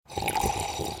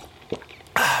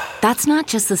That's not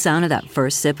just the sound of that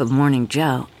first sip of Morning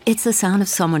Joe. It's the sound of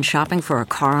someone shopping for a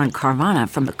car on Carvana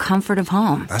from the comfort of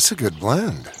home. That's a good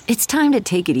blend. It's time to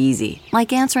take it easy,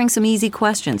 like answering some easy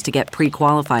questions to get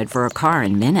pre-qualified for a car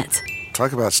in minutes.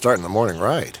 Talk about starting the morning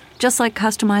right. Just like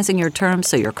customizing your terms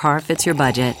so your car fits your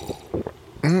budget.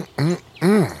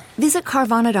 Visit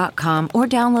Carvana.com or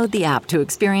download the app to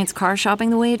experience car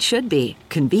shopping the way it should be.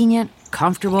 Convenient,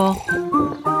 comfortable.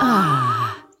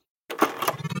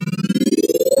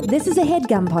 This is a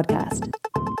HeadGum podcast.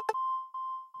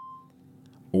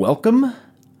 Welcome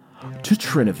to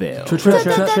Trinyvale.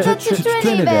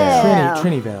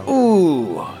 Trinyvale.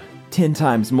 Ooh, 10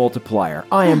 times multiplier.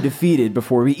 I am defeated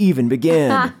before we even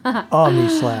begin.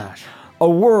 Omni-slash. A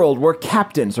world where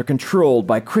captains are controlled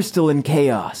by crystalline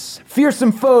chaos.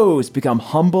 Fearsome foes become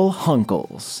humble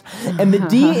hunkles. And the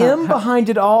DM behind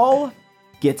it all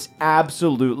gets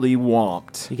absolutely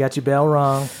whomped. You got your bell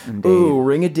wrong. Ooh,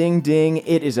 ring-a-ding-ding.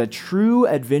 It is a true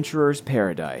adventurer's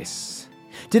paradise.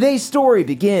 Today's story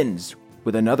begins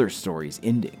with another story's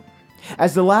ending.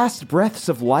 As the last breaths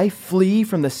of life flee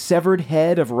from the severed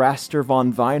head of Raster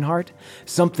von Weinhardt,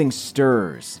 something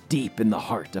stirs deep in the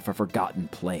heart of a forgotten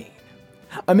plane.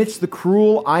 Amidst the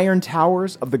cruel iron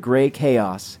towers of the gray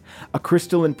chaos, a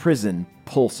crystalline prison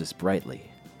pulses brightly.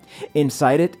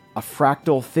 Inside it, a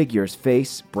fractal figure's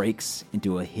face breaks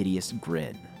into a hideous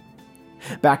grin.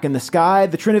 Back in the sky,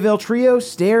 the Trinyvale trio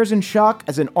stares in shock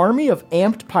as an army of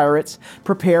amped pirates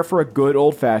prepare for a good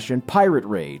old-fashioned pirate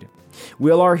raid.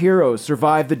 Will our heroes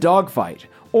survive the dogfight,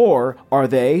 or are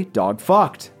they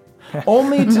dog-fucked?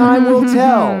 Only time will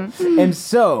tell. And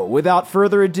so, without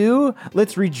further ado,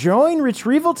 let's rejoin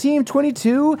Retrieval Team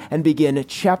 22 and begin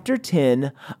Chapter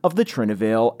 10 of the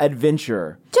Trinyvale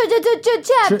adventure.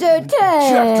 Chapter 10.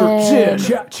 Chapter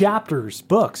 10. Chapters,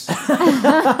 books.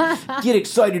 Get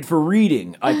excited for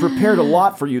reading. I prepared a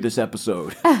lot for you this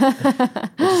episode. I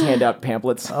just hand out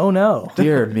pamphlets. Oh no.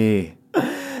 Dear me.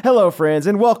 Hello, friends,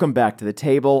 and welcome back to the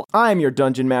table. I'm your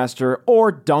Dungeon Master,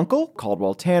 or Dunkel,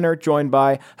 Caldwell Tanner, joined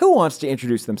by who wants to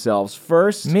introduce themselves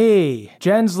first? Me,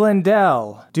 Jens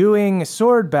Lindell, doing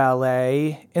sword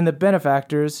ballet in the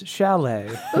Benefactor's chalet.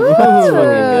 That's fucking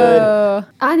good.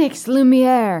 Onyx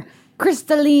Lumiere,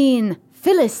 Crystalline,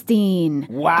 Philistine.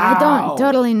 Wow. I don't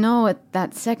totally know what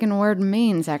that second word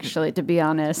means, actually, to be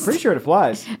honest. Pretty sure it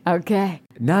applies. Okay.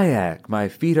 Nyack, my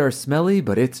feet are smelly,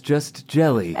 but it's just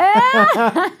jelly.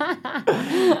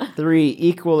 3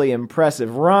 equally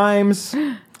impressive rhymes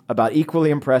about equally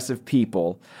impressive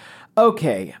people.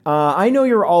 Okay, I know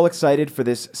you're all excited for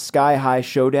this sky-high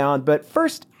showdown, but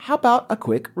first, how about a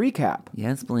quick recap?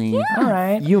 Yes, please. All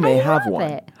right. You may have one.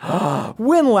 it.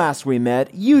 When last we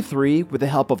met, you three, with the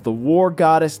help of the war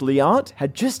goddess Leont,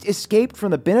 had just escaped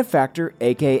from the Benefactor,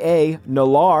 aka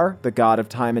Nalar, the god of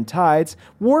time and tides,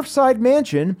 Wharfside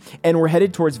Mansion, and were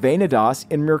headed towards Venedas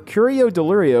in Mercurio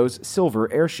Delirio's silver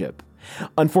airship.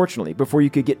 Unfortunately, before you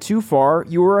could get too far,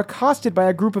 you were accosted by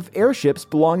a group of airships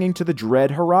belonging to the Dread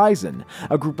Horizon,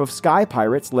 a group of sky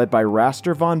pirates led by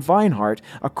Raster von Weinhardt,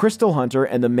 a crystal hunter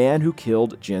and the man who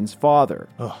killed Jin's father.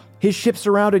 His ship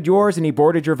surrounded yours and he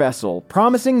boarded your vessel,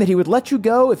 promising that he would let you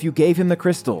go if you gave him the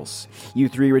crystals. You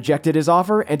three rejected his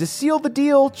offer, and to seal the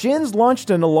deal, Jins launched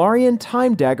a Nalarian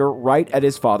time dagger right at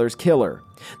his father's killer.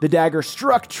 The dagger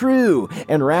struck true,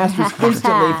 and Rast was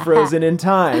instantly frozen in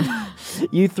time.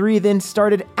 You three then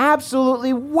started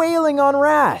absolutely wailing on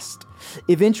Rast,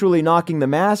 eventually knocking the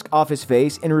mask off his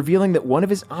face and revealing that one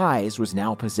of his eyes was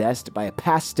now possessed by a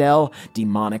pastel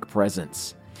demonic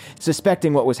presence.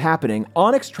 Suspecting what was happening,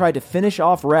 Onyx tried to finish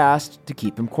off Rast to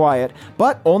keep him quiet,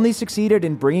 but only succeeded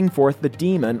in bringing forth the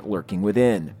demon lurking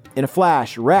within. In a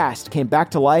flash, Rast came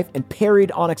back to life and parried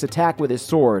Onyx's attack with his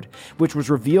sword, which was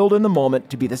revealed in the moment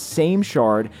to be the same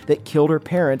shard that killed her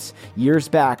parents years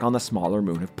back on the smaller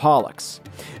moon of Pollux.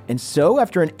 And so,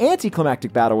 after an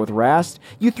anticlimactic battle with Rast,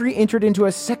 you three entered into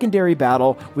a secondary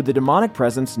battle with the demonic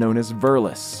presence known as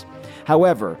Verlis.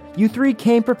 However, you three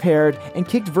came prepared and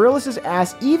kicked Verlis'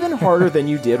 ass even harder than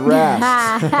you did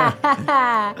Rast.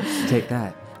 Take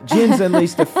that. Jins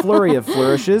unleashed a flurry of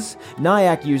flourishes,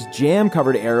 Nyack used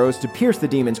jam-covered arrows to pierce the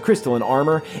demon's crystalline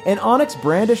armor, and Onyx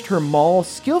brandished her maul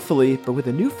skillfully but with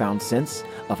a newfound sense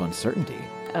of uncertainty.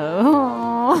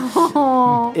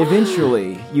 Oh.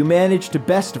 Eventually, you managed to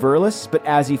best Verlis, but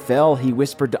as he fell, he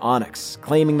whispered to Onyx,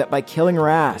 claiming that by killing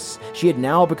Rast, she had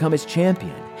now become his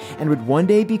champion, and would one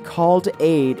day be called to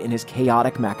aid in his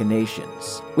chaotic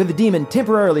machinations. With the demon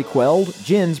temporarily quelled,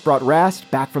 Jins brought Rast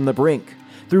back from the brink.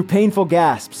 Through painful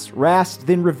gasps, Rast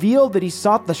then revealed that he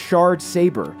sought the Shard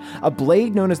Saber, a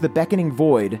blade known as the Beckoning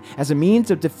Void, as a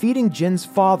means of defeating Jin's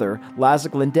father,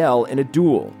 Laslik Lindell, in a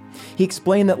duel. He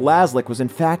explained that Laslik was in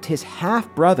fact his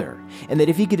half-brother, and that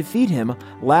if he could defeat him,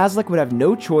 Laslik would have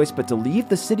no choice but to leave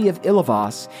the city of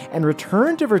Ilavas and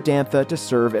return to Verdantha to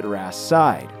serve at Rast's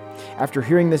side. After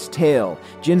hearing this tale,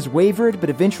 Jins wavered but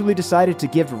eventually decided to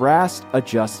give Rast a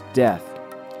just death.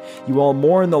 You all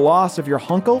mourn the loss of your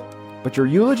huncle, but your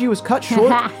eulogy was cut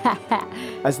short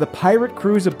as the pirate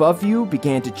crews above you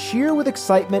began to cheer with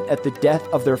excitement at the death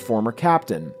of their former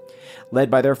captain.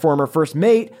 Led by their former first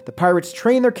mate, the pirates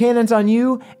trained their cannons on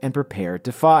you and prepared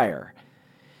to fire.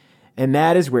 And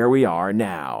that is where we are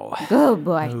now. Oh,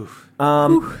 boy.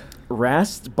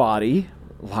 Rast's body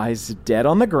lies dead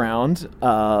on the ground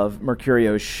of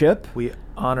Mercurio's ship. We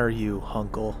honor you,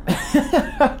 Hunkle.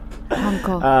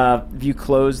 Uncle. You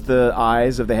close the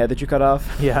eyes of the head that you cut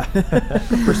off. Yeah.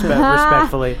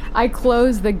 Respectfully. I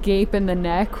close the gape in the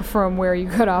neck from where you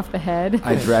cut off the head.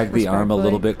 I drag the arm a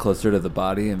little bit closer to the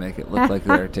body and make it look like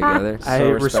they're together. I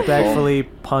respectfully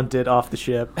punt it off the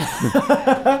ship.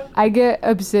 I get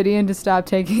Obsidian to stop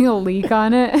taking a leak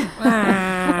on it.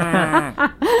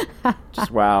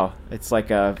 Just wow. It's like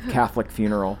a Catholic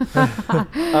funeral.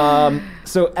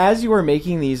 So as you are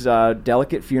making these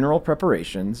delicate funeral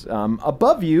preparations,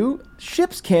 above you,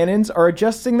 ship's cannons are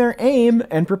adjusting their aim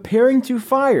and preparing to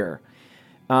fire.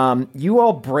 You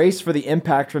all brace for the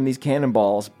impact from these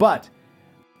cannonballs, but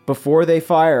before they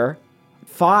fire,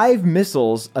 5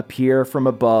 missiles appear from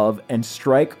above and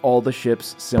strike all the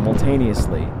ships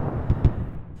simultaneously.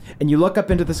 And you look up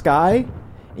into the sky,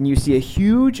 and you see a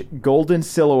huge golden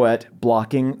silhouette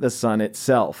blocking the sun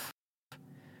itself.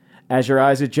 As your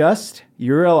eyes adjust,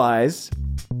 you realize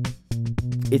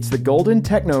it's the golden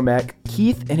technomech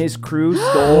Keith and his crew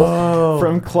stole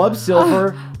from Club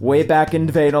Silver way back in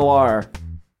Vainalar.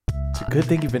 It's a good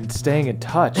thing you've been staying in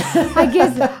touch. I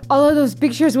guess all of those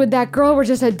pictures with that girl were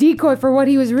just a decoy for what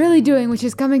he was really doing, which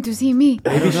is coming to see me.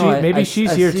 Maybe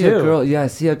she's here see too. A girl, yeah, I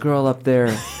see a girl up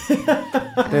there.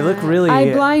 They look really...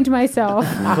 I blind myself.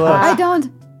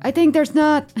 I think there's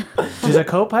not. Does a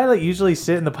co-pilot usually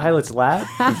sit in the pilot's lap?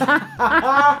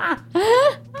 I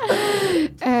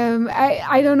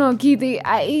don't know, Keithy.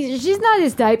 She's not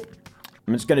his type.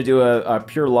 I'm just going to do a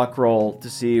pure luck roll to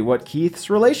see what Keith's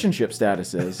relationship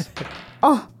status is.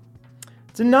 Oh,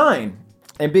 it's a 9.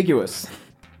 Ambiguous.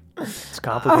 It's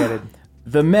complicated.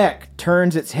 The mech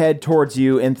turns its head towards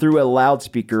you, and through a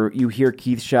loudspeaker, you hear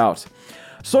Keith shout,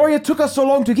 "Sorry it took us so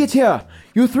long to get here.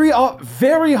 You 3 are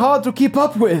very hard to keep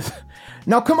up with.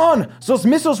 Now come on, those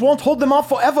missiles won't hold them off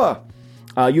forever."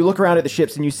 You look around at the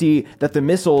ships and you see that the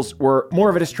missiles were more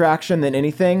of a distraction than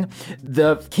anything.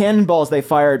 The cannonballs they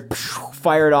fired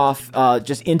off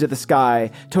just into the sky,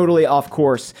 totally off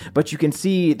course. But you can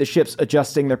see the ships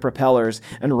adjusting their propellers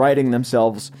and righting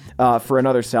themselves for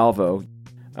another salvo.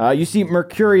 You see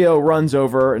Mercurio runs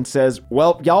over and says,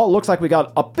 "Well, y'all, looks like we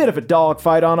got a bit of a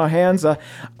dogfight on our hands. I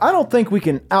don't think we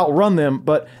can outrun them,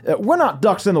 but we're not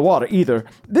ducks in the water either.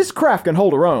 This craft can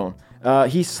hold her own."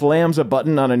 He slams a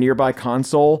button on a nearby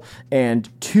console, and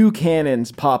 2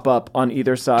 cannons pop up on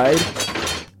either side.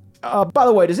 By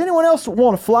the way, does anyone else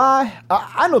want to fly?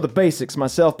 I know the basics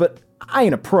myself, but I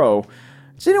ain't a pro.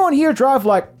 Does anyone here drive,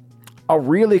 like, a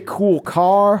really cool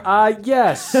car?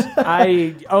 Yes.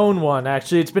 I own one,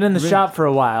 actually. It's been in the shop for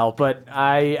a while, but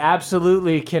I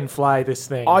absolutely can fly this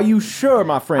thing. Are you sure,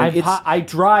 my friend? I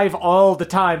drive all the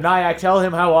time. Nyack, tell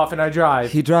him how often I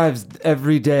drive. He drives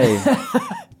every day.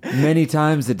 Many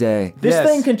times a day. This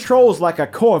thing controls like a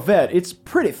Corvette. It's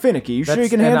pretty finicky. You sure you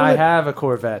can handle it? And I have a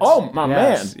Corvette. Oh, my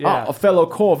man. Yeah. A fellow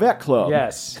Corvette club.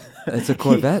 Yes. It's a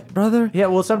Corvette, brother? Yeah,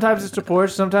 well, sometimes it's a Porsche,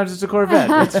 sometimes it's a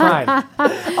Corvette. It's fine.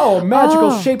 Oh,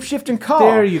 magical shape-shifting car.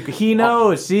 There you go. He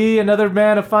knows. See, another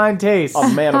man of fine taste. A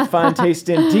man of fine taste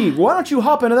indeed. Why don't you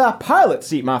hop into that pilot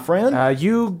seat, my friend?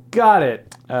 You got it.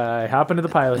 Hop into the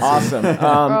pilot seat.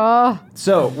 Awesome.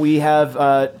 So we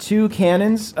have 2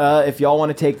 cannons, if y'all want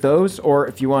to take those, or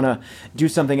if you want to do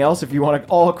something else, if you want to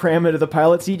all cram into the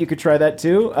pilot seat, you could try that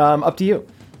too. Up to you.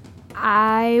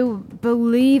 I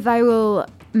believe I will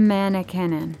man a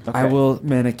cannon. Okay. I will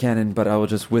man a cannon, but I will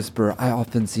just whisper, "I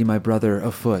often see my brother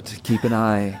afoot. Keep an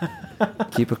eye.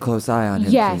 Keep a close eye on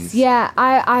him, Yes, please." yeah.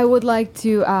 I would like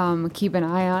to keep an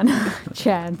eye on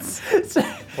Chance.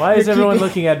 Why is everyone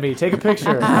looking at me? Take a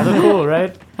picture. I look cool,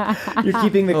 right? You're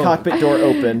keeping the cockpit door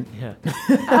open. Yeah.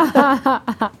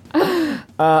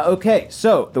 Okay,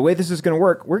 so the way this is going to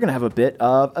work, we're going to have a bit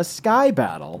of a sky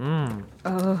battle.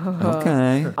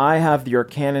 Okay. I have your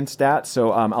cannon stats,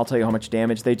 so I'll tell you how much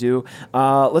damage they do.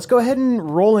 Let's go ahead and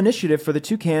roll initiative for the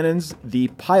two cannons, the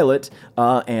pilot,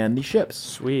 and the ships.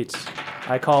 Sweet.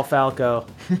 I call Falco.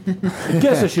 I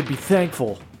guess I should be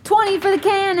thankful. 20 for the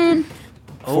cannon.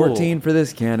 14 for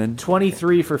this cannon.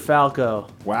 23 for Falco.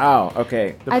 Wow,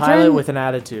 okay. The I pilot turn- with an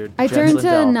attitude. I turn Jens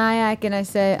to Lindell. Nyack and I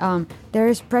say, there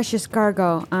is precious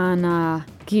cargo on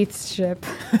Keith's ship.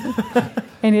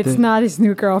 And it's not his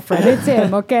new girlfriend. It's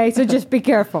him, okay? So just be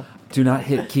careful. Do not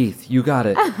hit Keith. You got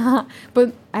it.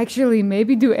 But actually,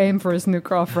 maybe do aim for his new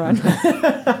girlfriend.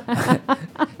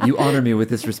 You honor me with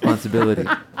this responsibility.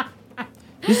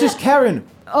 This is Karen.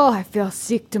 Oh, I feel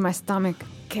sick to my stomach.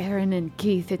 Karen and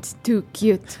Keith, it's too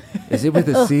cute. Is it with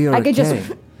a C or I a could K?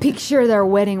 just picture their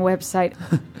wedding website.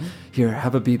 Here,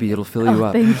 have a BB. It'll fill you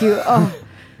up. Thank you. Oh,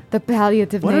 the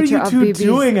palliative What are nature you of two BBs.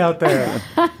 doing out there?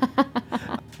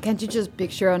 Can't you just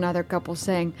picture another couple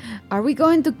saying, "Are we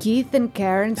going to Keith and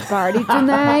Karen's party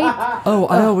tonight?" Oh,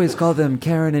 I always call them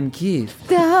Karen and Keith.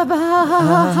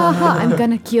 I'm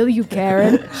gonna kill you,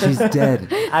 Karen. She's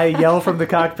dead. I yell from the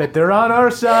cockpit, they're on our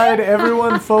side.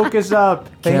 Everyone focus up.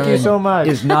 Thank you Karen so much.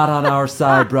 is not on our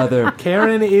side, brother.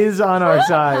 Karen is on our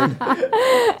side.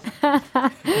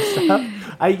 Stop.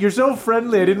 You're so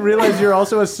friendly. I didn't realize you're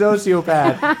also a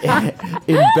sociopath.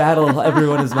 In battle,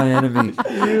 everyone is my enemy.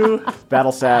 You.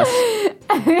 Battle sass.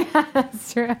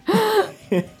 That's true.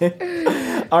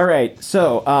 All right,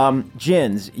 so,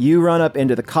 Jins, you run up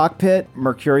into the cockpit.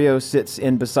 Mercurio sits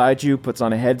in beside you, puts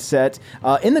on a headset.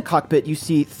 In the cockpit, you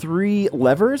see 3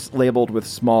 levers labeled with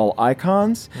small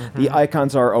icons. The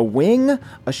icons are a wing,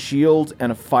 a shield,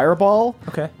 and a fireball.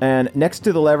 Okay. And next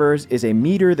to the levers is a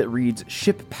meter that reads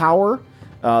ship power.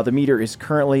 The meter is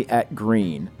currently at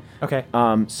green. Okay.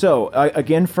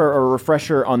 Again, for a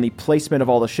refresher on the placement of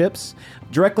all the ships,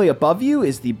 directly above you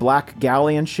is the Black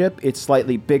Galleon ship. It's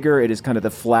slightly bigger. It is kind of the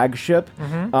flagship.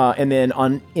 And then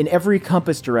in every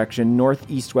compass direction, north,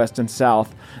 east, west, and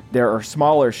south, there are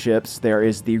smaller ships. There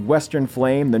is the Western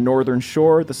Flame, the Northern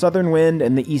Shore, the Southern Wind,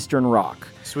 and the Eastern Rock.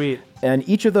 Sweet. And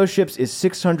each of those ships is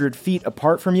 600 feet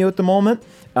apart from you at the moment.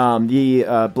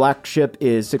 The black ship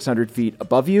is 600 feet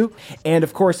above you. And,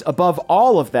 of course, above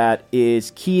all of that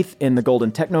is Keith in the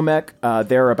Golden Technomech.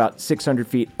 They're about 600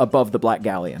 feet above the Black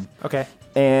Galleon. Okay.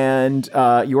 And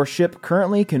your ship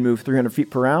currently can move 300 feet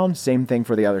per round. Same thing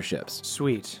for the other ships.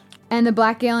 Sweet. And the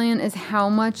black alien is how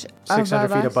much 600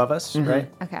 above feet us? above us, right?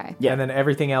 Okay. Yeah. And then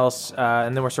everything else,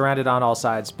 and then we're surrounded on all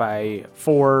sides by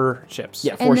 4 ships.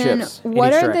 Yeah, 4 And then ships.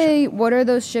 what each are direction. what are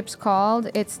those ships called?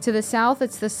 It's to the south,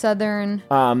 it's the southern.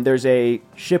 There's a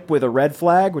ship with a red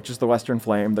flag, which is the Western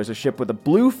Flame. There's a ship with a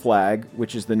blue flag,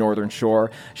 which is the Northern Shore.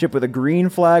 Ship with a green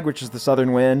flag, which is the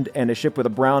Southern Wind. And a ship with a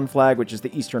brown flag, which is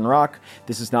the Eastern Rock.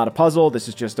 This is not a puzzle. This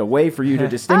is just a way for you to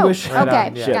distinguish Oh, okay.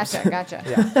 on, yeah. ships.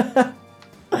 Gotcha.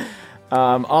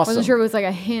 Awesome. Wasn't sure it was like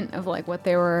a hint of like what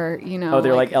they were, Oh,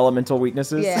 they're like elemental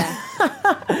weaknesses? Yeah.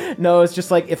 No, it's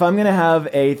just like if I'm going to have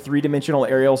a 3-dimensional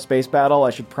aerial space battle, I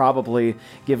should probably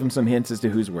give them some hints as to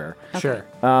who's where. Sure.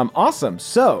 Awesome.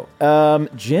 So,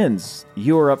 Jins,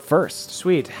 you are up first.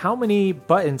 Sweet. How many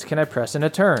buttons can I press in a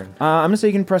turn? I'm going to say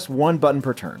you can press 1 button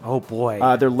per turn. Oh, boy.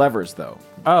 They're levers, though.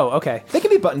 Oh, okay. They can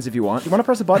be buttons if you want. You want to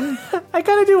press a button? I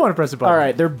kind of do want to press a button. All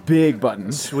right, they're big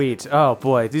buttons. Sweet. Oh,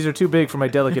 boy. These are too big for my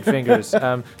delicate fingers.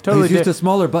 Totally He's used to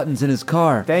smaller buttons in his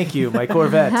car. Thank you, my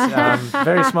Corvette.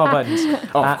 Very small buttons.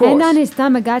 Of course. And on his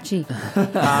Tamagotchi.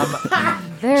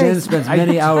 Very Jen spends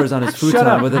many hours on his Shut futon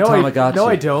up. with a No, Tamagotchi. no,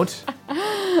 I don't.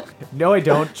 No, I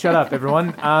don't. Shut up,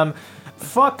 everyone.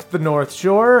 Fuck the North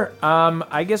Shore.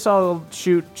 I guess I'll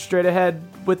shoot straight ahead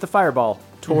with the fireball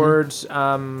towards,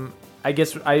 I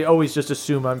guess I always just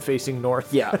assume I'm facing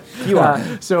north. Yeah, you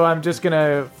are. So I'm just going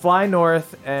to fly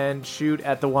north and shoot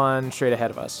at the one straight ahead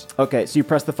of us. Okay, so you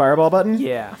press the fireball button?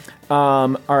 Yeah.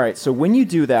 All right, so when you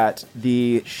do that,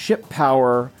 the ship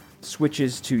power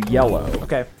switches to yellow.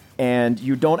 Okay. And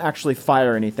you don't actually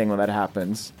fire anything when that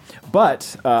happens.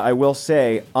 But I will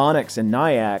say, Onyx and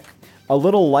Nyack, a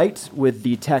little light with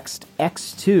the text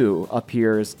X2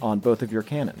 appears on both of your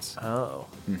cannons. Oh.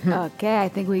 Okay, I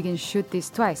think we can shoot these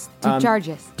twice. 2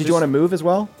 charges. Did you want to move as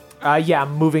well? Yeah,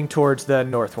 I'm moving towards the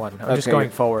north one. I'm just Okay. going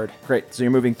forward. Great, so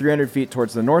you're moving 300 feet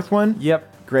towards the north one?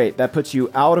 Yep. Great, that puts you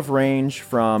out of range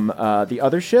from the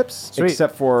other ships, Sweet.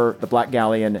 except for the Black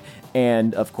Galleon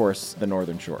and, of course, the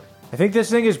Northern Shore. I think this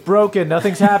thing is broken.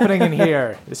 Nothing's happening in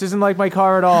here. This isn't like my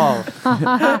car at all.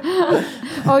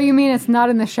 Oh, you mean it's not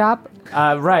in the shop?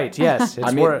 Right, yes. It's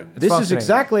it's this is functioning.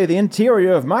 exactly the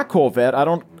interior of my Corvette. I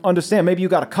don't understand. Maybe you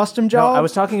got a custom No, job? I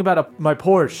was talking about my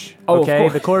Porsche. Oh, of okay,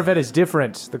 course. the Corvette is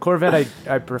different. The Corvette,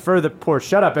 I prefer the Porsche.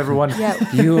 Shut up, everyone. Yeah.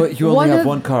 You only have of-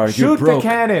 one car. You're Shoot the broke.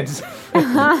 cannons.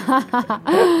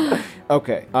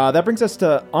 Okay, that brings us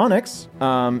to Onyx.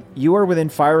 You are within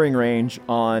firing range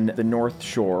on the North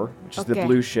Shore, which is the Okay.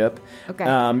 blue ship.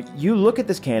 Okay. You look at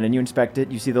this cannon, you inspect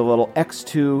it, you see the little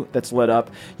X2 that's lit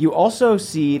up. You also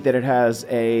see that it has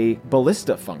a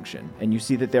ballista function, and you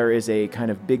see that there is a kind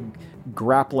of big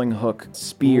grappling hook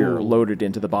spear loaded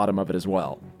into the bottom of it as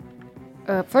well.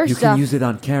 First You can off, use it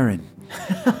on Karen.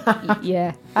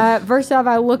 yeah. First off,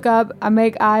 I look up, I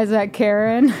make eyes at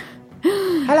Karen.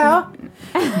 Hello?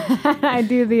 I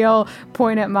do the old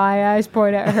point at my eyes,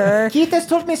 point at her. Keith has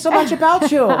told me so much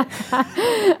about you.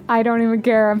 I don't even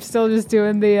care. I'm still just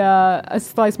doing the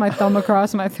slice my thumb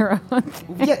across my throat.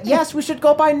 Yes, we should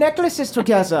go buy necklaces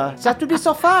together. That would be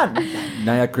so fun.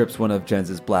 Naya grips one of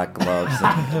Jens's black gloves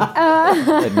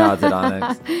and nods at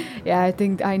Onyx. Yeah, I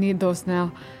think I need those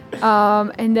now.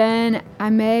 And then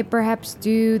I may perhaps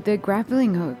do the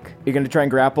grappling hook. You're going to try and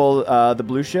grapple the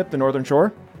blue ship, the Northern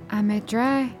Shore? I may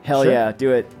try. Hell Sure. yeah,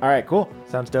 do it. All right, cool.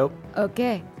 Sounds dope.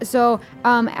 Okay. So,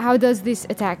 how does this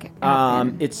attack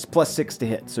happen? It's +6 to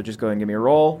hit, so just go ahead and give me a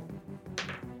roll.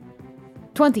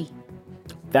 20.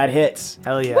 That hits.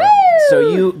 Hell yeah. So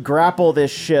you grapple this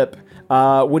ship.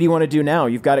 What do you want to do now?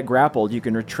 You've got it grappled. You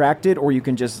can retract it, or you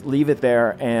can just leave it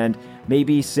there and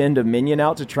maybe send a minion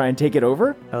out to try and take it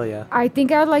over. Hell yeah. I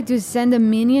think I would like to send a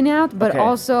minion out, but Okay.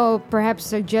 also perhaps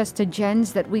suggest to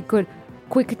Jens that we could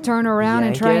quick turn around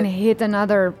and Yank try it? and hit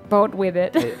another boat with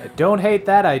it. I don't hate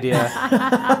that idea.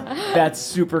 That's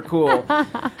super cool.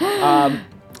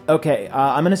 Okay,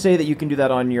 I'm going to say that you can do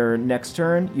that on your next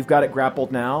turn. You've got it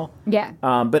grappled now. Yeah.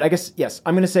 But I guess, yes,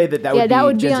 I'm going to say that Yeah, would be that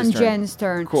would be Jens's on turn. Jen's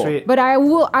turn. Cool. Sweet. But I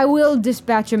will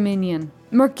dispatch a minion.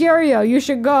 Mercurio, you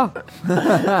should go. Z,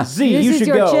 This you is should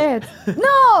your go. chance.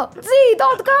 No, Z,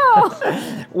 don't go.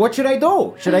 What should I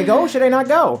do? Should I go? Should I not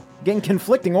go? Getting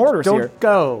conflicting orders here. Don't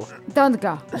go. Don't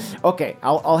go. Okay,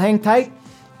 I'll hang tight.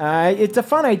 It's a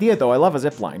fun idea, though. I love a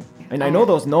zipline. And I know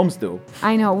those gnomes do.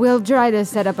 I know. We'll try to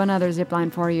set up another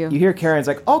zipline for you. You hear Karen's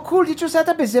like, oh, cool, did you set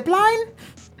up a zipline?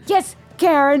 Yes,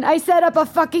 Karen, I set up a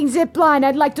fucking zipline.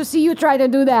 I'd like to see you try to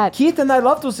do that. Keith and I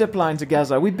love to zipline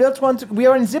together. We built one, we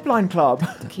are in zipline club.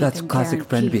 Keith That's and classic Karen,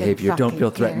 friend Keith and behavior. Don't fucking feel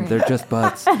threatened. Karen. They're just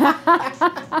buds.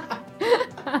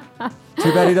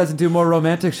 Too bad he doesn't do more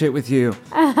romantic shit with you.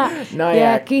 Yeah,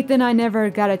 Nyack. Keith and I never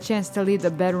got a chance to leave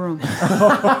the bedroom.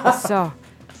 So,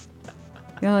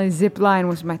 the only zip line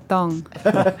was my tongue.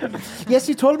 Yes,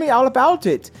 he told me all about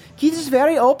it. Keith is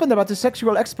very open about his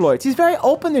sexual exploits. He's very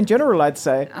open in general, I'd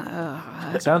say.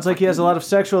 Sounds like he has a lot of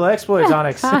sexual exploits,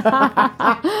 Onyx.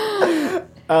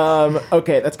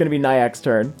 Okay, that's going to be Nyack's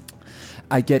turn.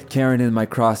 I get Karen in my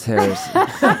crosshairs.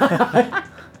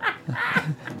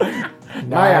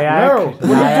 Nyack, no.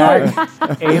 What are you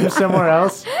doing? Aim somewhere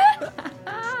else.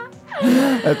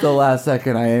 At the last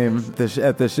second, I aim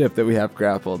at the ship that we have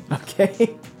grappled.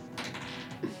 Okay.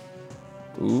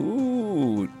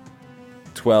 Ooh,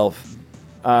 12.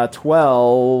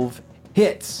 12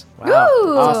 hits. Wow.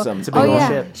 Ooh. Awesome. It's a big Oh old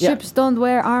yeah, ship. ships don't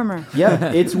wear armor.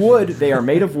 Yep, it's wood. They are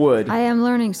made of wood. I am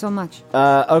learning so much.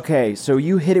 Okay, so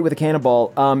you hit it with a cannonball.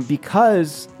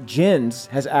 Because Jins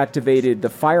has activated the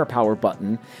firepower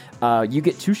button, you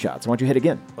get 2 shots. Why don't you hit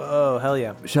again? Oh, hell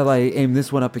yeah. Shall I aim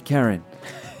this one up at Karen?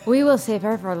 We will save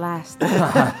her for last.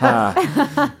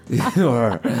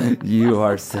 You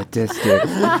are sadistic.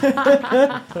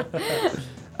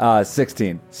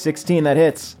 16. 16, that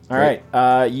hits. All Great.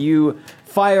 right, you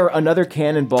fire another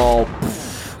cannonball.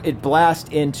 It blasts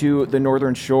into the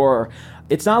northern shore.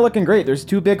 It's not looking great. There's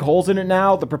 2 big holes in it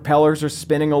now. The propellers are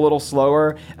spinning a little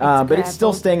slower, but it's still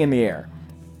grappled. staying in the air.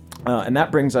 And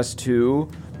that brings us to,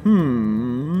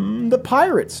 the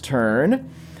pirate's turn.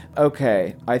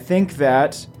 Okay, I think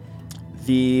that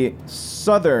the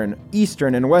southern,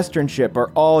 eastern, and western ship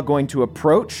are all going to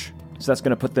approach. So that's going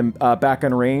to put them back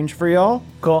on range for y'all.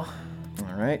 Cool.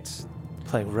 All right.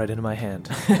 Playing right into my hand.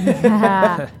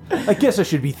 I guess I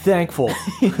should be thankful.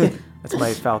 That's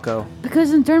my Falco.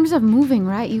 Because in terms of moving,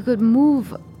 right, you could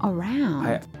move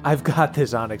around. I've got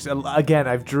this, Onyx. Again,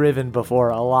 I've driven before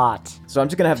a lot. So I'm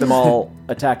just going to have them all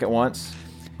attack at once.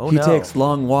 Oh, He no. takes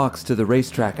long walks to the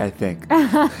racetrack, I think.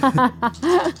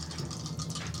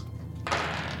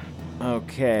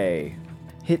 Okay.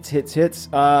 Hits.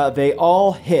 They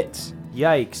all hit.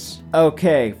 Yikes.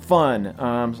 Okay, fun.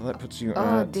 So that puts you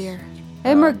Oh, at dear.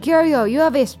 Hey, Mercurio, you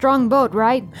have a strong boat,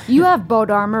 right? You have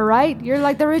boat armor, right? You're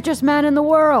like the richest man in the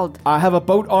world. I have a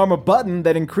boat armor button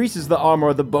that increases the armor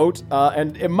of the boat,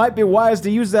 and it might be wise to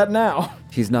use that now.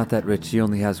 He's not that rich. He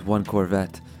only has one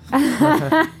Corvette.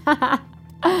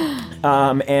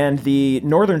 And the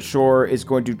Northern Shore is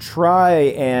going to try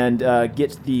and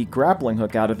get the grappling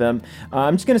hook out of them.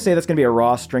 I'm just going to say that's going to be a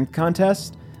raw strength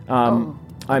contest.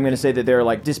 I'm going to say that they're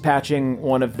like dispatching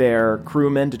one of their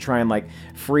crewmen to try and like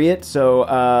free it.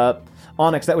 So,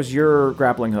 Onyx, that was your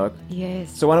grappling hook.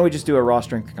 Yes. So why don't we just do a raw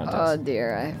strength contest? Oh,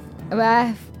 dear. I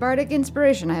have Bardic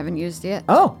Inspiration I haven't used yet.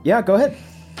 Oh, yeah, go ahead.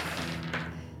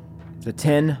 The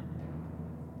 10.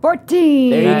 14.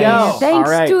 There you go. Thanks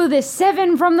All right. to the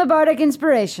 7 from the Bardic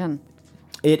Inspiration.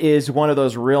 It is one of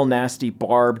those real nasty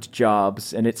barbed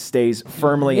jobs, and it stays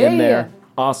firmly in there.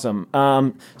 Awesome.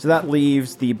 So that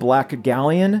leaves the Black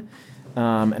Galleon,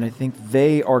 and I think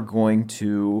they are going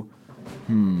to...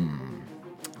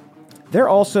 They're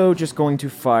also just going to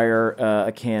fire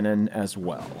a cannon as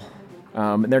well.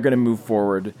 And they're going to move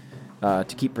forward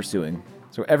to keep pursuing.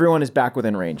 So everyone is back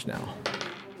within range now.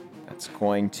 That's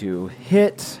going to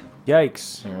hit.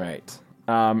 Yikes. All right.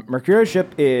 Mercurio's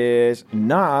ship is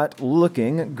not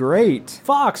looking great.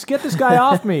 Fox, get this guy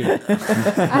off me.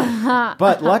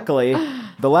 But luckily,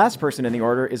 the last person in the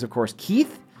order is, of course,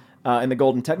 Keith in the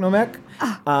Golden Technomech.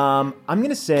 I'm going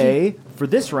to say, for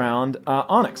this round,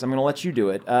 Onyx, I'm going to let you do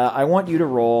it. I want you to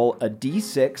roll a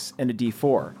D6 and a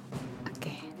D4.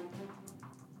 Okay.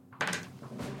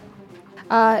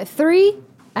 3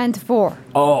 and 4.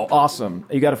 Oh, awesome.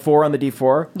 You got a 4 on the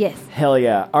D4? Yes. Hell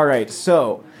yeah. All right,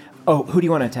 so... Oh, who do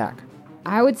you want to attack?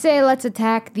 I would say let's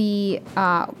attack the...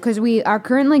 Because we are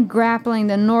currently grappling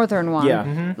the northern one. Yeah.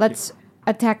 Mm-hmm. Let's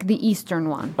attack the eastern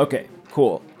one. Okay,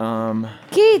 cool.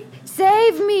 Keith,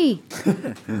 save me!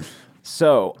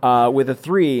 So, with a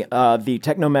 3, the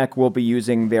Technomech will be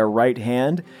using their right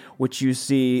hand, which you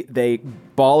see they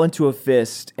ball into a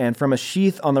fist, and from a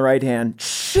sheath on the right hand,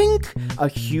 shink, a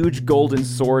huge golden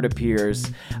sword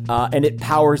appears, and it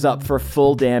powers up for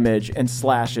full damage and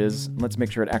slashes. Let's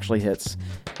make sure it actually hits.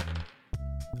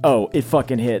 Oh, it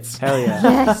fucking hits. Hell yeah.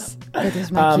 Yes, it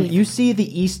is my Keith. You see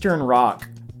the eastern rock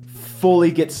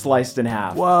fully get sliced in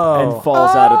half. Whoa. And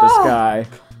falls out of the sky.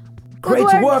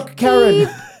 Great work, Karen!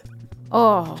 Keith.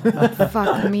 Oh,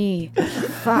 fuck me.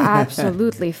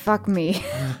 Absolutely, fuck me.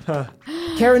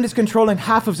 Karen is controlling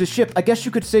half of the ship. I guess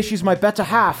you could say she's my better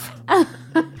half.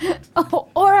 Oh,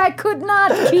 or I could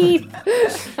not, Keith.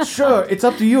 Sure, it's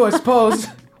up to you, I suppose.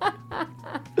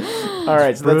 All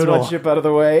right, so that's one ship out of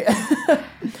the way.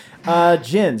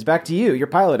 Jins, back to you. You're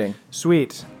piloting.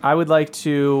 Sweet. I would like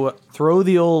to throw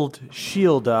the old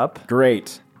shield up.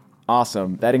 Great.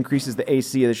 Awesome. That increases the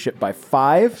AC of the ship by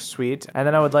 5. Sweet. And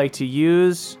then I would like to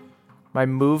use my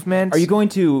movement. Are you going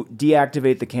to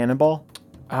deactivate the cannonball?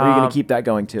 Or are you going to keep that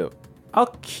going too?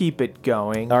 I'll keep it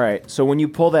going. All right. So when you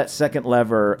pull that second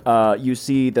lever, you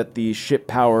see that the ship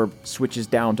power switches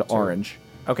down to orange.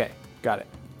 Okay, got it.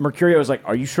 Mercurio is like,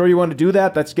 are you sure you want to do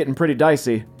that? That's getting pretty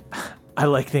dicey. I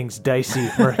like things dicey,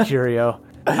 Mercurio. All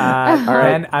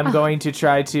right. And I'm going to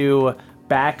try to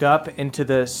back up into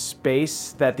the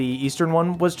space that the eastern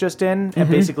one was just in and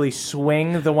basically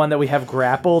swing the one that we have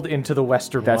grappled into the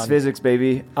western one. That's physics,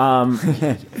 baby.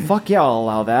 Fuck yeah, I'll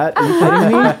allow that. Are you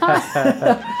kidding me?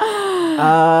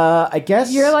 I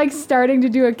guess... You're like starting to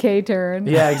do a K-turn.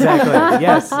 Yeah, exactly.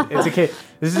 Yes, it's a K.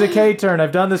 This is a K-turn.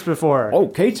 I've done this before. Oh,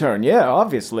 K-turn. Yeah,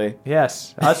 obviously.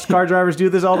 Yes. Us car drivers do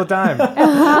this all the time.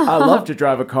 I love to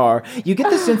drive a car. You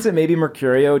get the sense that maybe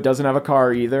Mercurio doesn't have a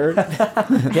car either.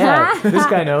 Yeah, this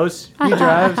guy knows. He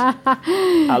drives.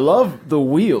 I love the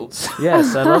wheels.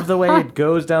 Yes, I love the way it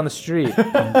goes down the street.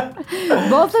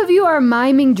 Both of you are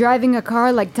miming driving a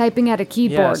car like typing at a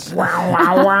keyboard. Yes. Wow,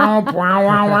 wow, wow, wow,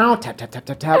 wow, wow. Tap, tap, tap,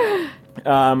 tap, tap.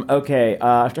 Okay,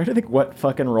 I'm trying to think what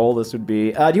fucking role this would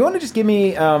be. Do you want to just give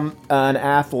me an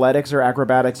athletics or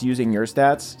acrobatics using your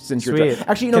stats? Since Sweet. you're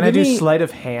actually, you know, can I do me... sleight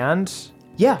of hand?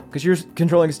 Yeah, because you're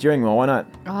controlling a steering wheel. Why not?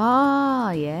 Oh,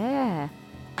 yeah.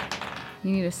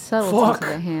 You need a subtlety to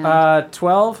the hand.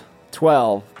 12?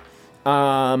 12.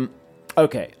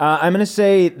 Okay, I'm going to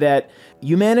say that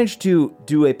you managed to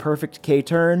do a perfect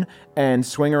K-turn and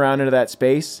swing around into that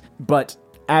space, but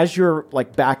as you're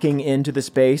like backing into the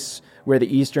space where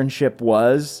the eastern ship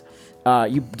was,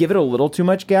 you give it a little too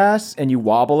much gas and you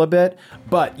wobble a bit,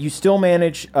 but you still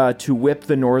manage to whip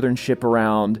the northern ship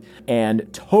around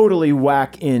and totally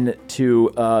whack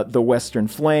into the western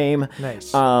flame.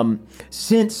 Nice.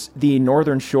 Since the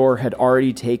northern shore had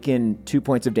already taken 2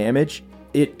 points of damage,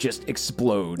 it just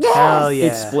explodes. Hell yeah.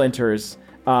 It splinters.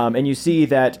 And you see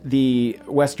that the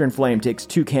western flame takes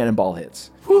 2 cannonball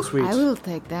hits. Sweet. I will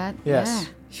take that. Yes.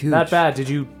 Huge. Not bad. Did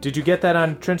you get that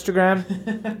on Trinstagram?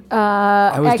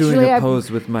 I was doing actually, a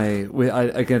pose with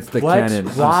against the What? cannon.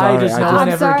 I'm Why sorry, does I no just- one I'm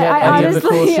ever sorry, get I any of the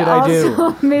cool honestly shit I do?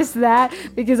 also missed that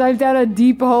because I've done a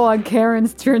deep hole on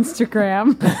Karen's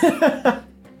Trinstagram.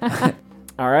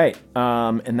 All right.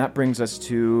 And that brings us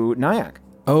to Nyack.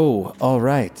 Oh, all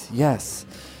right. Yes.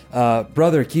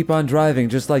 Brother, keep on driving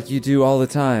just like you do all the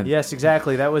time. Yes,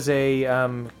 exactly. That was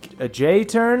a J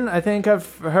turn, I think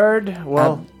I've heard.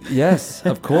 Well, Yes,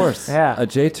 of course. Yeah. A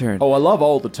J turn. Oh, I love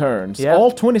all the turns. Yep.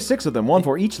 All 26 of them, one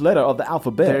for each letter of the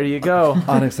alphabet. there you go.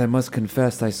 Onyx, I must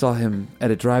confess, I saw him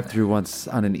at a drive-thru once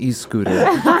on an e-scooter.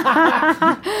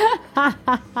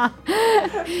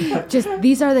 Just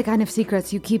these are the kind of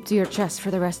secrets you keep to your chest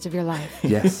for the rest of your life.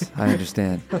 Yes, I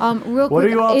understand. Real quick, What are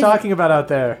you all talking about out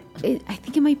there? I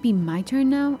think it might be my turn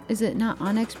now. Is it not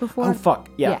Onyx before? Oh, fuck.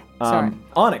 Yeah. Sorry.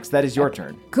 Onyx, that is your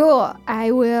turn. Cool.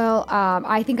 I will.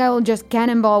 I think I will just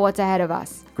cannonball what's ahead of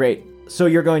us. Great. So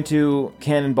you're going to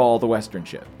cannonball the western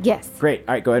ship. Yes. Great.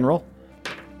 All right, go ahead and roll.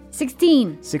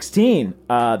 16. 16.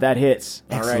 That hits.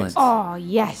 Excellent. All right. Oh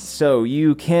yes. So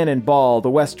you cannonball the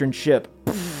western ship.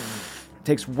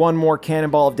 Takes one more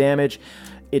cannonball of damage.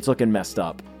 It's looking messed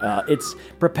up. Its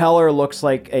propeller looks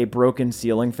like a broken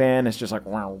ceiling fan. It's just like,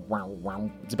 wow, wow, wow.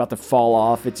 It's about to fall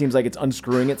off. It seems like it's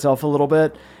unscrewing itself a little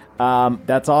bit.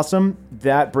 That's awesome.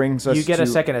 That brings us You get to... a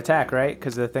second attack, right?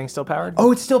 Because the thing's still powered?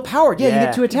 Oh, it's still powered. Yeah, you Yeah.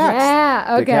 get 2 attacks. Yeah.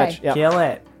 Good Okay. catch. Yeah. Kill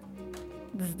it.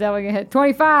 This is definitely gonna hit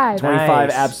 25. 25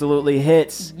 Nice. absolutely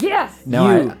hits. Yes.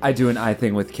 No, You- I do an eye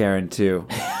thing with Karen, too.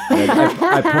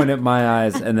 I point at my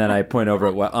eyes, and then I point over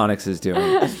at what Onyx is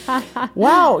doing.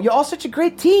 Wow, you're all such a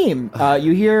great team.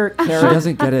 You hear She Karen...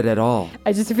 doesn't get it at all.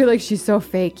 I just feel like she's so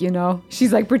fake, you know?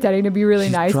 She's like pretending to be really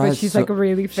nice, but tries she's so- like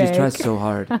really fake. She tries so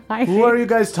hard. Who are you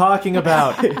guys talking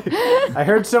about? I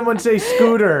heard someone say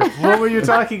scooter. What were you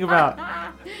talking about?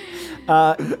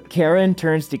 Karen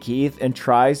turns to Keith and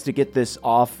tries to get this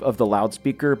off of the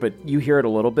loudspeaker, but you hear it a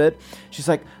little bit. She's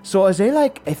like, so is they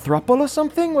like a throuple or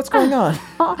something? What's going on?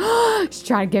 She's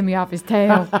trying to get me off his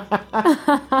tail.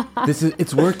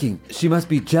 It's working. She must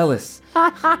be jealous.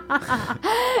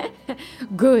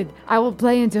 Good. I will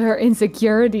play into her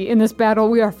insecurity in this battle.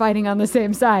 We are fighting on the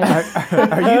same side.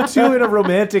 Are you two in a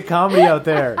romantic comedy out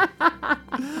there?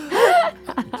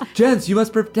 Gents, you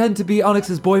must pretend to be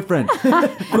Onyx's boyfriend.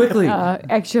 Quickly.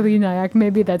 Actually, Nyack,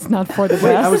 maybe that's not for the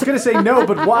Wait, I best. was going to say no,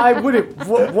 but why would it?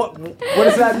 What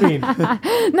does that mean?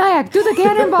 Nyack, do the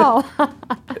cannonball.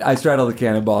 I straddle the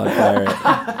cannonball and fire it.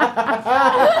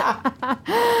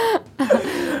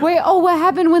 Wait, what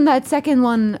happened when that second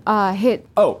one hit?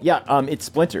 Oh, yeah, it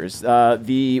splinters.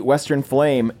 The Western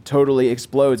Flame totally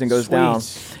explodes and goes Sweet. down.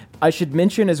 I should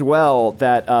mention as well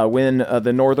that when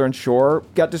the Northern Shore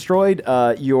got destroyed,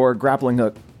 your grappling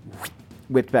hook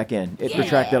whipped back in. It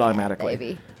retracted automatically.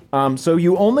 Baby. So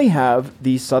you only have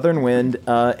the Southern Wind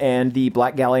and the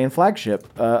Black Galleon flagship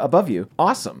above you.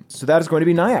 Awesome. So that is going to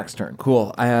be Nyack's turn.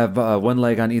 Cool. I have one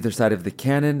leg on either side of the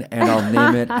cannon, and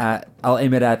I'll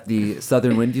aim it at the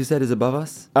southern wind you said is above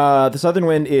us. The Southern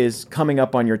Wind is coming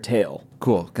up on your tail.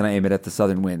 Cool. Can I aim it at the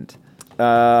southern wind?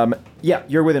 Yeah,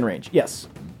 you're within range. Yes.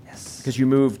 Yes. Because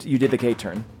you did the K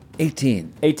turn.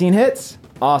 18. 18 hits.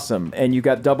 Awesome. And you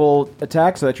got double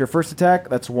attack, so that's your first attack.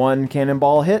 That's one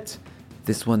cannonball hit.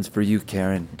 This one's for you,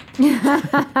 Karen.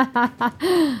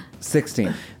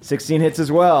 16. 16 hits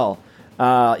as well.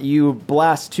 You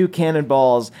blast 2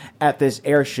 cannonballs at this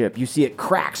airship. You see it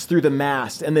cracks through the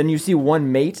mast, and then you see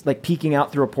one mate like peeking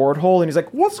out through a porthole, and he's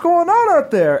like, "What's going on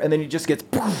out there?" And then he just gets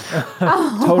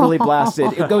totally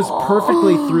blasted. It goes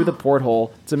perfectly through the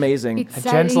porthole. It's amazing.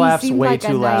 Jen's he laugh's seemed way like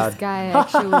too a nice loud. guy,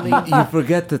 actually. You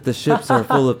forget that the ships are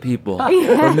full of people.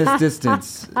 From this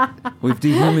distance, we've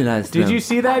dehumanized them. Did you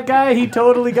see that guy? He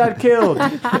totally got killed.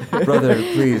 Brother,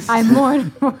 please. I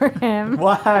mourn for him.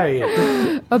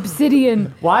 Why?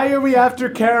 Obsidian. Why are we after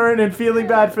Karen and feeling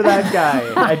bad for that guy?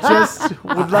 I just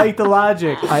would like the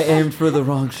logic. I aimed for the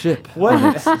wrong ship.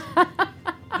 What?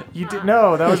 You did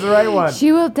no. That was the right one.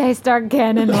 She will taste our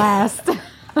cannon last.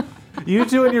 You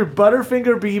two and your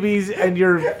Butterfinger BBs, and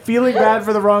you're feeling bad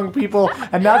for the wrong people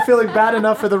and not feeling bad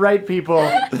enough for the right people.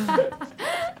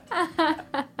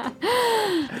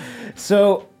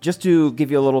 So, just to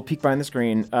give you a little peek behind the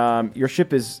screen, your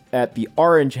ship is at the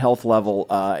orange health level.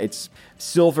 It's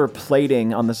silver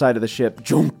plating on the side of the ship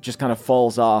just kind of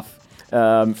falls off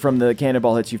from the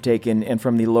cannonball hits you've taken and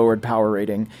from the lowered power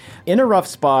rating. In a rough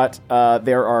spot,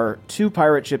 there are 2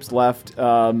 pirate ships left.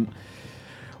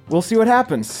 we'll see what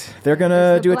happens. They're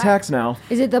gonna do attacks now.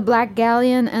 Is it the Black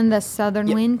Galleon and the Southern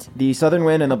Wind? The Southern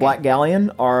Wind and the Black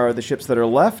Galleon are the ships that are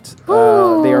left. They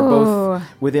are both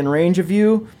within range of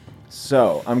you.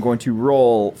 So I'm going to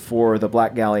roll for the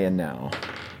Black Galleon now.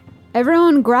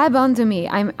 Everyone grab onto me.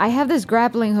 I have this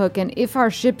grappling hook, and if our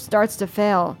ship starts to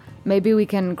fail, maybe we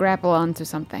can grapple onto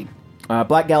something.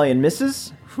 Black Galleon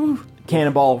misses.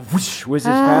 Cannonball whoosh, whizzes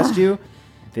past you.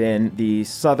 Then the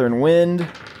Southern Wind.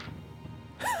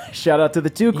 Shout out to the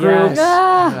 2 crew. Yes.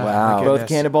 Wow. Both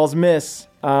cannonballs miss.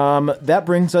 That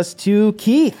brings us to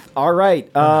Keith. All right.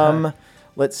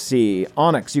 Let's see.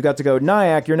 Onyx, you got to go.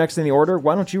 Nyack, you're next in the order.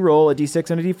 Why don't you roll a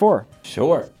d6 and a d4?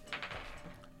 Sure.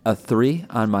 A 3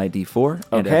 on my D4.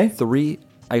 And Okay. a 3.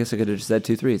 I guess I could have just said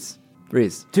 2 3s.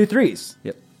 3s. 2 3s.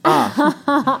 Yep.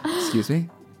 Excuse me.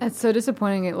 That's so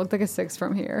disappointing. It looked like a 6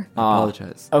 from here.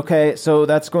 Apologize. Okay, so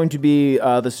that's going to be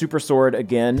the super sword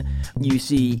again. You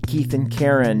see Keith and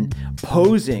Karen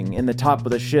posing in the top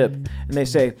of the ship, and they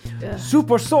say,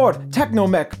 "Super sword,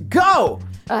 technomech, go!"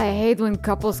 I hate when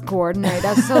couples coordinate.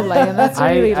 That's so lame. That's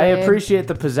really I lame. appreciate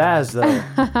the pizzazz, though.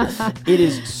 It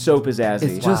is so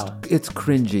pizzazzy. It's just, it's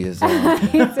cringy as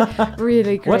hell.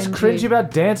 Really cringy. What's cringy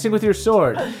about dancing with your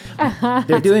sword?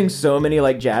 They're doing so many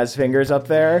like jazz fingers up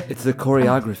there. It's the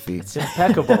choreography. It's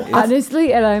impeccable.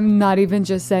 Honestly, and I'm not even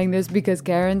just saying this because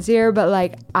Karen's here, but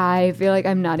like I feel like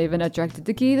I'm not even attracted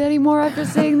to Keith anymore after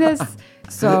seeing this.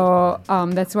 So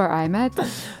that's where I'm at.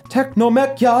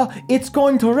 Technomech ya, it's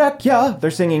going to wreck ya. They're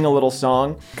singing a little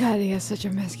song. God, he has such a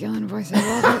masculine voice. I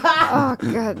love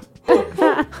it.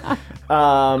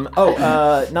 Oh,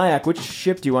 God. Nyack, which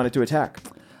ship do you want it to attack?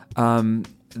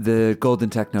 The golden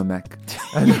technomech.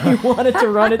 You wanted to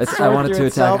run it. I want it to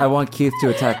attack. I want Keith to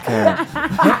attack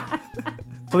Karen.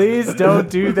 Please don't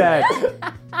do that.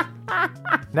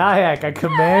 Nyack, I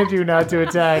command you not to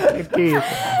attack Keith.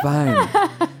 Fine.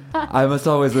 I must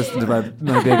always listen to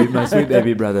my sweet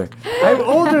baby brother. I'm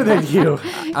older than you.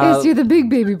 Is you the big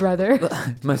baby brother?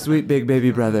 My sweet big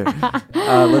baby brother.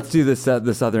 Let's do the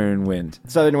Southern Wind.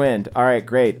 Southern Wind. All right,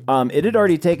 great. It had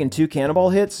already taken 2 cannonball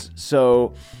hits,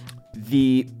 so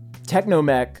the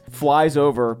technomech flies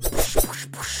over,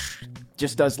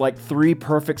 just does like 3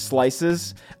 perfect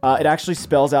slices. It actually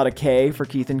spells out a K for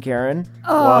Keith and Karen.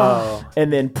 Whoa.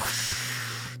 And then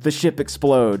the ship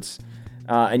explodes.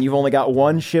 And you've only got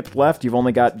 1 ship left. You've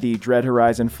only got the Dread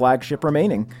Horizon flagship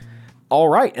remaining. All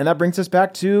right, and that brings us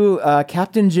back to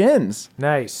Captain Jins.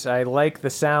 Nice. I like the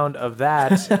sound of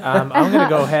that. I'm going to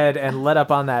go ahead and let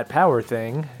up on that power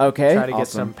thing. Okay, Try to get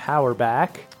awesome. some power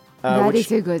back. That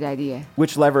is a good idea.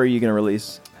 Which lever are you going to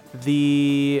release?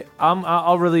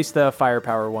 I'll release the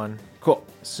firepower one. Cool.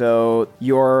 So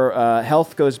your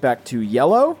health goes back to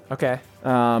yellow. Okay.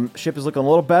 Ship is looking a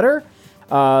little better.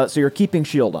 So you're keeping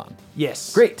shield on.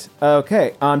 Yes. Great.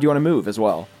 Okay. Do you want to move as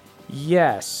well?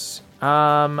 Yes.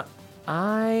 So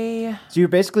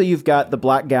you've got the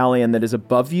Black Galleon that is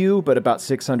above you, but about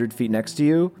 600 feet next to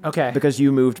you. Okay. Because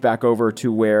you moved back over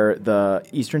to where the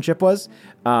Eastern ship was.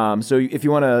 So if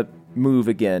you want to move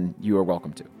again, you are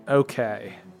welcome to.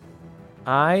 Okay.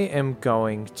 I am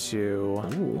going to...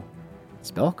 Ooh.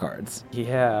 Spell cards.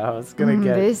 Yeah, I was going to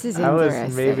get... This is I was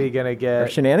interesting. maybe going to Are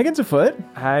get... shenanigans afoot?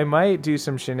 I might do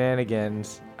some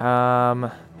shenanigans.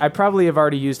 I probably have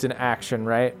already used an action,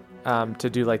 right? To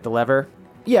do like the lever.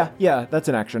 Yeah, that's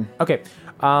an action. Okay.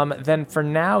 Then for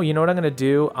now, you know what I'm going to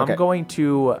do? Okay. I'm going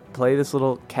to play this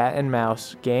little cat and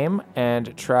mouse game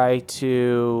and try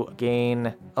to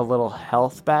gain a little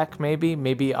health back, maybe.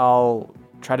 Maybe I'll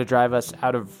try to drive us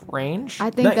out of range.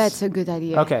 I think Nice. that's a good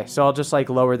idea. Okay, so I'll just like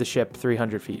lower the ship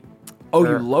 300 feet. Oh,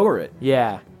 you lower it.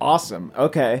 Yeah. Awesome.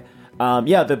 Okay.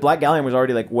 The Black Galleon was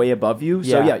already like way above you.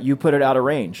 So Yeah. you put it out of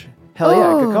range. Hell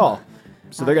yeah, good call.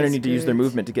 So they're going to That's need to use their good.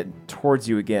 movement to get towards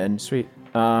you again. Sweet.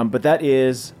 But that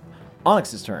is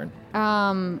Onyx's turn.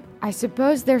 I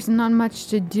suppose there's not much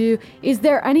to do. Is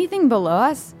there anything below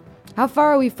us? How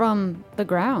far are we from the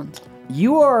ground?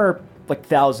 You are like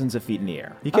thousands of feet in the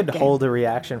air. You could Okay. hold a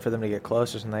reaction for them to get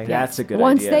close or something. That's a good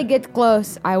Once idea. they get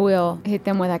close, I will hit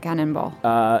them with a cannonball.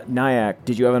 Nyack,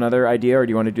 did you have another idea or do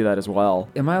you want to do that as well?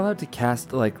 Am I allowed to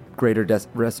cast like greater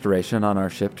restoration on our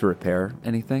ship to repair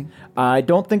anything? I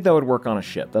don't think that would work on a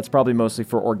ship. That's probably mostly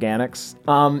for organics.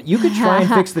 You could try and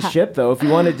fix the ship, though. If you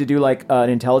wanted to do like an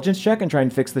intelligence check and try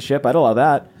and fix the ship, I'd allow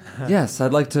that. Yes,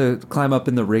 I'd like to climb up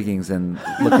in the riggings and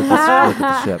look at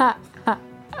the ship.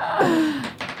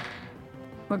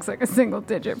 Looks like a single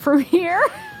digit from here.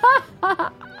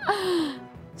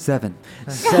 7.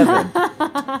 7.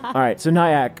 All right, so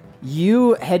Nyack,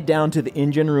 You head down to the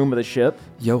engine room of the ship.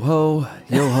 Yo ho,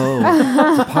 yo ho.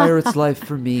 It's a pirate's life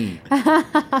for me.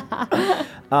 And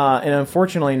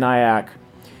unfortunately, Nyack,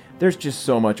 there's just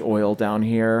so much oil down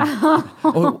here.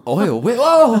 Oh, oil. Wait,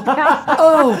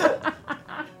 oh!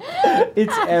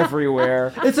 It's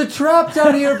everywhere. It's a trap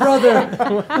down here, brother.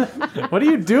 What are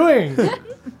you doing?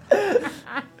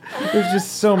 There's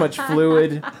just so much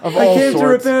fluid of I all came to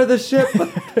sorts. repair the ship.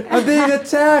 I'm being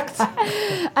attacked.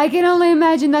 I can only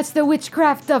imagine that's the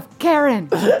witchcraft of Karen.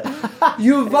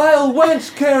 You vile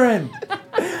wench, Karen.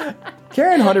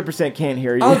 Karen 100% can't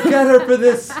hear you. I'll get her for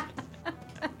this.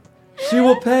 She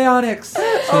will pay Onyx.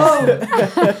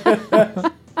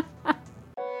 Oh.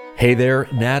 Hey there,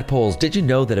 Nadpoles. Did you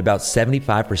know that about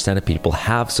 75% of people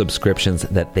have subscriptions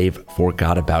that they've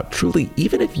forgot about? Truly,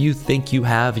 even if you think you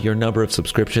have your number of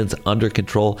subscriptions under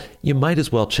control, you might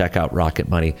as well check out Rocket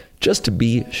Money just to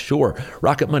be sure.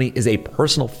 Rocket Money is a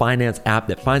personal finance app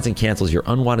that finds and cancels your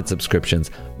unwanted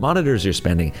subscriptions, monitors your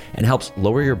spending, and helps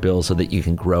lower your bills so that you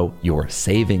can grow your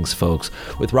savings, folks.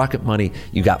 With Rocket Money,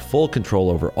 you got full control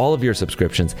over all of your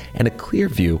subscriptions and a clear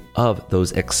view of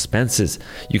those expenses.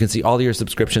 You can see all of your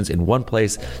subscriptions in one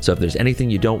place, so if there's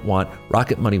anything you don't want,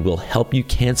 Rocket Money will help you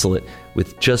cancel it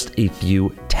with just a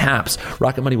few taps.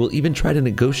 Rocket Money will even try to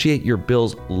negotiate your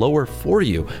bills lower for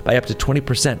you by up to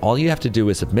 20%. All you have to do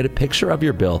is submit a picture of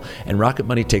your bill, and Rocket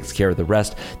Money takes care of the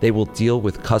rest. They will deal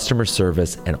with customer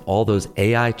service and all those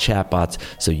AI chatbots,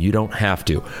 so you don't have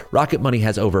to. Rocket Money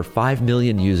has over 5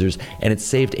 million users, and it's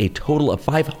saved a total of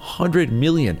 500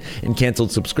 million in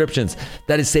canceled subscriptions.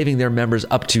 That is saving their members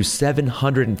up to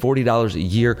 $740 a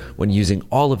year when using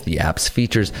all of the app's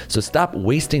features. So stop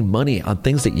wasting money on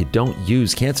things that you don't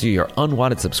use. Cancel your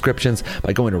unwanted subscriptions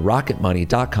by going to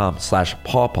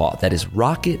rocketmoney.com/pawpaw. That is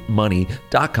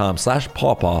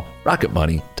rocketmoney.com/pawpaw.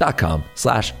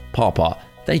 rocketmoney.com/pawpaw.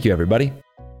 Thank you, everybody.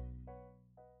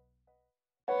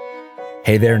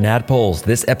 Hey there, Nadpoles.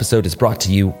 This episode is brought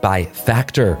to you by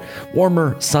Factor.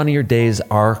 Warmer, sunnier days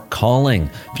are calling.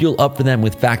 Fuel up for them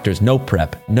with Factor's no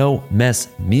prep, no mess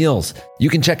meals. You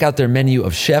can check out their menu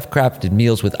of chef-crafted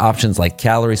meals with options like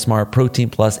Calorie Smart, Protein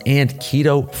Plus, and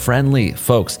Keto Friendly.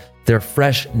 Folks, their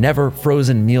fresh, never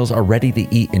frozen meals are ready to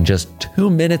eat in just 2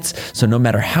 minutes. So no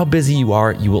matter how busy you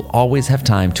are, you will always have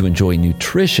time to enjoy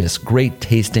nutritious, great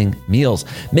tasting meals.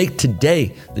 Make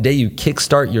today the day you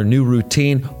kickstart your new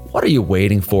routine. What are you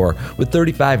waiting for? With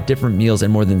 35 different meals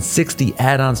and more than 60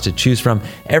 add-ons to choose from,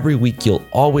 every week you'll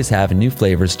always have new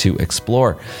flavors to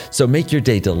explore. So make your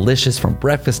day delicious from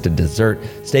breakfast to dessert.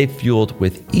 Stay fueled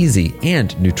with easy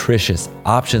and nutritious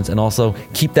options, and also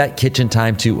keep that kitchen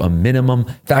time to a minimum.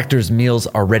 Factor's meals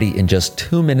are ready in just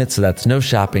 2 minutes, so that's no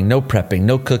shopping, no prepping,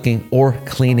 no cooking, or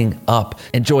cleaning up.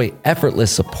 Enjoy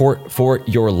effortless support for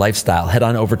your lifestyle. Head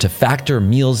on over to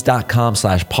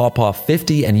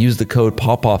factormeals.com/pawpaw50 and use the code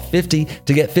pawpaw50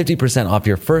 to get 50% off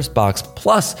your first box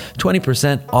plus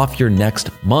 20% off your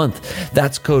next month.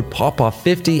 That's code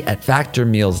pawpaw50 at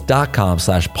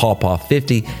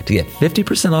factormeals.com/pawpaw50 to get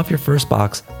 50% off your first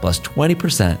box plus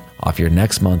 20% off your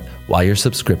next month while your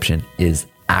subscription is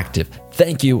active.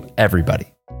 Thank you, everybody.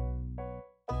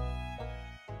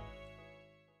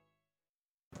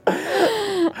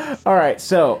 All right,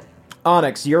 so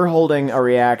Onyx, you're holding a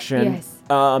reaction. Yes.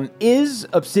 Is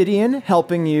Obsidian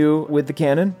helping you with the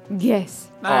cannon?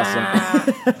 Yes.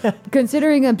 Awesome.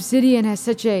 Considering Obsidian has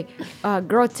such a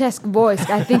grotesque voice,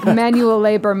 I think manual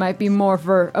labor might be more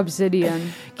for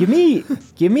Obsidian. Give me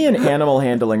an animal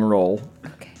handling roll.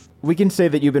 Okay. We can say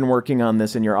that you've been working on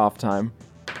this in your off time.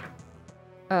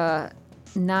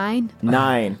 9?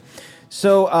 9.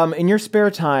 So, in your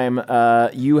spare time,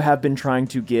 you have been trying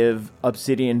to give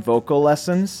Obsidian vocal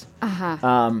lessons.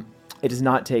 Uh-huh. It has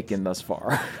not taken thus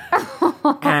far.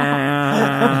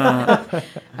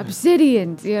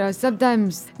 Obsidian,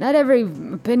 sometimes not every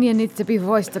opinion needs to be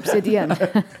voiced, Obsidian.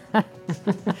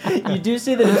 You do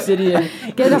see that Obsidian...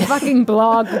 Get a fucking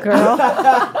blog, girl.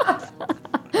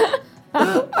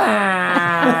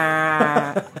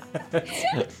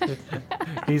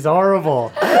 He's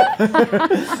horrible.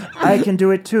 I can do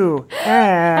it too.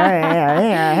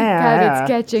 God,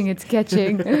 it's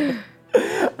catching.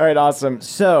 All right, awesome.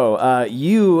 So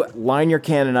you line your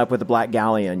cannon up with the Black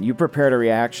Galleon. You prepared a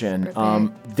reaction.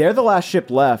 They're the last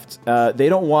ship left. They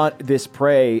don't want this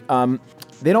prey.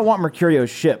 They don't want Mercurio's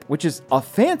ship, which is a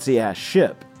fancy-ass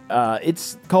ship.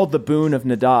 It's called the Boon of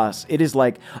Nadas. It is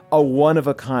like a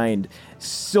one-of-a-kind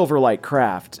silver-like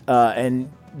craft. And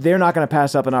they're not going to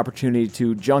pass up an opportunity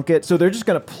to junk it. So they're just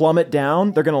going to plummet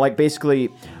down. They're going to basically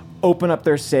open up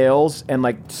their sails and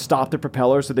like stop the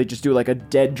propeller, so they just do like a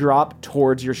dead drop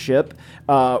towards your ship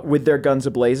with their guns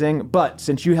ablazing. But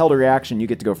since you held a reaction, you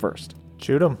get to go first.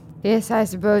 Shoot them. Yes, I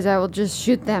suppose I will just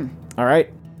shoot them. All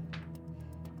right.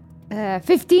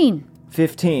 15.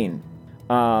 15.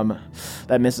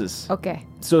 That misses. Okay.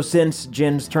 So since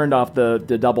Jin's turned off the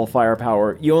double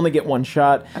firepower, you only get one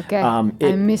shot. Okay. I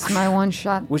missed my one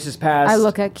shot. Which is passed. I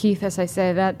look at Keith as I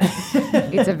say that.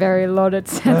 It's a very loaded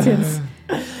sentence.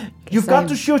 You've got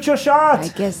to shoot your shot! I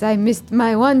guess I missed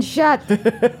my one shot.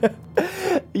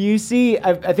 You see,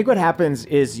 I think what happens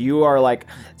is you are like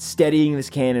steadying this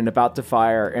cannon about to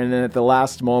fire, and then at the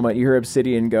last moment you hear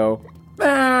Obsidian go,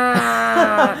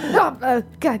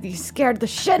 God, you scared the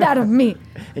shit out of me.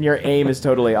 and your aim is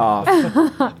totally off.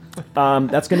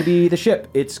 That's going to be the ship.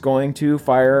 It's going to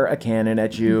fire a cannon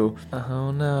at you.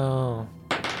 Oh no.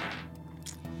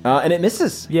 And it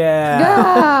misses.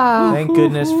 Yeah. Thank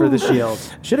goodness for the shield.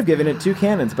 Should have given it 2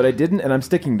 cannons, but I didn't, and I'm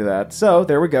sticking to that. So,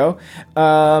 there we go.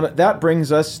 That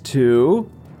brings us to...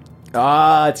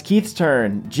 it's Keith's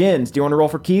turn. Jins, do you want to roll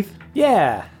for Keith?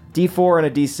 Yeah. D4 and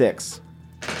a D6.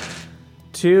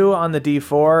 2 on the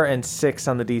D4 and 6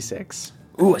 on the D6.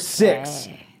 Ooh, a 6.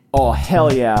 Oh,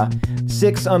 hell yeah.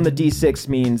 6 on the D6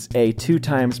 means a 2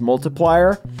 times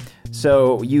multiplier.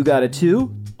 So you got a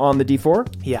 2 on the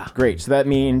D4? Yeah. Great. So that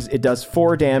means it does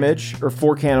 4 damage, or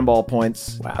 4 cannonball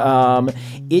points. Wow.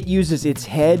 It uses its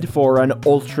head for an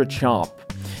ultra chomp.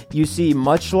 You see,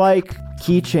 much like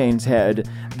Keychain's head,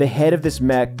 the head of this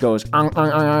mech goes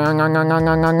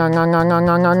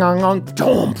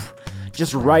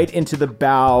just right into the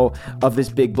bow of this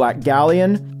big black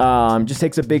galleon. Just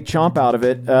takes a big chomp out of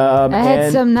it. I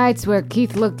had some nights where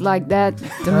Keith looked like that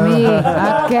to me.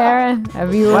 Karen,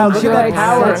 have you Wow, enjoyed look at that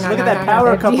power! such- Look at that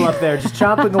power Have couple you- up there, just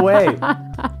chomping away.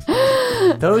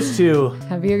 Those two.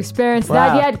 Have you experienced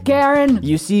Wow. that yet, Karen?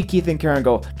 You see Keith and Karen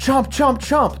go, chomp, chomp,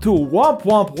 chomp, to womp,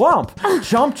 womp, womp.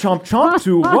 Chomp, chomp, chomp,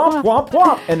 to womp, womp,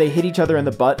 womp. And they hit each other in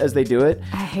the butt as they do it.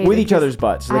 I hate With it each other's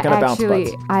butts. So they kind of bounce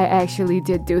butts. I actually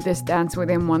did do this dance with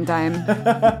him one time.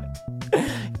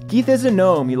 Keith is a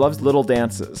gnome. He loves little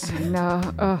dances.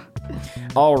 No.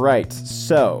 All right.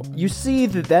 So you see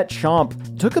that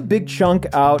chomp took a big chunk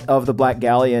out of the black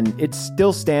galleon. It's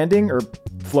still standing, or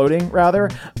floating rather,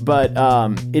 but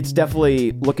it's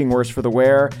definitely looking worse for the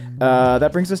wear.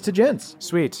 That brings us to Jens.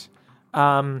 Sweet.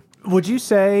 Would you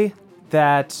say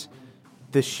that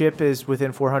the ship is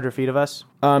within 400 feet of us?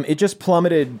 It just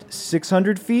plummeted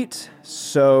 600 feet.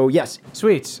 So yes.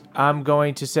 Sweet. I'm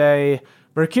going to say,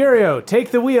 Mercurio,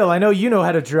 take the wheel. I know you know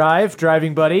how to drive,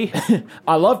 driving buddy.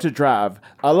 I love to drive.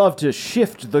 I love to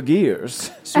shift the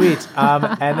gears. Sweet.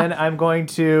 And then I'm going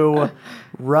to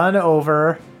run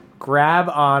over, grab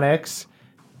Onyx,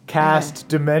 cast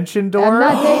Dimension Door. I'm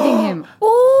not dating him.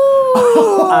 Ooh!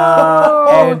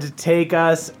 And take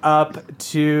us up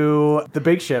to the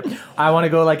big ship. I want to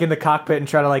go like in the cockpit and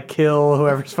try to like kill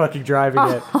whoever's fucking driving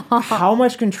it. How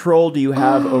much control do you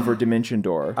have over Dimension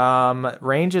Door?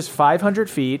 Range is 500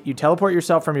 feet. You teleport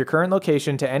yourself from your current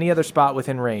location to any other spot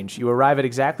within range. You arrive at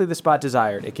exactly the spot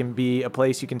desired. It can be a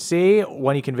place you can see,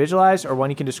 one you can visualize, or one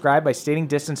you can describe by stating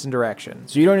distance and direction.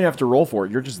 So you don't even have to roll for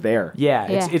it. You're just there. Yeah,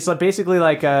 Yeah. it's like basically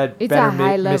like a It's better a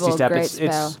high-level Misty Step. great It's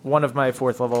spell. one of my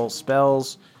 4th level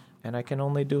spells, and I can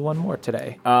only do one more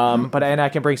today. And I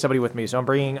can bring somebody with me, so I'm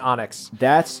bringing Onyx.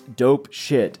 That's dope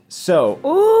shit. So,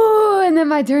 Ooh, and then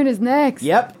my turn is next.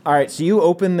 yep. All right. So you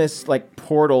open this like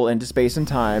portal into space and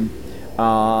time,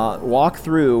 walk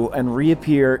through, and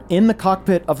reappear in the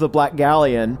cockpit of the Black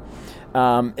Galleon.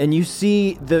 And you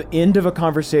see the end of a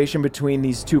conversation between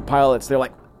these 2 pilots. They're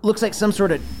like, looks like some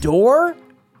sort of door.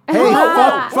 Hey,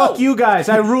 fuck you guys.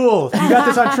 I rule. You got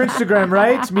this on Trinstagram,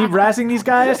 right? Me razzing these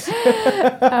guys? Sorry,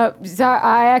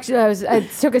 I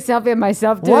took a selfie of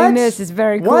myself doing this. It's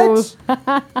very cool.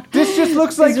 What? This just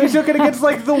looks like you took it against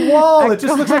like the wall. It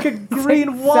just looks like a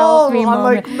green wall selfie on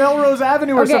like moment. Melrose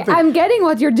Avenue or Okay, something. I'm getting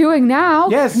what you're doing now.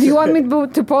 Yes. Do you want me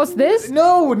to post this?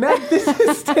 No, this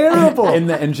is terrible. In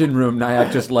the engine room,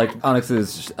 Nyack just like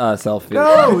Onyx's selfie.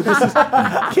 No, this is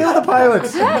kill the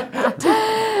pilots.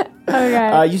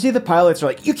 Okay. You see the pilots are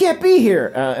like, you can't be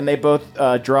here. And they both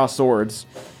draw swords.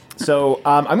 So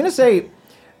I'm going to say,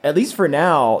 at least for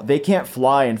now, they can't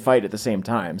fly and fight at the same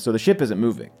time. So the ship isn't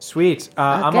moving. Sweet.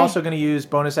 I'm Okay. also going to use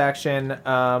bonus action,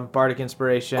 Bardic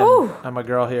Inspiration. Ooh. I'm a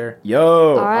girl here.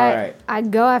 Yo. All right.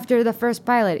 I'd go after the first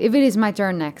pilot. If it is my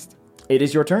turn next, It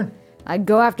is your turn. I'd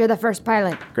go after the first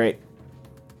pilot. Great.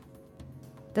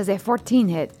 Does a 14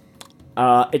 hit?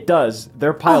 It does.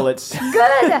 They're pilots.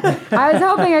 Good! I was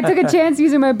hoping I took a chance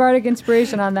using my Bardic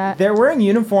Inspiration on that. They're wearing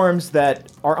uniforms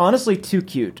that are honestly too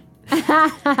cute.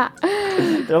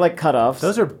 They're like cutoffs.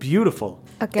 Those are beautiful.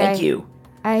 Okay. Thank you.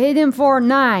 I hit him for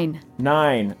 9.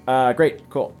 9. Great.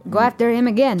 Cool. Go after him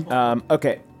again.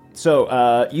 Okay.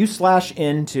 So you slash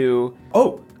into...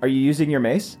 Oh, are you using your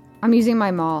mace? I'm using my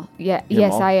maul. Yeah. Your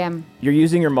Yes, maul? I am. You're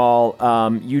using your maul.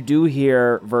 You do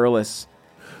hear Verlis.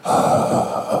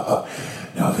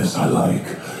 Now this I like.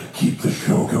 Keep the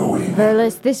show going.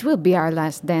 Verlis, this will be our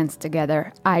last dance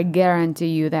together. I guarantee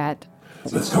you that.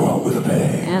 Let's go out with a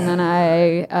bang. And then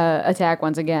I attack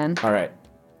once again. All right.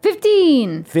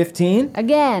 15! 15?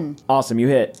 Again. Awesome. You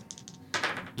hit.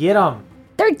 Get him.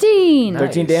 13!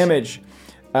 13 damage.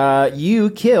 You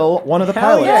kill one of the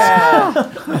Hell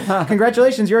pilots. yeah!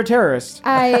 Congratulations, you're a terrorist.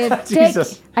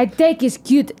 Jesus. I take his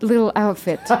cute little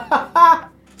outfit.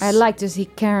 I'd like to see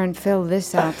Karen fill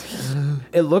this out.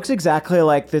 It looks exactly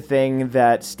like the thing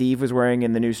that Steve was wearing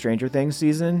in the new Stranger Things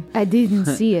season. I didn't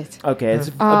see it. Okay, it's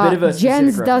a bit of a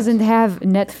Jens specific doesn't have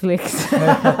Netflix.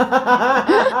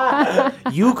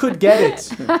 You could get it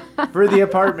for the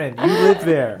apartment. You live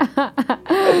there.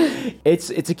 reference.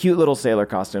 It's a cute little sailor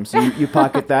costume, so you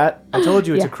pocket that. I told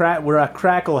you we're a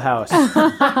crackle house.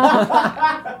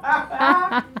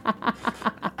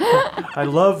 I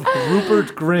love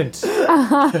Rupert Grint.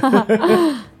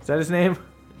 Is that his name?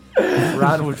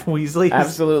 Ron Weasley?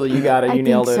 Absolutely, you got it. You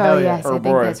nailed it. So, Hell yeah. yes, Or I think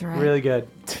Borat. that's right. Really good.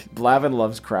 Blavin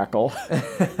loves Crackle.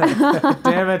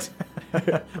 Damn it.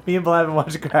 Me and Blavin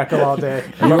watch Crackle all day.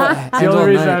 And the only all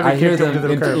reason night, I haven't I hear kicked him them to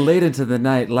the curb. late into the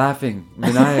night laughing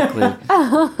maniacally.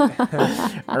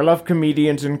 I love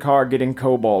comedians in car getting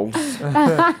kobolds.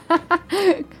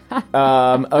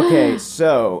 Okay,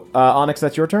 so Onyx,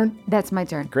 that's your turn. That's my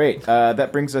turn. Great.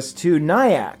 That brings us to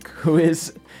Nyack, who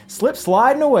is slip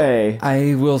sliding away.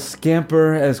 I will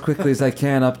scamper as quickly as I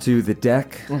can up to the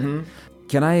deck. Mm-hmm.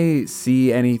 Can I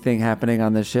see anything happening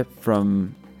on the ship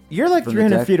from? You're like From the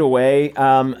 300 deck? feet away.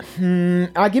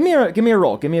 Give me a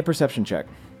roll. Give me a perception check.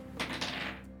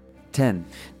 10.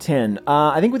 10.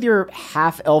 I think with your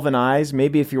half-elven eyes,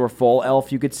 maybe if you were full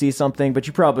elf, you could see something, but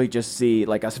you probably just see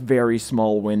like a very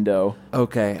small window.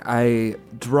 Okay, I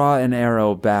draw an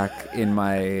arrow back in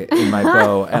my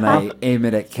bow and I aim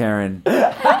it at Karen,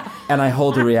 and I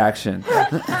hold a reaction.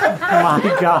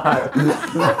 My God.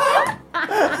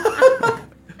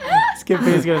 This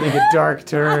campaign's gonna take a dark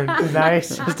turn.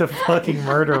 Nice, just a fucking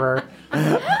murderer.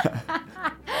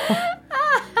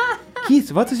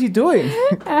 Keith, what is he doing?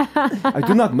 I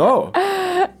do not know.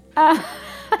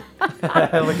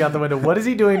 I look out the window. What is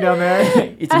he doing down there?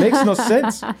 It makes no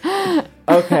sense.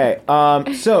 Okay,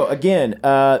 so again,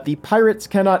 the pirates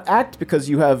cannot act because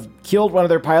you have killed one of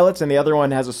their pilots and the other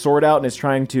one has a sword out and is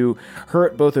trying to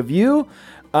hurt both of you.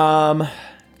 So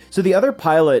the other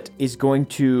pilot is going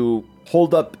to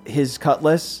hold up his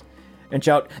cutlass and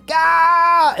shout,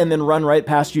 "Gah!" and then run right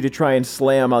past you to try and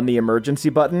slam on the emergency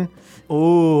button.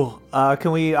 Ooh,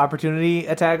 can we opportunity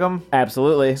attack him?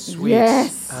 Absolutely. Sweet.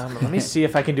 Yes. Let me see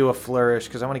if I can do a flourish,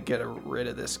 because I want to get rid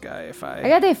of this guy if I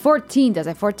got a 14. Does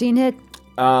a 14 hit?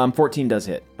 14 does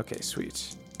hit. Okay,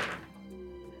 sweet.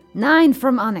 9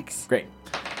 from Onyx. Great.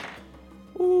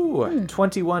 Ooh,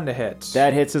 21 to hit.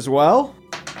 That hits as well.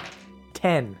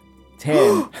 10.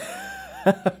 10.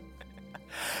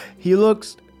 He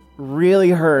looks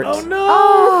really hurt. Oh,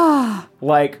 no!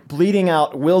 Like bleeding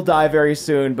out, will die very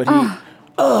soon, but he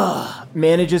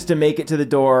manages to make it to the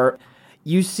door.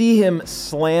 You see him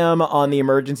slam on the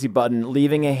emergency button,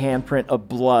 leaving a handprint of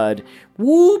blood.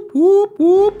 Whoop, whoop,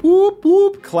 whoop, whoop,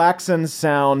 whoop. Klaxon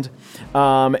sound.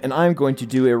 And I'm going to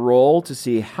do a roll to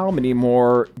see how many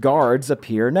more guards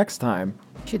appear next time.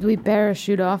 Should we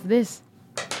parachute off this?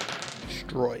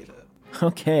 Destroyed it.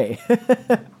 Okay.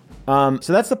 So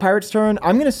that's the pirate's turn.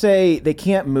 I'm going to say they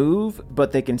can't move,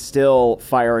 but they can still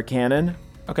fire a cannon.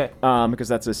 Okay. Because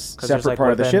that's a There's, separate like,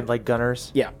 part of the within, ship. like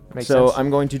gunners. Yeah. Makes so sense. I'm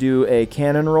going to do a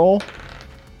cannon roll.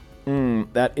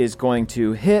 That is going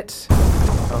to hit.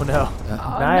 Oh, no.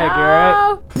 Nyack,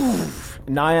 you alright?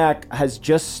 Nyack has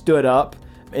just stood up,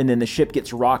 and then the ship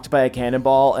gets rocked by a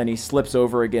cannonball, and he slips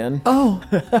over again. Oh,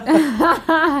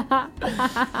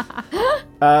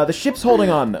 The ship's holding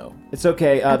on, though. It's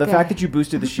okay. The fact that you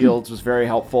boosted the shields was very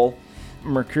helpful.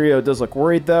 Mercurio does look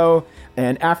worried, though.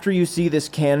 And after you see this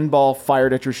cannonball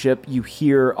fired at your ship, you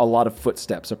hear a lot of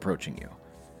footsteps approaching you.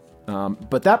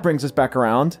 But that brings us back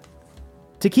around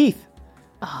to Keith.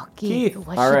 Oh, Keith.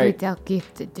 What All should we right. tell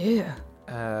Keith to do?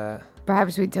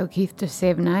 Perhaps we tell Keith to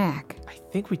save Nyack. I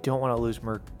think we don't want to lose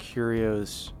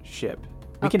Mercurio's ship.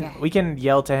 Okay. We can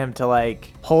yell to him to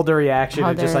like hold a reaction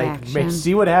Hold and just a like reaction.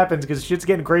 see what happens because shit's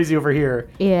getting crazy over here.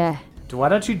 Yeah. Why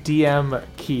don't you DM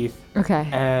Keith Okay.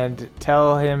 and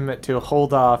tell him to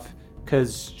hold off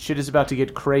because shit is about to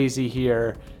get crazy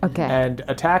here. Okay. And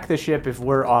attack the ship if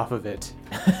we're off of it.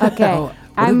 Okay.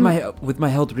 With my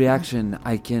held reaction,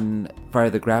 I can fire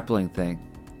the grappling thing.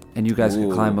 And you guys can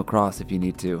climb across if you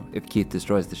need to, if Keith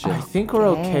destroys the ship. I think we're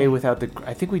okay without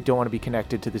I think we don't want to be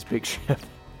connected to this big ship.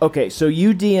 Okay, so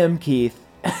you DM Keith.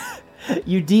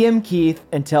 You DM Keith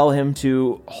and tell him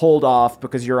to hold off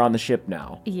because you're on the ship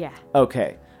now. Yeah.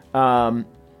 Okay. Do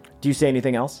you say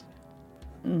anything else?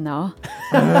 No.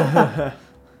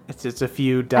 It's just a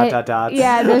few dots.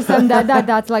 Yeah, there's some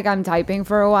dots like I'm typing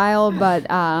for a while, but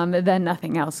then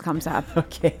nothing else comes up.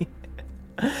 Okay.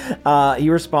 He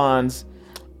responds,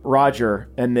 Roger,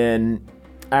 and then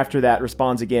after that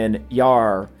responds again,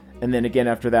 Yar, and then again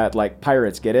after that, like,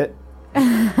 pirates, get it?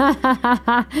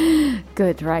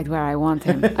 Good, right where I want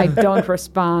him. I don't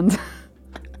respond.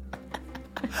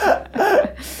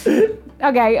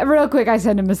 Okay, real quick, I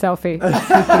send him a selfie.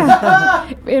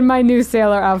 In my new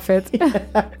sailor outfit. Do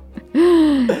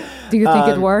you think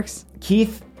it works?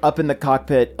 Keith, up in the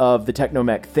cockpit of the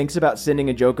Technomech, thinks about sending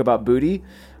a joke about booty,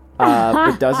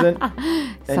 but doesn't.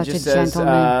 And Such just a says,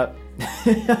 gentleman.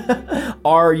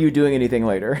 are you doing anything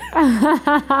later?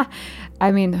 I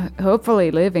mean,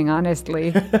 hopefully living,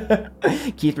 honestly.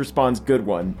 Keith responds, good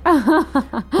one.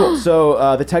 Cool.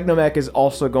 So the Technomech is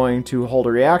also going to hold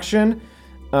a reaction.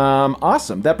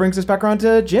 Awesome. That brings us back around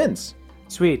to Jins.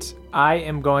 Sweet. I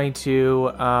am going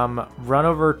to run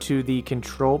over to the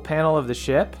control panel of the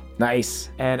ship. Nice.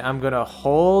 And I'm going to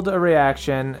hold a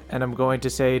reaction, and I'm going to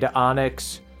say to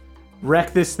Onyx,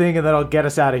 wreck this thing, and that'll get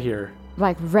us out of here.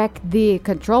 Like wreck the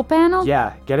control panel?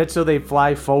 Yeah, get it so they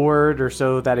fly forward or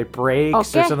so that it breaks or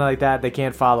something like that. They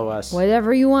can't follow us.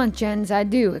 Whatever you want, Jens, I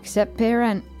do, except pay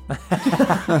rent. And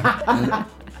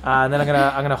then I'm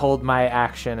gonna hold my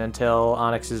action until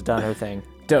Onyx has done her thing.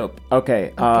 Dope.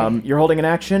 Okay. You're holding an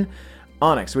action.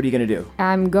 Onyx, what are you going to do?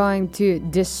 I'm going to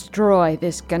destroy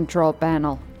this control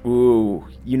panel. Ooh,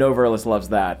 you know Verlis loves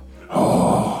that.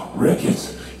 Oh, wreck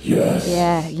it. Yes.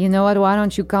 Yeah, you know what? Why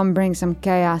don't you come bring some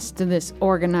chaos to this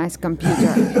organized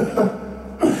computer?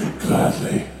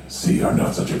 Gladly. See, you're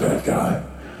not such a bad guy.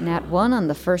 Nat 1 on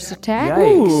the first attack.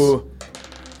 Ooh.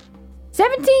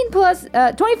 17 plus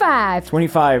 25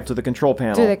 25 to the control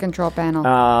panel. to the control panel.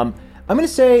 I'm going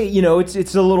to say,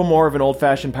 it's a little more of an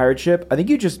old-fashioned pirate ship. I think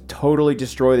you just totally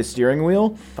destroy the steering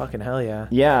wheel. Fucking hell yeah.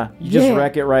 Yeah, you just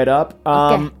wreck it right up.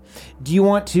 Okay. Do you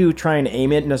want to try and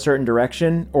aim it in a certain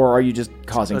direction, or are you just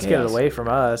causing Let's chaos? get it away from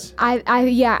us.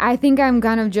 I think I'm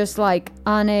kind of just like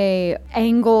on a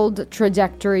angled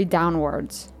trajectory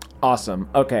downwards. Awesome.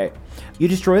 Okay. You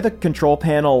destroy the control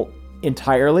panel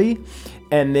entirely,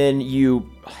 and then you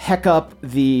heck up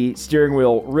the steering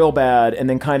wheel real bad, and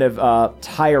then kind of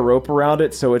tie a rope around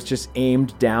it so it's just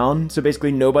aimed down. So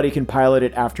basically nobody can pilot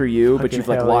it after you, but you've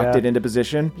locked it into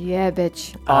position. Yeah,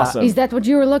 bitch. Awesome. Is that what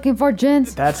you were looking for,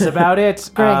 gents? That's about it.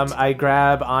 Great. I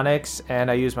grab Onyx and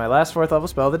I use my last 4th level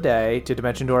spell of the day to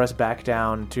Dimension Door us back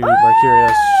down to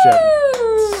Mercurius' ship.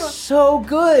 So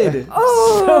good.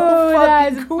 Oh, so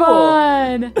fucking that's cool.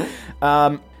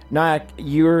 fun. Nyack,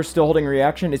 you're still holding a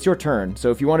reaction. It's your turn. So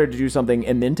if you wanted to do something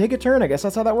and then take a turn, I guess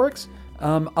that's how that works.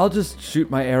 I'll just shoot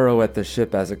my arrow at the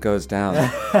ship as it goes down.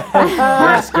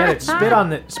 Yes, get it. Spit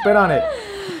on it. Spit on it.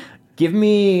 Give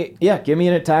me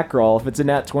an attack roll. If it's a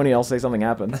nat 20, I'll say something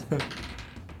happens.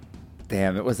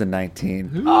 Damn, it was a 19.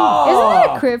 Isn't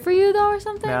that a crit for you, though, or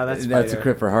something? No, that's That's a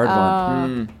crit for hard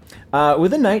one.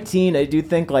 With a 19, I do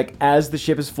think, like, as the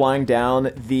ship is flying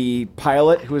down, the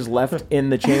pilot who is left in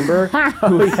the chamber,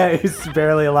 Oh yeah, he's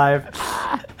barely alive.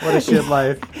 What a shit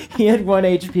life. he had 1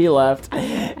 HP left,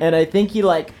 and I think he,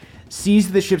 like,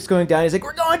 sees the ship's going down. He's like,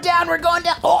 we're going down.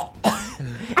 Oh!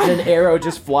 And an arrow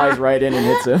just flies right in and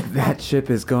hits him. That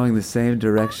ship is going the same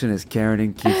direction as Karen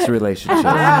and Keith's relationship.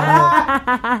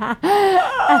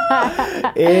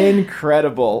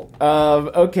 Incredible.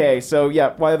 Okay, so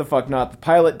yeah, why the fuck not? The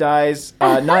pilot dies.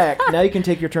 Nyack, now you can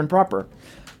take your turn proper.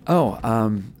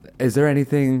 Is there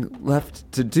anything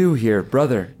left to do here,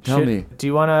 brother? Tell me. Do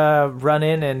you want to run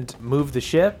in and move the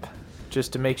ship?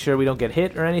 Just to make sure we don't get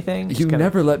hit or anything? You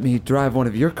never let me drive one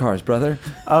of your cars, brother.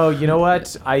 Oh, you know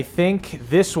what? I think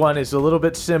this one is a little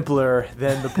bit simpler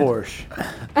than the Porsche.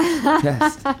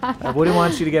 Yes. I wouldn't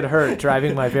want you to get hurt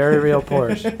driving my very real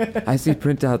Porsche. I see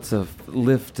printouts of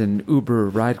Lyft and Uber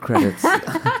ride credits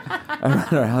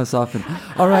around our house often.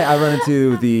 All right, I run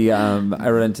into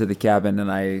the cabin, and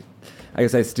I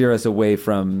guess I steer us away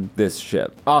from this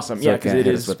ship. Awesome, So yeah, it because can't it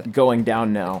hit is us with it. going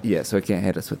down now. Yeah, so it can't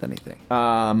hit us with anything.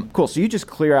 Cool, so you just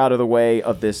clear out of the way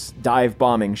of this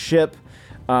dive-bombing ship.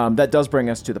 That does bring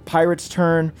us to the pirates'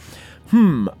 turn.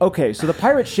 Okay, so the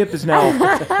pirate ship is now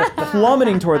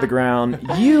plummeting toward the ground.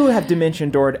 You have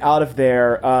dimension doored out of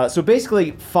there. So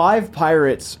basically, 5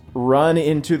 pirates run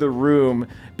into the room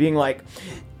being like,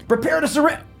 prepare to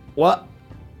surrender. What?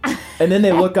 And then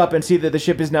they look up and see that the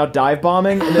ship is now dive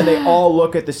bombing, and then they all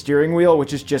look at the steering wheel,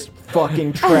 which is just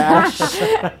fucking trash.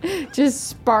 Just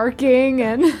sparking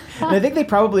and I think they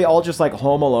probably all just like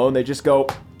Home Alone. They just go,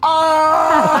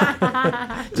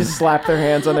 ah! Just slap their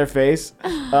hands on their face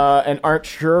and aren't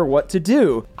sure what to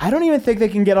do. I don't even think they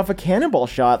can get off a cannonball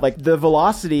shot. Like, the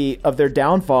velocity of their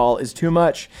downfall is too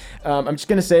much. I'm just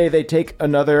going to say they take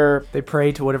another... They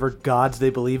pray to whatever gods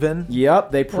they believe in.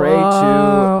 Yep, they pray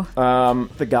to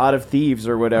the god of thieves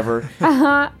or whatever.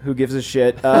 Who gives a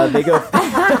shit? They go...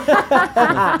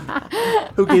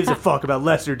 Who gives a fuck about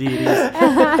lesser deities?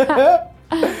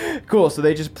 Cool, so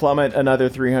they just plummet another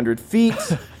 300 feet.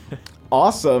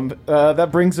 Awesome.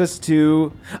 That brings us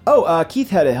to... Keith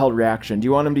had a held reaction. Do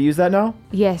you want him to use that now?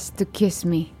 yes, to kiss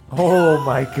me. Oh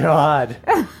my god.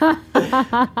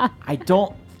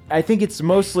 I think it's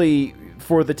mostly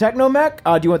for the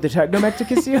technomech. Do you want the technomech to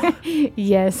kiss you?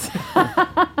 Yes.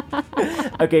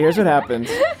 Okay, here's what happens.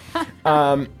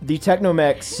 The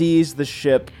technomech sees the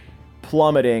ship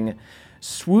plummeting,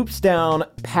 swoops down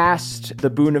past the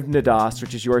Boon of Nadas,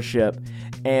 which is your ship,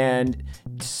 and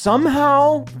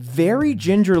somehow, very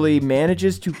gingerly,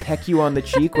 manages to peck you on the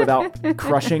cheek without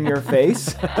crushing your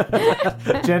face.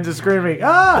 Jen's is screaming,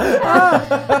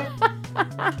 ah!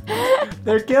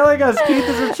 They're killing us. Keith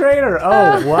is a traitor.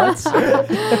 Oh, what?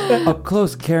 Up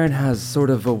close, Karen has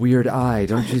sort of a weird eye.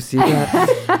 Don't you see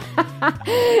that?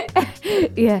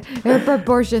 Yeah, her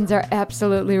proportions are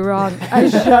absolutely wrong.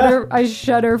 I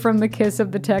shudder from the kiss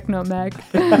of the technomech.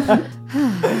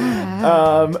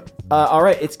 All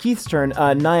right, it's Keith's turn.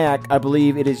 Nyack, I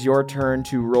believe it is your turn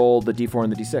to roll the d4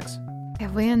 and the d6.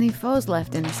 Have we any foes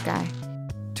left in the sky?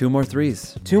 2 more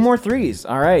 3s. 2 more 3s.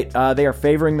 All right. They are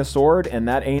favoring the sword, and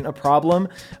that ain't a problem.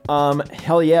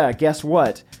 Hell yeah. Guess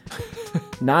what?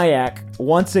 Nyack,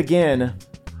 once again,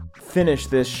 finish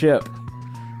this ship.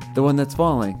 The one that's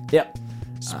falling. Yep.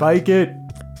 Spike it.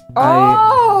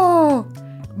 Oh!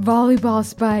 Volleyball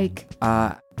spike.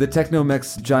 The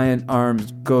Technomech's giant arm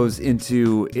goes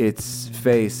into its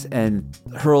face and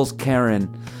hurls Karen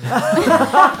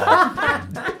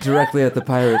directly at the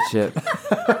pirate ship.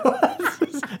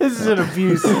 This is an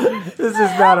abuse. This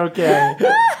is not okay.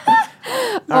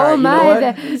 Oh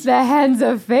my, the hands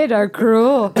of fate are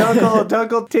cruel.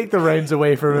 Dunkel, take the reins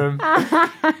away from him.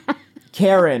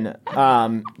 Karen,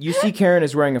 you see Karen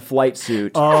is wearing a flight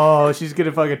suit. Oh, she's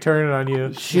gonna fucking turn it on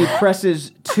you. She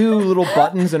presses 2 little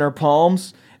buttons in her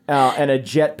palms, and a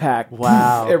jetpack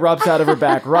erupts out of her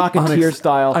back, Rocketeer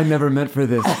style. I never meant for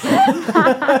this.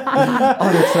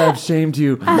 Onyx, I've shamed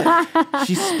you.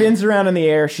 She spins around in the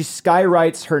air. She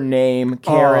skywrites her name,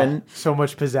 Karen. Oh, so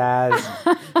much pizzazz.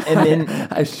 And then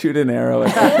I shoot an arrow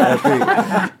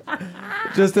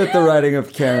just at the writing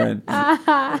of Karen.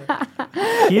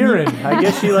 Kieran, I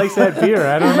guess she likes that beer.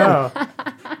 I don't know.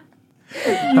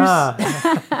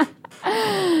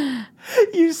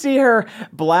 you see her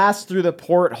blast through the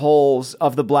portholes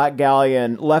of the Black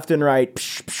Galleon, left and right,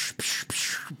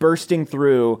 bursting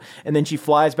through, and then she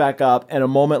flies back up, and a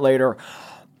moment later,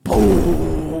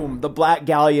 boom, the Black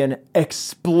Galleon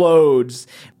explodes.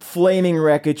 Flaming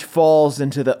wreckage falls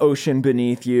into the ocean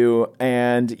beneath you,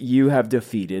 and you have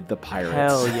defeated the pirates.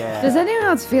 Hell yeah. Does anyone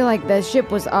else feel like the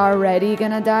ship was already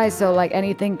gonna die, so like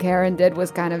anything Karen did was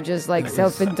kind of just like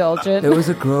self-indulgent? It was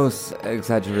a gross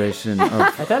exaggeration of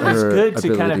I thought it was good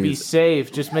to kind of be abilities.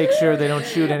 safe. Just make sure they don't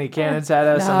shoot any cannons at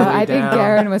us. No, on the way I think down.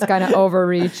 Karen was kind of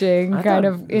overreaching, kind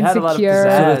of it had a lot of insecure,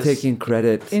 pizzazz. Sort of taking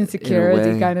credit. in a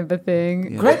insecurity way. kind of a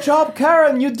thing. Great job,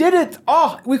 Karen! You did it!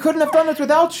 Oh, we couldn't have done it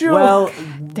without you! Well,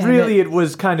 Damn really, it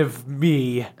was kind of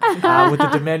me with the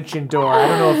dimension door. I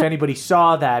don't know if anybody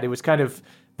saw that. It was kind of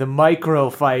the micro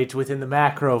fight within the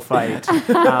macro fight.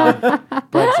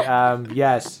 But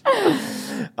yes.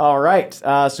 All right,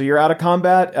 so you're out of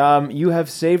combat. You have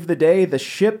saved the day. The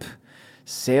ship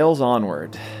sails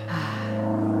onward.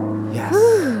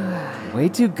 Yes. Way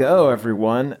to go,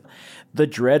 everyone. The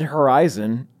Dread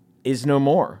Horizon is no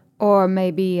more. Or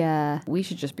maybe we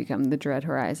should just become the Dread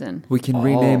Horizon. We can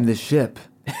rename the ship.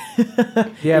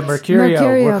 Yeah, Mercurio.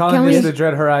 Mercurio. We're Can calling we- this the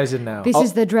Dread Horizon now. This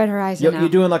is the Dread Horizon now. You're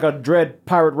doing like a Dread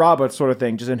Pirate Robert sort of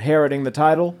thing, just inheriting the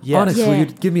title? Yes. Onyx, will Yeah. you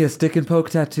give me a stick and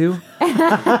poke tattoo?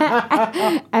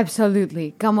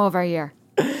 Absolutely. Come over here.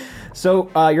 So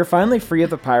you're finally free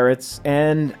of the pirates,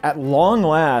 and at long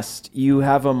last, you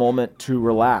have a moment to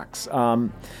relax.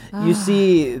 You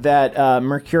see that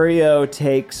Mercurio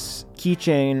takes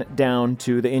keychain down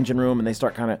to the engine room, and they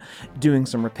start kind of doing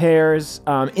some repairs.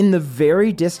 In the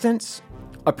very distance,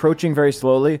 approaching very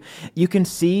slowly, you can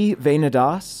see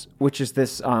Venedas, which is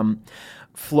this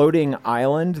floating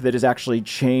island that is actually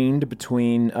chained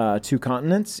between two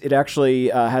continents. It actually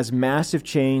has massive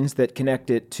chains that connect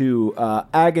it to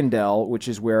Agandel, which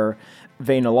is where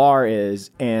Venalar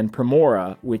is, and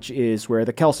Primora, which is where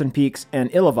the Kelson Peaks, and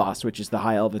Ilivas, which is the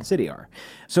High Elven City, are.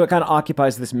 So it kind of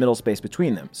occupies this middle space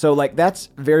between them. So, like, that's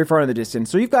very far in the distance.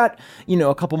 So you've got,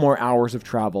 a couple more hours of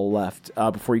travel left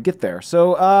before you get there.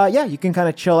 So, yeah, you can kind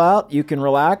of chill out. You can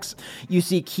relax. You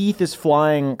see Keith is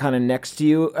flying kind of next to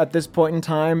you at this point in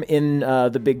time in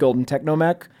the big golden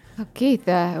technomech. Oh, Keith,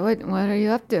 what are you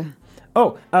up to?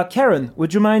 Oh, Karen,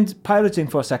 would you mind piloting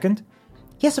for a second?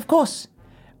 Yes, of course.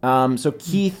 So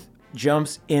Keith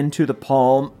jumps into the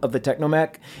palm of the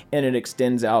technomech, and it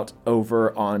extends out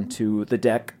over onto the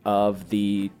deck of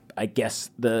the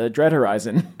Dread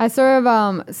Horizon. I sort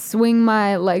of swing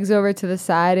my legs over to the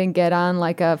side and get on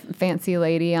like a fancy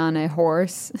lady on a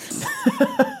horse.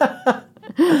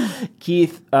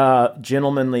 Keith,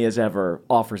 gentlemanly as ever,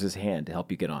 offers his hand to help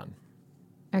you get on.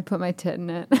 I put my tit in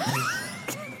it.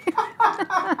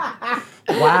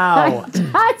 Wow.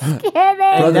 Just kidding.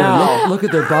 Brother, now- look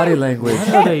at their body language.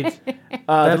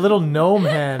 That little gnome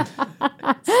hand.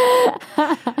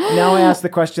 Now I ask the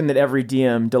question that every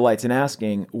DM delights in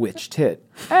asking: which tit?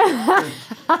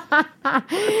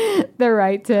 The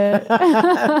right tit.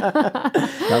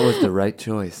 That was the right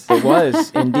choice. It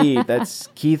was indeed. That's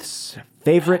Keith's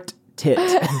favorite tit.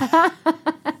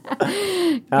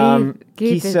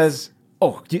 Keith is- says,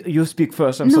 "Oh, you speak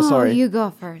first. I'm so sorry. you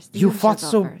go first. You should fought go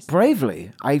so first.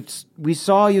 bravely. We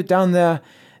saw you down there,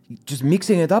 just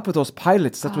mixing it up with those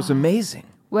pilots. That was amazing."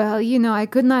 Well, I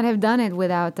could not have done it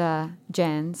without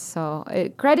Jen. So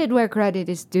credit where credit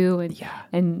is due.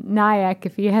 And Nyack,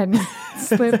 if he hadn't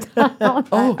slipped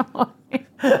out.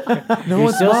 No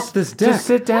one's mopped this deck. Just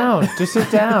sit down. Just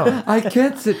sit down. I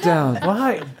can't sit down.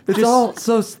 Why? It's all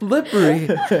so slippery.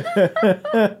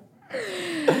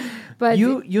 But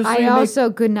You I say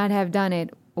also could not have done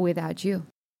it without you.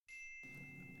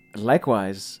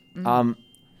 Likewise.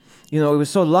 It was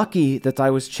so lucky that I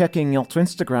was checking your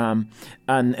Twinstagram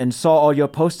and saw all your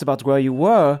posts about where you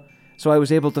were, so I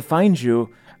was able to find you.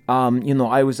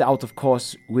 I was out, of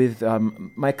course, with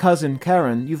my cousin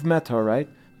Karen. You've met her, right?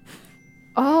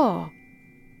 Oh.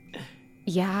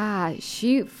 Yeah,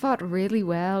 she fought really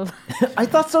well. I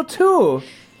thought so too.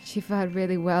 She fought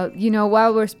really well.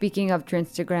 While we're speaking of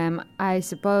Trinstagram, I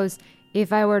suppose,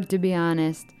 if I were to be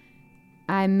honest,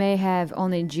 I may have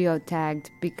only geotagged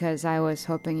because I was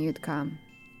hoping you'd come.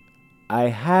 I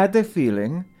had a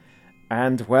feeling,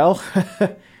 and well,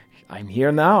 I'm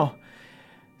here now.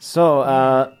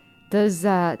 So, Does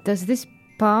this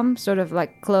palm sort of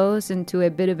like close into a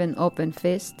bit of an open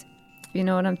fist? You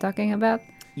know what I'm talking about?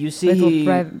 you see,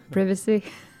 Little privacy.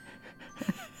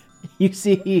 you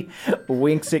see, he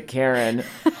winks at Karen,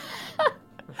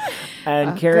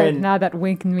 and Good, Karen. now that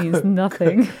wink means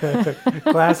nothing.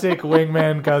 Classic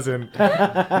wingman cousin.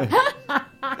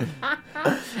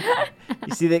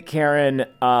 You see that Karen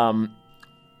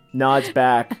nods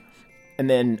back, and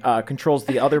then controls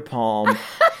the other palm,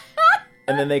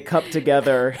 and then they cup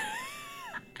together.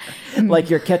 Like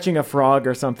you're catching a frog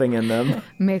or something in them.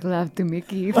 Make love to me,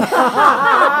 Keith.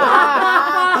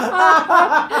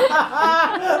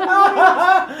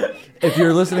 If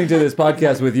you're listening to this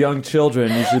podcast with young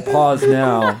children, you should pause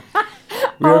now.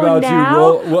 We're about now? to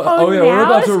role. We're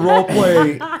about to now? role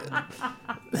play.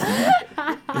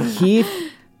 Keith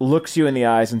looks you in the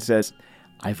eyes and says,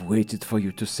 "I've waited for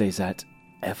you to say that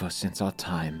ever since our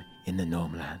time in the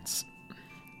Gnome Lands."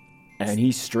 And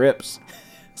he strips.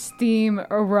 Steam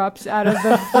erupts out of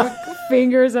the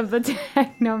fingers of the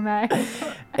technomech.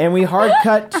 And we hard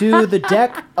cut to the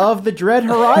deck of the Dread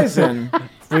Horizon.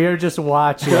 We are just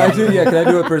watching. Can I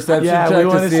do a perception Yeah, we check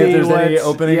wanna to see if there's see any what's-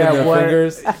 opening yeah, in their what-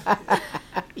 fingers?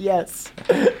 Yes.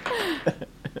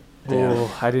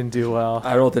 Oh, I didn't do well.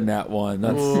 I rolled a nat 1.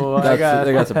 Ooh, I got-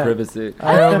 they got some privacy.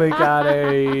 I only got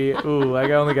a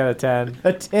 10.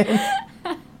 A 10.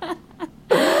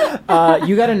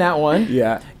 You got a nat 1.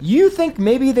 Yeah. You think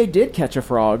maybe they did catch a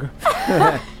frog.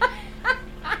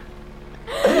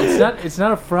 It's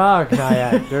not a frog,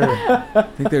 Nyack. I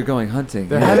think they're going hunting.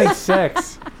 They're having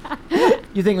sex.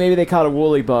 You think maybe they caught a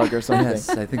woolly bug or something. Yes,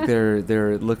 I think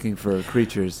they're looking for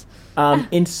creatures.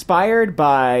 Inspired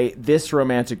by this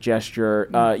romantic gesture,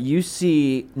 you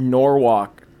see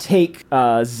Norwalk take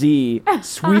Z,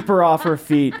 sweep her off her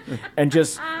feet, and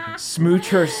just smooch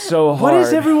her so hard. What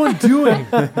is everyone doing?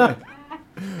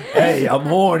 Hey, I'm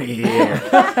horny here.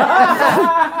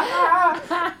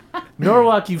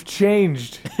 Norwalk, you've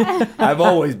changed. I've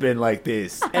always been like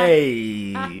this.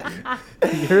 Hey.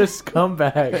 You're a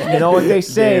scumbag. You know what they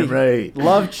say? Damn right.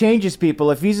 Love changes people.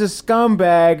 If he's a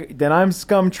scumbag, then I'm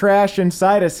scum trash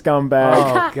inside a scumbag.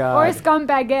 Oh, Or God. a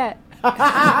scumbagette.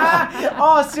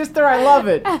 Oh, sister, I love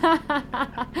it.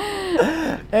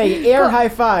 Hey, air high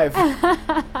five.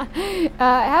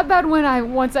 How about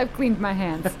once I've cleaned my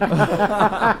hands?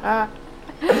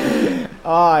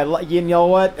 Oh, you know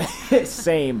what?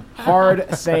 Same.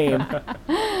 Hard same.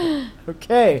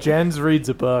 Okay. Jens reads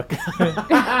a book.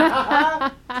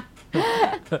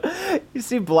 You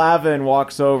see Blavin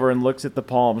walks over and looks at the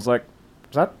palms like,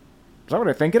 is that what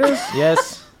I think it is?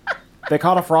 Yes. They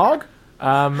caught a frog?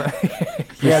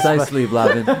 Yes, Precisely,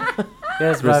 Blavin.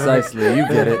 yes, Precisely. You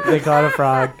get it. They caught a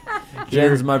frog.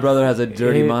 Jens, my brother, has a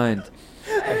dirty mind.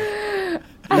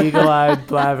 Eagle-eyed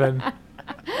Blavin.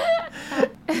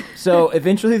 So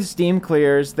eventually the steam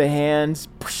clears, the hands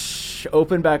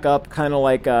open back up, kind of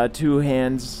like two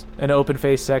hands. An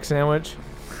open-faced sex sandwich.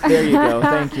 There you go.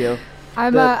 Thank you.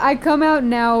 I come out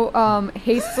now,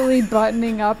 hastily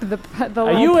buttoning up the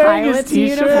Are you little wearing his pilot's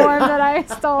t-shirt? uniform that I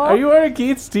stole. Are you wearing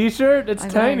Keith's t-shirt? It's I'm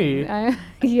tiny.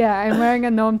 yeah, I'm wearing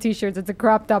a gnome t-shirt. It's a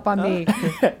crop top on me.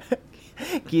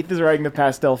 Keith is wearing the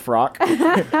pastel frock.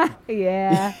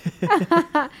 Yeah.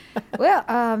 Well,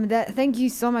 thank you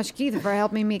so much, Keith, for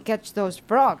helping me catch those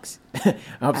frogs.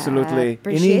 Absolutely.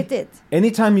 Appreciate it.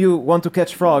 Anytime you want to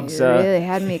catch frogs, You really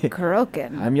had me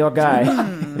croaking. I'm your guy.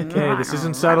 Okay, this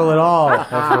isn't subtle at all,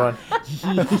 everyone.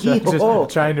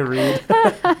 Just trying to read.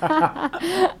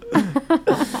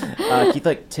 Keith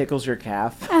like tickles your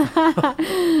calf.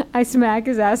 I smack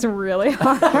his ass really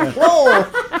hard.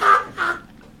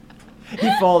 He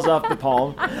falls off the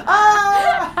palm.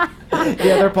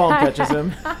 The other palm catches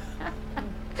him.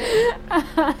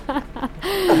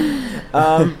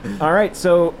 All right,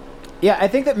 so yeah, I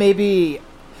think that maybe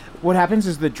what happens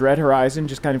is the Dread Horizon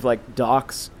just kind of like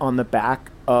docks on the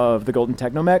back of the Golden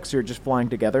Technomech, so you're just flying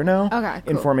together now. Okay,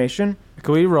 In cool. formation.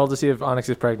 Can we roll to see if Onyx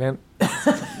is pregnant?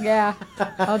 Yeah,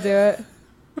 I'll do it.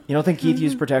 You don't think Keith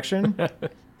used protection?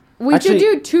 We Actually-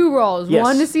 should do 2 rolls. Yes.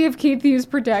 One to see if Keith used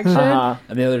protection. And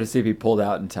the other to see if he pulled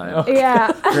out in time.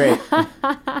 Yeah. Great.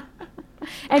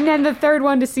 And then the third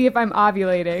one to see if I'm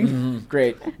ovulating.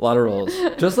 Great. A lot of rolls.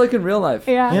 Just like in real life.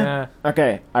 Yeah. Yeah.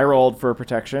 Okay, I rolled for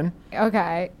protection.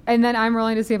 Okay. And then I'm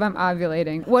rolling to see if I'm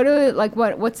ovulating.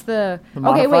 What's the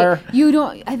modifier? Okay, wait. You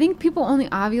don't I think people only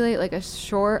ovulate like a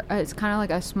short it's kind of like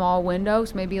a small window,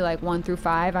 so maybe like 1 through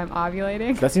 5 I'm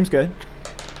ovulating. That seems good.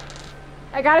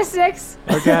 I got a 6.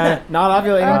 Okay. Not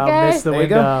ovulating. Okay. Missed the There you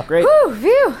window. go. Great. Whew,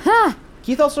 phew. Huh.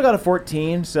 Keith also got a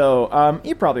 14, so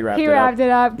you probably wrapped He it up. wrapped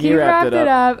it up. He Keith wrapped wrapped it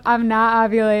up. I'm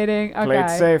not ovulating. Okay. Play it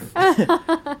safe.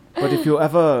 But if you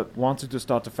ever wanted to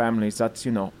start a family, that's,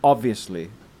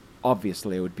 obviously I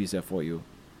would be there for you.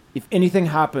 If anything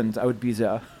happened, I would be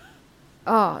there.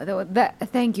 Oh,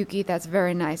 thank you, Keith. That's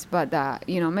very nice. But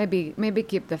maybe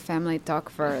keep the family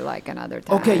talk for like another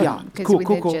time. Okay, yeah. Because Cool, we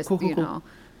cool, did cool, just cool, cool, cool.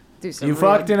 do some. You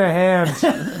fucked in a hand.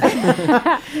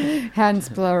 hands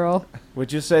plural.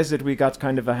 Would you say that we got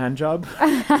kind of a hand job?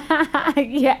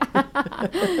 Yeah.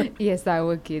 Yes, I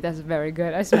would, Keith. That's very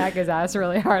good. I smack his ass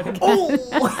really hard again.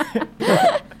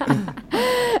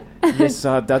 Yes,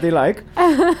 daddy like.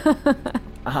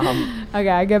 Okay,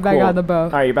 I get back Cool. on the boat.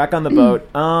 All right, you're back on the boat.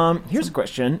 Here's a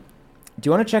question. Do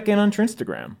you want to check in on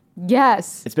Trinstagram?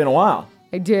 Yes, It's been a while.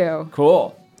 I do.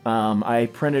 Cool. I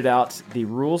printed out the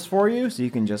rules for you, so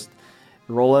you can just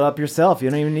roll it up yourself. You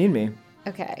don't even need me.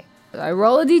 Okay. I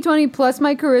roll a d20 plus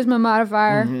my charisma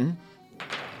modifier.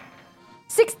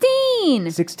 16!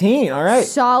 16, all right.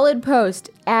 Solid post.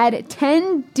 Add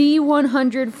 10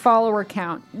 D100 follower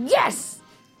count. Yes!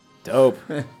 Dope.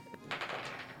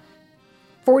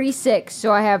 46.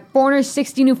 So I have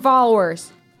 460 new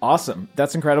followers. Awesome.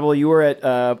 That's incredible. You were at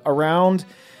around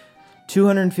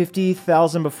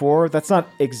 250,000 before. That's not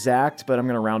exact, but I'm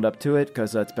going to round up to it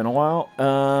because it's been a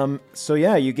while. So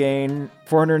yeah, you gain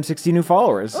 460 new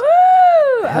followers.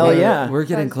 Woo! Hell yeah. We're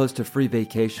getting close to free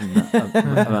vacation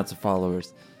amounts of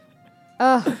followers.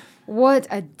 What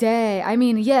a day. I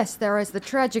mean, yes, there is the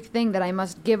tragic thing that I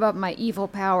must give up my evil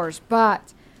powers,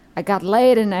 but I got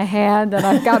laid in a hand and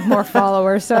I've got more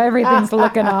followers, so everything's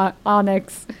looking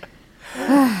onyx.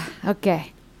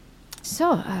 Okay.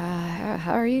 So,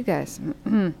 how are you guys?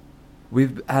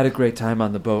 We've had a great time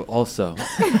on the boat also.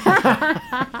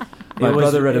 My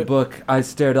brother read a book. I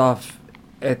stared off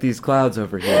at these clouds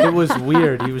over here. It was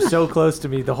weird. He was so close to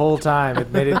me the whole time.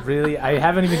 It made it really... I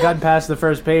haven't even gotten past the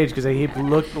first page because he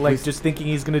looked like just thinking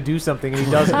he's going to do something and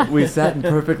he doesn't. We sat in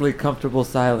perfectly comfortable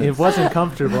silence. It wasn't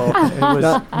comfortable. It was...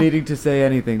 Not needing to say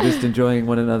anything, just enjoying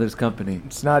one another's company.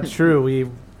 It's not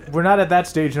true. We're not at that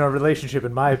stage in our relationship,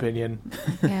 in my opinion.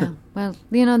 Yeah. Well,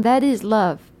 that is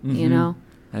love, I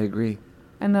agree.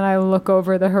 And then I look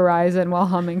over the horizon while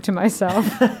humming to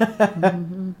myself. Are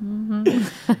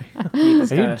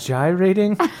you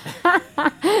gyrating? I'm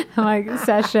like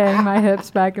sashaying my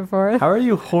hips back and forth. How are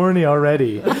you horny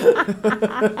already?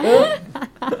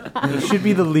 You should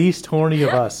be the least horny of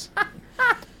us.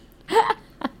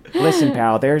 Listen,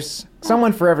 pal, there's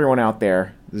someone for everyone out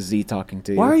there. Z talking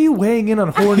to you. Why are you weighing in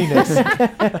on horniness?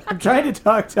 I'm trying to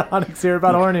talk to Onyx here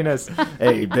about horniness.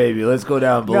 Hey, baby, let's go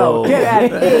down below. No, get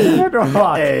at me.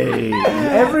 Hey.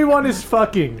 Everyone is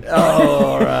fucking. Oh,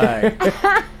 all right.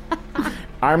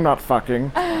 I'm not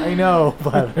fucking. I know,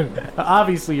 Blavin.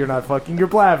 Obviously you're not fucking, you're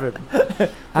Blavin.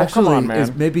 Actually, come on, man.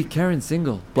 is maybe Karen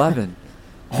single? Blavin.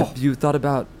 Have you thought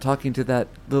about talking to that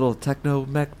little techno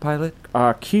mech pilot?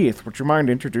 Keith, would you mind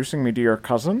introducing me to your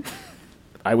cousin?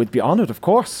 I would be honored, of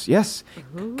course. Yes.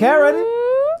 Karen,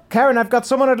 I've got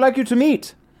someone I'd like you to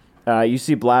meet. You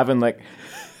see Blavin,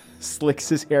 slicks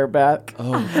his hair back.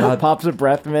 Oh, God. Pops a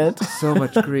breath mint. So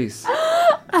much grease.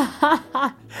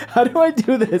 How do I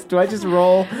do this? Do I just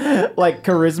roll,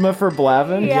 charisma for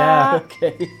Blavin? Yeah.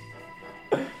 Okay.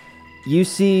 You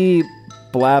see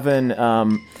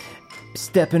Blavin,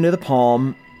 step into the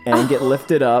palm and get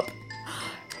lifted up.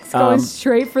 It's going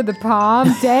straight for the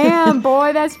palm. Damn,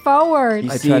 boy, that's forward.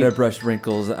 I try to brush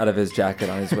wrinkles out of his jacket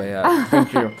on his way out.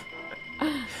 Thank you.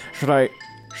 Should I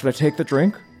take the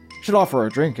drink? Should offer her a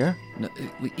drink, yeah? No,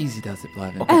 easy does it,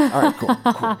 Blavin. Okay. All right, cool.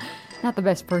 Not the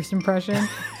best first impression.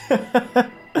 All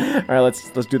right,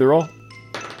 let's do the roll.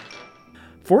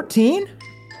 14.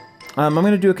 I'm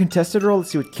going to do a contested roll.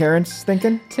 Let's see what Karen's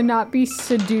thinking. To not be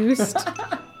seduced.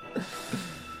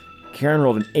 Karen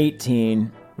rolled an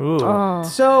 18. Ooh. Oh.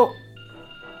 So,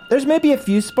 there's maybe a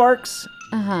few sparks,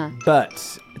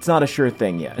 but it's not a sure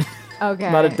thing yet.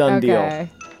 Okay. Not a done deal.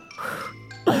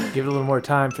 Give it a little more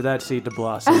time for that seed to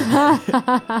blossom. You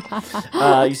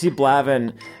see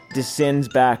Blavin descends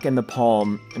back in the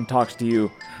palm and talks to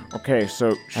you. Okay,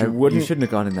 so she wouldn't... You shouldn't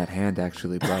have gone in that hand,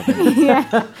 actually, Blavin.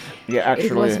 Yeah. Yeah, actually...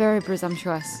 It was very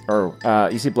presumptuous. You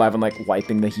see Blavin,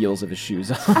 wiping the heels of his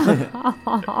shoes off.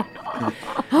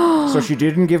 So she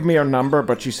didn't give me her number,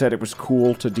 but she said it was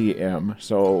cool to DM.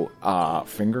 So,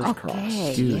 fingers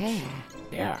crossed. Dude. Yeah.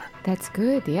 Yeah. That's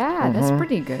good. Yeah, that's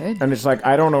pretty good. And it's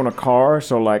I don't own a car,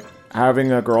 so,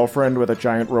 having a girlfriend with a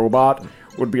giant robot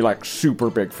would be, super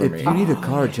big for If me. you need a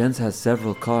car, Jens has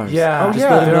several cars. Yeah. Just yeah,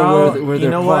 let them they're know all- where you they're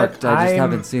know parked. what? I just I'm-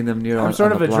 haven't seen them near I'm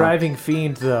sort on of the a block. driving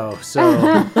fiend, though, so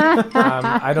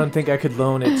I don't think I could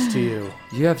loan it to you.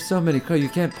 You have so many cars, you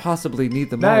can't possibly need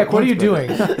them all. Nyack, at what are once, you but-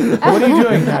 doing? What are you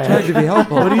doing, Trying Nyack? to be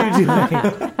helpful. What are you doing?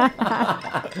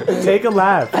 Take a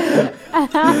lap.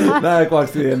 Nyack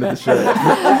walks to the end of the show.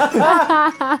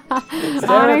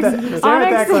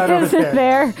 Onyx is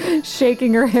there,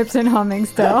 shaking her hips and humming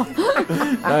still.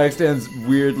 Nyack stands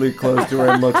weirdly close to her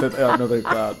and looks at another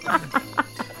cloud.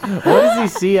 What does he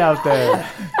see out there?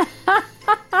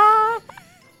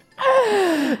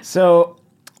 So,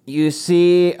 you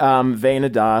see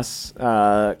Venadas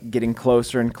getting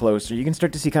closer and closer. You can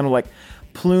start to see kind of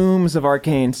plumes of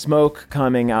arcane smoke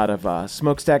coming out of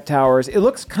smokestack towers. It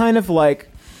looks kind of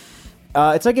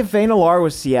it's like if Vainalar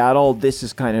was Seattle, this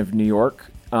is kind of New York.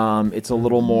 It's a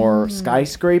little more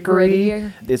skyscraper-y.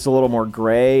 Grittier. It's a little more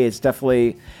gray. It's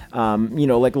definitely,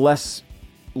 less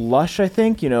lush, I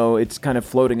think. It's kind of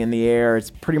floating in the air. It's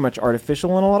pretty much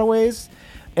artificial in a lot of ways.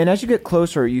 And as you get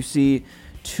closer, you see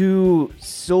two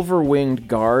silver-winged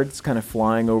guards kind of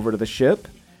flying over to the ship.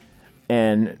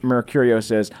 And Mercurio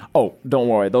says, "Oh, don't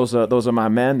worry. Those are my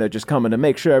men. They're just coming to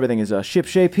make sure everything is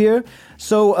shipshape here.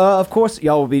 So, of course,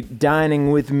 y'all will be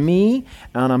dining with me,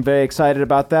 and I'm very excited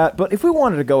about that. But if we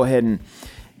wanted to go ahead and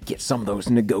get some of those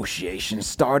negotiations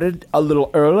started a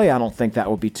little early, I don't think that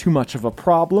would be too much of a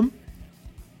problem."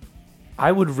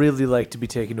 I would really like to be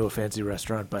taken to a fancy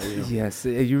restaurant by you. Yes,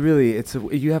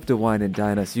 you have to wine and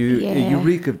dine us. You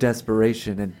reek of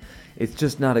desperation, and it's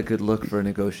just not a good look for a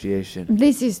negotiation.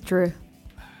 This is true.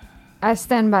 I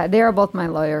stand by. They are both my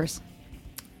lawyers.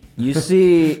 You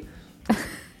see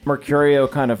Mercurio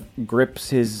kind of grips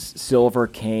his silver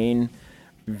cane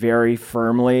very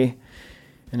firmly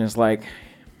and is like,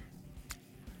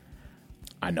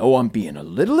 "I know I'm being a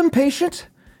little impatient,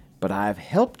 but I've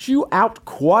helped you out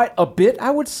quite a bit,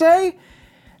 I would say.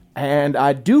 And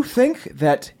I do think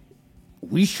that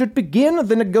we should begin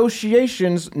the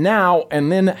negotiations now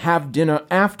and then have dinner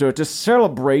after to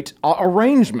celebrate our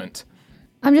arrangement.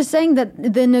 I'm just saying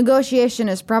that the negotiation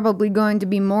is probably going to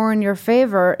be more in your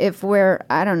favor if we're,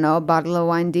 I don't know, a bottle of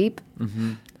wine deep.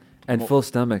 Mm-hmm. And full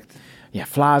stomached. Yeah,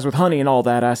 flies with honey and all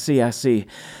that. I see.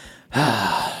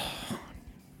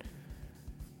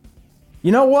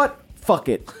 You know what? Fuck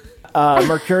it.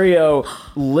 Mercurio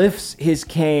lifts his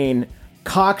cane,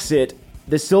 cocks it.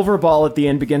 The silver ball at the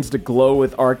end begins to glow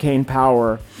with arcane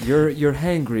power. You're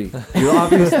hangry. You're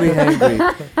obviously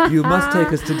hangry. You must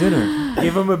take us to dinner.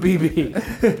 Give him a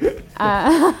BB.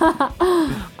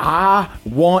 I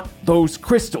want those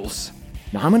crystals.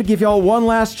 Now I'm going to give y'all one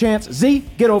last chance. Z,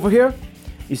 get over here.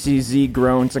 You see Z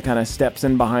groans and kind of steps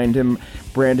in behind him,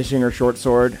 brandishing her short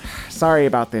sword. Sorry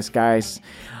about this, guys.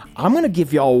 I'm going to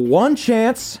give y'all one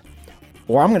chance,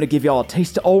 or I'm going to give y'all a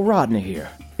taste of old Rodney here.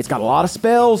 It's got a lot of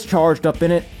spells charged up in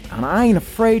it, and I ain't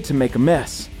afraid to make a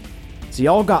mess. So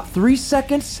y'all got 3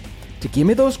 seconds to give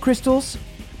me those crystals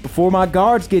before my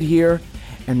guards get here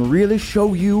and really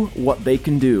show you what they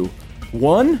can do.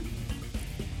 1,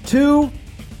 2,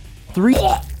 3.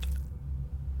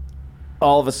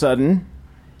 All of a sudden,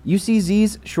 you see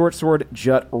Z's short sword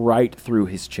jut right through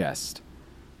his chest.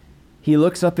 He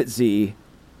looks up at Z,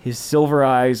 his silver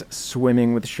eyes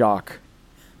swimming with shock.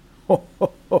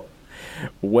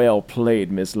 Well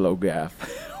played, Miss Logath.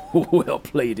 Well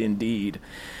played indeed.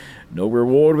 No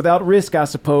reward without risk, I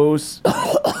suppose.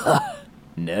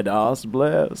 Nedos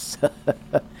bless.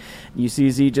 You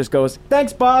see Z just goes,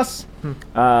 thanks, boss.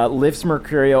 Lifts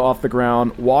Mercurio off the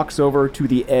ground, walks over to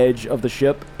the edge of the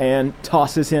ship, and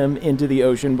tosses him into the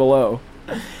ocean below.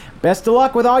 Best of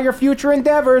luck with all your future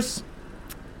endeavors.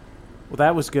 Well,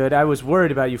 that was good. I was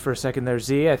worried about you for a second there,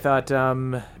 Z. I thought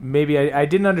maybe I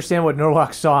didn't understand what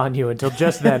Norwalk saw in you until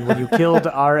just then when you killed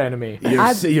our enemy.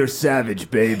 You're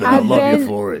savage, babe, and I love you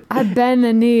for it. I bend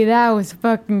the knee. That was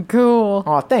fucking cool.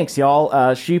 Aw, thanks,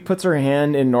 y'all. She puts her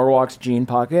hand in Norwalk's jean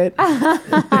pocket.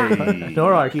 Hey,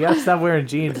 Norwalk, you gotta stop wearing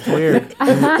jeans. It's weird.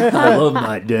 I love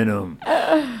my denim.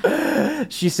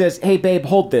 She says, hey, babe,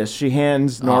 hold this. She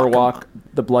hands Norwalk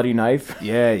the bloody knife.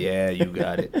 Yeah, you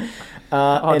got it.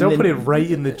 Don't put it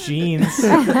right in the jeans.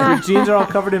 Your jeans are all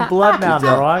covered in blood now,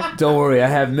 Norwalk. Don't worry, I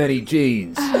have many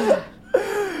jeans.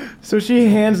 So she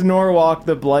hands Norwalk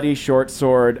the bloody short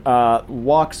sword,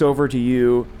 walks over to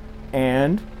you,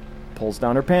 and pulls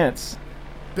down her pants.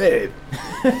 Babe.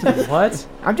 What?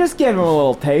 I'm just giving him a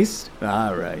little taste.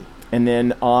 All right. And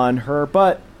then on her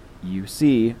butt, you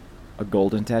see a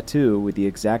golden tattoo with the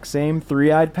exact same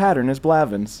three-eyed pattern as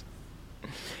Blavin's.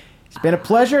 It's been a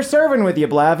pleasure serving with you,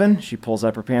 Blavin. She pulls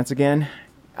up her pants again.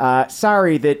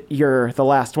 Sorry that you're the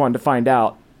last one to find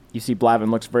out. You see Blavin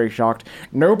looks very shocked.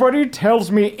 Nobody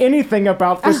tells me anything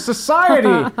about this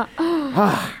society.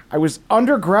 I was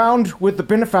underground with the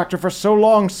benefactor for so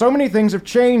long. So many things have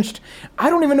changed. I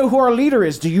don't even know who our leader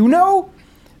is. Do you know?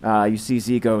 You see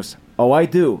Z goes, oh, I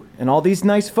do. And all these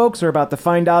nice folks are about to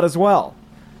find out as well.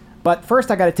 But first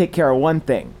I got to take care of one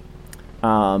thing.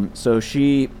 So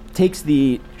she takes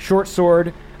the short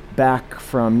sword back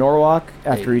from Norwalk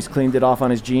after he's cleaned it off on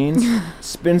his jeans,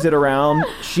 spins it around,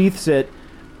 sheaths it,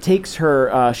 takes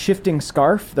her shifting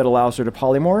scarf that allows her to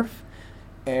polymorph,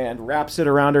 and wraps it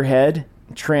around her head,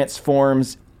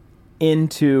 transforms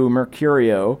into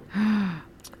Mercurio,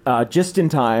 just in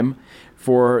time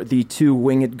for the 2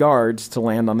 winged guards to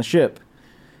land on the ship.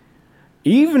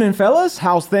 Evening, fellas.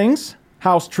 How's things?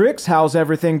 How's tricks? How's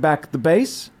everything back at the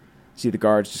base? See the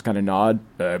guards just kind of nod.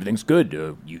 Everything's good.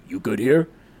 You good here?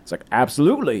 It's like,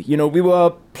 absolutely. You know, we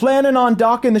were planning on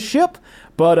docking the ship,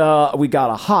 but we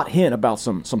got a hot hint about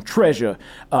some treasure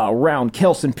around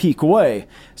Kelson Peak Way.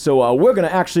 So we're going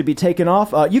to actually be taking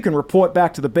off. You can report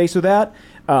back to the base with that.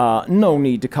 No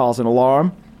need to cause an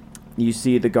alarm. You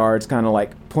see the guards kind of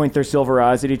like point their silver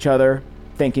eyes at each other,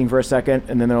 thinking for a second,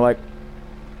 and then they're like,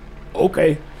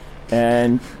 okay.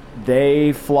 And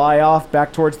they fly off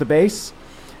back towards the base.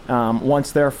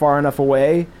 Once they're far enough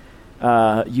away,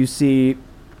 you see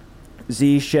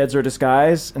Z sheds her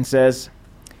disguise and says,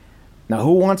 now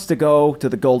who wants to go to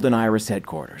the Golden Iris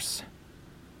headquarters?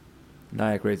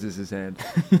 Nyack raises his hand.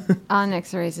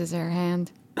 Onyx raises her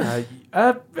hand. All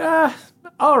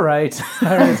right.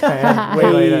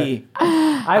 Wait.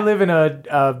 I live in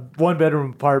a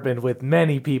one-bedroom apartment with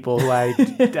many people who I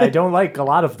don't like a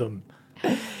lot of them.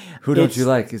 Who don't you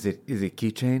like? Is it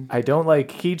Keychain? I don't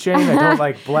like Keychain. I don't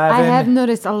like Blavin. I have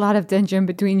noticed a lot of tension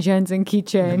between Jens and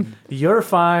Keychain. You're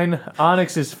fine.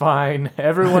 Onyx is fine.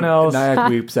 Everyone else. Nyack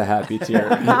weeps a happy tear.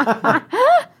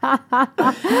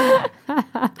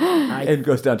 And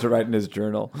goes down to write in his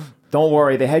journal. Don't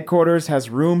worry, the headquarters has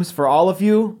rooms for all of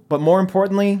you, but more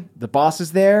importantly, the boss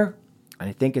is there, and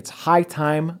I think it's high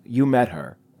time you met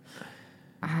her.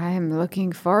 I'm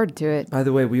looking forward to it. By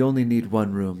the way, we only need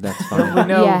one room. That's fine.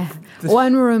 No, Yeah,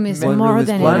 one room is One more room is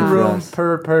than plenty one enough. for room us.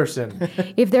 per person.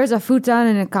 If there's a futon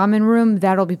in a common room,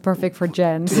 that'll be perfect for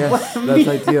Jen. Yes, that's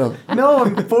ideal. No,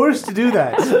 I'm forced to do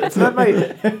that. It's not my.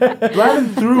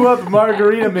 Glavin threw up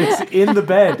margarita mix in the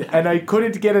bed, and I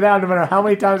couldn't get it out no matter how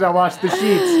many times I washed the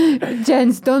sheets.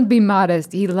 Jens, don't be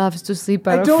modest. He loves to sleep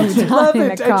on I a don't futon love in a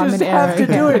it. I common just have to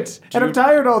area. do it. And I'm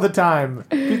tired all the time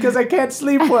because I can't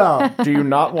sleep well. Do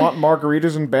you not want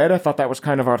margaritas in bed? I thought that was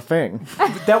kind of our thing.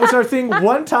 That was our thing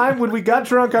one time when we got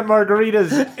drunk on margaritas.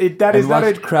 That is And not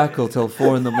watched a Crackle till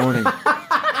 4 in the morning.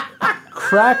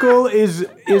 Crackle is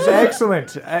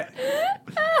excellent.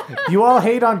 You all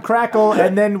hate on Crackle,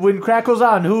 and then when Crackle's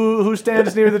on, who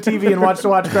stands near the TV and wants to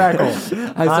watch Crackle?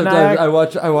 I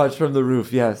watch from the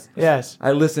roof. Yes. Yes.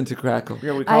 I listen to Crackle.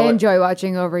 Yeah, we I call it, enjoy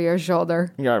watching over your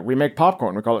shoulder. yeah, we make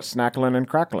popcorn. We call it snackling and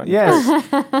crackling. Yes.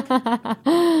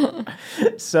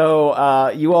 So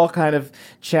you all kind of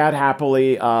chat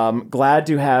happily. Glad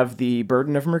to have the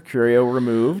burden of Mercurio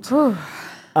removed.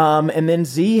 And then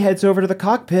Z heads over to the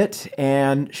cockpit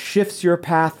and shifts your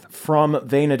path from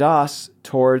Venadas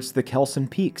towards the Kelson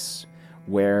Peaks,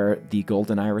 where the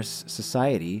Golden Iris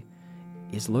Society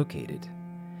is located.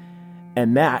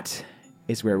 And that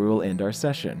is where we will end our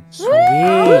session.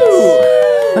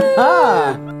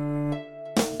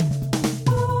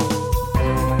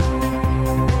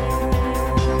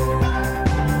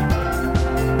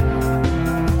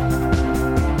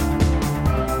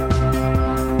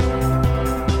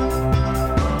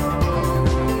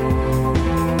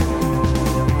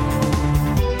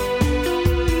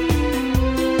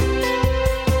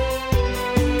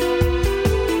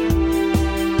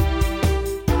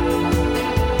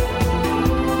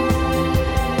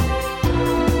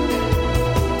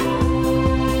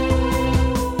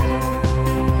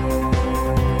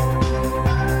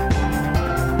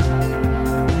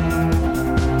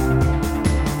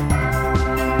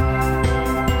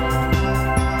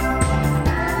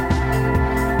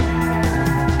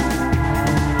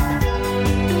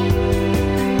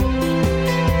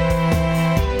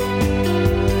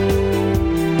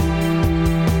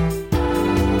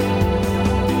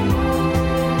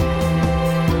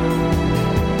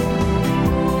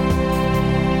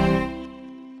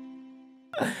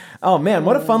 Oh man,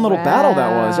 what a fun little battle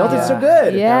that was. Y'all did so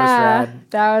good. Yeah,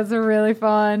 that was really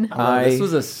fun. This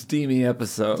was a steamy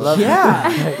episode.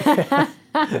 Yeah.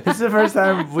 This is the first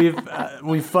time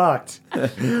we fucked.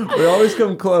 We always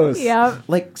come close. Yep.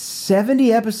 Like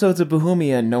 70 episodes of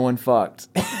Bohemia and no one fucked.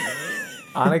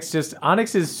 Onyx is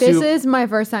This super. is my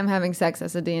first time having sex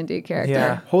as a D&D character.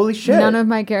 Yeah. Holy shit. None of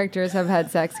my characters have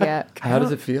had sex yet. How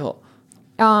does it feel?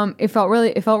 It felt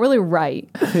really right.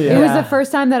 It was the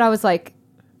first time that I was like,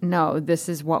 no, this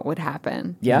is what would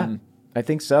happen. Yeah, I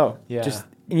think so. Yeah. Just,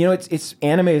 you know, it's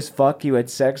anime as fuck. You had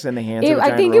sex in the hands of a I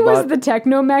giant think robot. it was the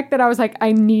technomech that I was like,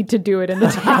 I need to do it in the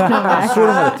technomech. Sort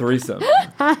of had a threesome.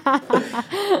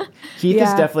 Keith is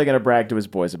Yeah. definitely going to brag to his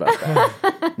boys about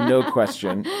that. No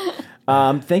question.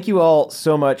 Thank you all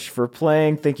so much for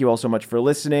playing. Thank you all so much for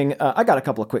listening. I got a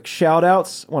couple of quick shout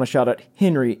outs. I want to shout out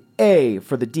Henry A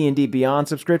for the D&D Beyond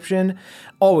subscription.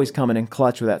 Always coming in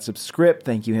clutch with that subscript.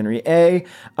 Thank you, Henry A.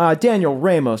 Daniel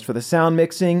Ramos for the sound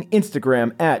mixing.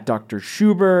 Instagram at Dr.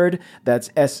 Schubird. That's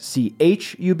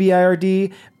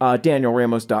SCHUBIRD.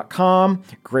 DanielRamos.com.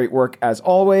 Great work as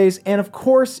always. And of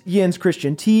course, Yin's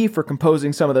Christian T for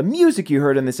composing some of the music you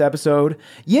heard in this episode.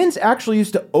 Yin's actually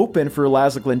used to open for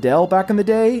Lazlick Lindell back in the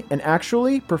day and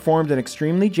actually performed an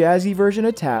extremely jazzy version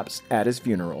of Taps at his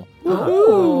funeral.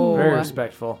 Very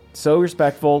respectful. So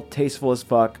respectful, tasteful as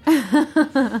fuck.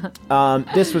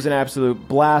 This was an absolute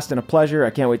blast and a pleasure.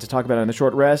 I can't wait to talk about it in the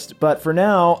short rest. But for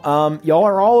now, y'all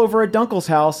are all over at Dunkel's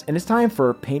house, and it's time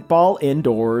for paintball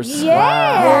indoors.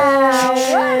 Yeah!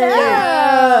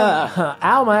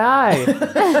 Ow, my eye.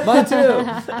 Mine too.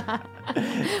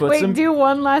 Put Wait, some- do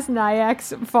one last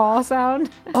Nyax fall sound.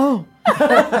 Oh.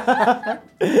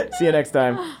 See you next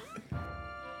time.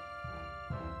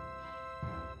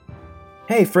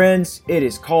 Hey friends, it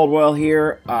is Caldwell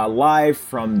here, live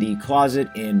from the closet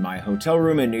in my hotel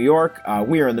room in New York.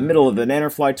 We are in the middle of the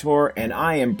Nannerfly tour, and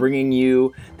I am bringing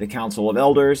you the Council of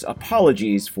Elders.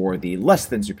 Apologies for the less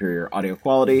than superior audio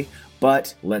quality,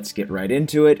 but let's get right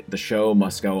into it. The show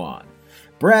must go on.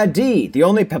 Brad D, the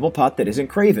only pebble pot that isn't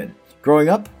craven. Growing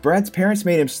up, Brad's parents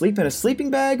made him sleep in a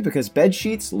sleeping bag because bed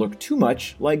sheets look too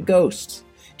much like ghosts.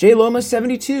 J Loma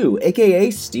 72, aka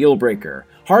Steelbreaker.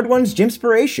 Hard One's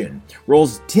Gymspiration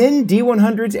rolls 10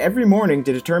 D100s every morning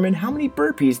to determine how many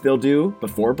burpees they'll do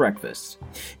before breakfast.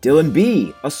 Dylan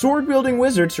B, a sword-wielding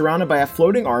wizard surrounded by a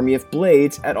floating army of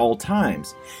blades at all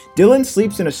times. Dylan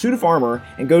sleeps in a suit of armor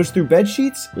and goes through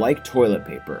bedsheets like toilet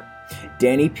paper.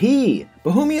 Danny P,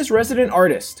 Bohemia's resident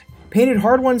artist, painted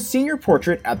Hard One's senior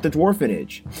portrait at the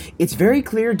Dwarfenage. It's very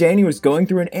clear Danny was going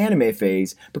through an anime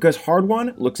phase because Hard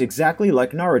One looks exactly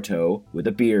like Naruto with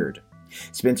a beard.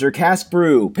 Spencer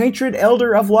Caskbrew, patron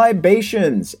elder of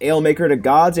libations, alemaker to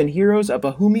gods and heroes of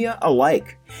Bohemia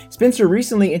alike. Spencer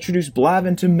recently introduced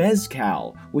Blavin to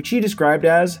mezcal, which he described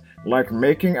as like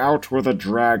making out with a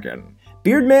dragon.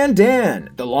 Beardman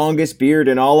Dan, the longest beard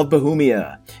in all of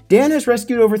Bohemia. Dan has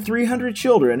rescued over 300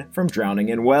 children from drowning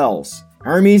in wells.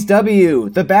 Hermes W,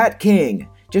 the Bat King,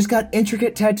 just got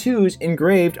intricate tattoos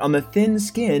engraved on the thin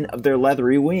skin of their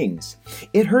leathery wings.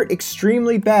 It hurt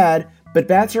extremely bad, but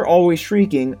bats are always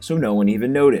shrieking, so no one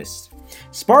even noticed.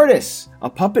 Spartus, a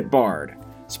puppet bard.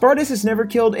 Spartus has never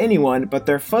killed anyone, but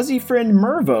their fuzzy friend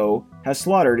Mervo has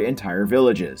slaughtered entire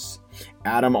villages.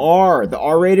 Adam R, the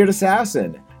R-rated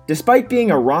assassin. Despite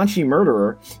being a raunchy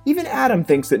murderer, even Adam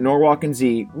thinks that Norwalk and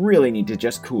Z really need to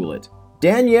just cool it.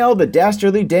 Danielle, the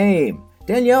dastardly dame.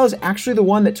 Danielle is actually the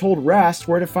one that told Rast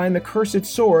where to find the cursed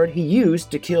sword he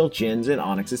used to kill Jin's and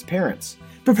Onyx's parents.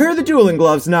 Prepare the dueling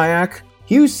gloves, Nyack!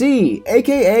 Hugh C,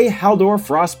 aka Haldor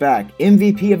Frostback,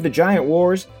 MVP of the Giant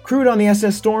Wars, crewed on the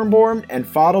SS Stormborn and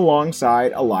fought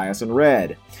alongside Elias and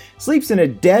Red. Sleeps in a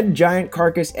dead giant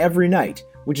carcass every night,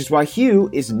 which is why Hugh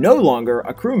is no longer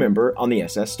a crew member on the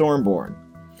SS Stormborn.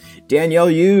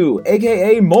 Danielle Yu,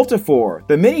 aka Multifor,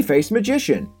 the many-faced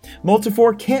magician.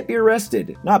 Multifor can't be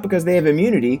arrested, not because they have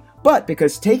immunity, but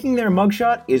because taking their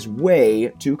mugshot is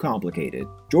way too complicated.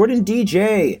 Jordan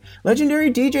DJ,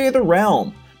 legendary DJ of the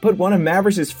realm. Put one of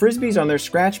Mavericks' frisbees on their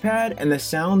scratch pad, and the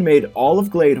sound made all of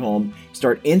Gladeholm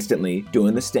start instantly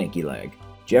doing the stanky leg.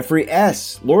 Jeffrey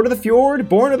S., Lord of the Fjord,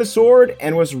 Born of the Sword,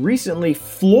 and was recently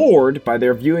floored by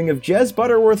their viewing of Jez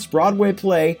Butterworth's Broadway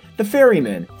play, The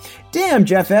Ferryman. Damn,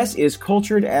 Jeff S. is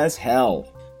cultured as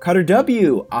hell. Cutter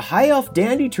W., a high elf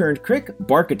dandy turned crick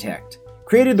barchitect,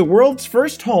 created the world's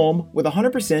first home with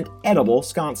 100% edible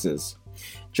sconces.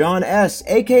 John S.,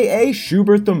 aka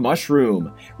Schubert the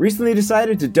Mushroom, recently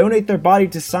decided to donate their body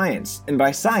to science, and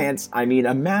by science, I mean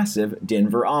a massive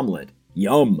Denver omelet.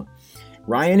 Yum!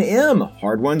 Ryan M.,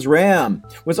 Hard One's Ram,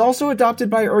 was also adopted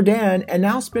by Erdan and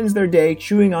now spends their day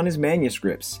chewing on his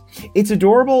manuscripts. It's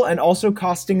adorable and also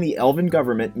costing the elven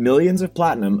government millions of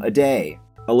platinum a day.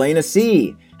 Elena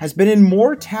C. has been in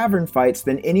more tavern fights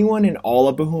than anyone in all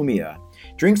of Bohemia.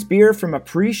 Drinks beer from a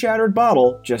pre-shattered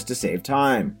bottle just to save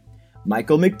time.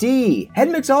 Michael McD., head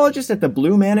mixologist at the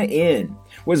Blue Manna Inn,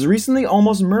 was recently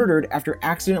almost murdered after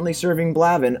accidentally serving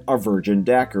Blavin a virgin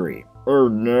daiquiri.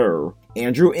 No.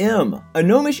 Andrew M., a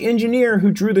gnomish engineer who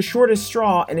drew the shortest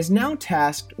straw and is now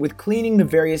tasked with cleaning the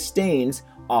various stains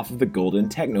off of the golden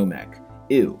technomech.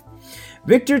 Ew.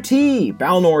 Victor T.,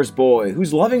 Balnor's boy,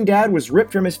 whose loving dad was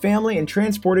ripped from his family and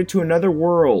transported to another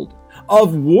world.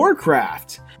 Of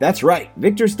Warcraft! That's right,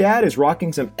 Victor's dad is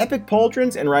rocking some epic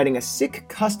pauldrons and riding a sick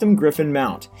custom griffin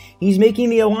mount. He's making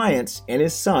the Alliance and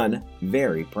his son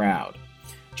very proud.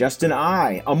 Justin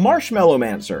I., a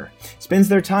marshmallow-mancer, spends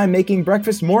their time making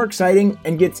breakfast more exciting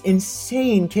and gets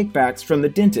insane kickbacks from the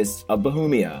dentists of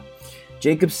Bohemia.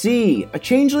 Jacob C., a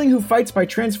changeling who fights by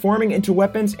transforming into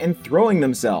weapons and throwing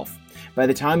themselves. By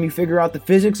the time you figure out the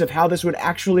physics of how this would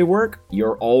actually work,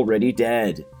 you're already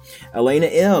dead. Elena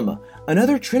M.,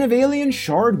 another Trinyvalean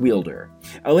shard wielder.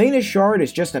 Elena's shard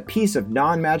is just a piece of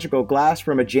non-magical glass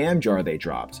from a jam jar they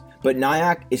dropped, but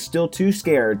Nyack is still too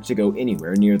scared to go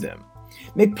anywhere near them.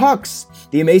 McPucks,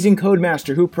 the amazing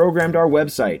codemaster who programmed our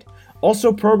website,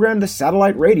 also programmed the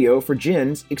satellite radio for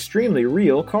Jin's extremely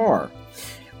real car.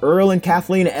 Earl and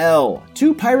Kathleen L.,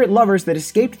 two pirate lovers that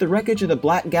escaped the wreckage of the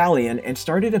Black Galleon and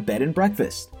started a bed and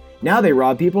breakfast. Now they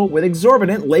rob people with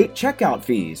exorbitant late checkout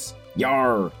fees.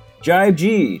 Yarr! Jibe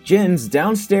G., Jin's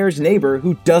downstairs neighbor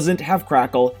who doesn't have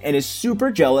crackle and is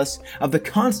super jealous of the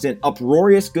constant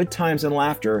uproarious good times and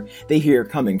laughter they hear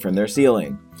coming from their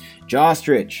ceiling.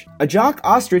 Jostrich, a jock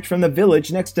ostrich from the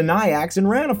village next to Nyax and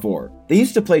Ranafor. They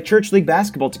used to play church league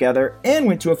basketball together and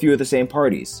went to a few of the same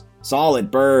parties.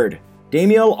 Solid bird.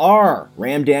 Damiel R.,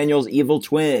 Ram Daniel's evil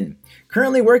twin.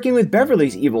 Currently working with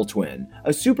Beverly's evil twin,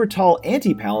 a super tall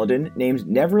anti-paladin named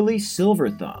Neverly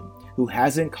Silverthumb, who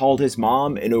hasn't called his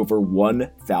mom in over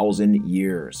 1,000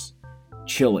 years.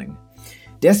 Chilling.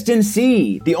 Destin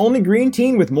C., the only green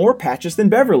teen with more patches than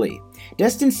Beverly.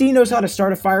 Destin C. knows how to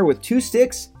start a fire with 2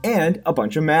 sticks and a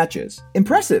bunch of matches.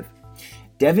 Impressive.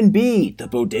 Devin B, the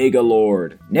Bodega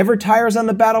Lord, never tires on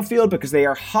the battlefield because they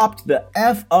are hopped the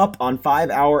F up on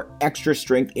 5-hour extra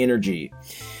strength energy.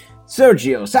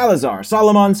 Sergio Salazar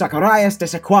Solomon Zacharias de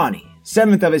Sequani,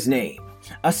 7th of his name.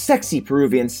 A sexy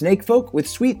Peruvian snake folk with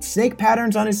sweet snake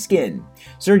patterns on his skin.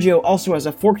 Sergio also has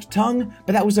a forked tongue,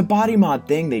 but that was a body mod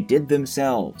thing they did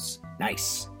themselves.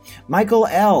 Nice. Michael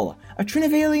L., a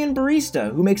Trinyvalean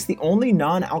barista who makes the only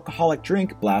non-alcoholic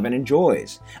drink Blavin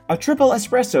enjoys. A triple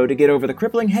espresso to get over the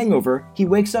crippling hangover he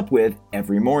wakes up with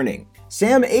every morning.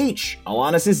 Sam H.,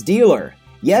 Alanis' dealer.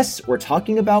 Yes, we're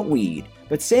talking about weed,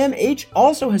 but Sam H.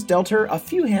 also has dealt her a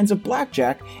few hands of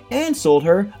blackjack and sold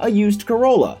her a used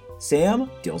Corolla. Sam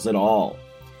deals it all.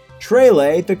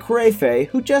 Trele, the Crayfay,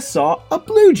 who just saw a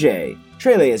blue jay.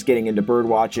 Trele is getting into bird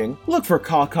watching. Look for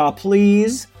caw-caw,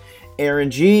 please.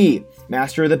 Aaron G.,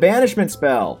 master of the banishment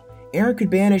spell. Aaron could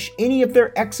banish any of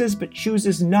their exes but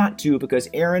chooses not to because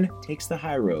Aaron takes the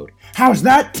high road. How's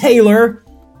that, Taylor?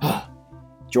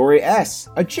 Jory S.,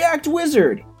 a jacked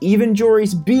wizard. Even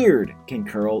Jory's beard can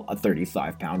curl a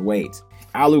 35-pound weight.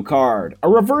 Alucard, a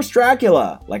reverse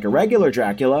Dracula. Like a regular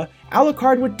Dracula,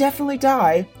 Alucard would definitely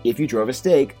die if you drove a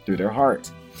stake through their heart.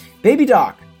 Baby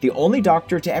Doc, the only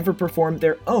doctor to ever perform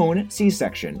their own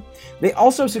C-section. They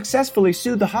also successfully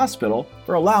sued the hospital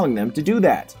for allowing them to do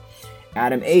that.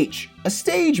 Adam H., a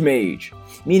stage mage,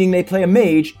 meaning they play a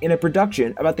mage in a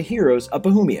production about the heroes of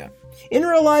Bohemia. In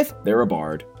real life, they're a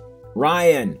bard.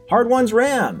 Ryan, Hard One's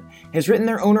Ram, has written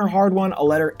their owner Hard One a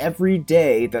letter every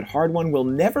day that Hard One will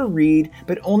never read,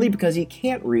 but only because he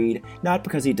can't read, not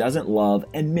because he doesn't love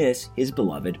and miss his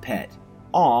beloved pet.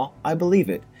 Aw, I believe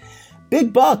it.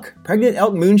 Big Buck, Pregnant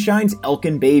Elk Moonshine's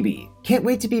Elkin baby. Can't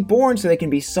wait to be born so they can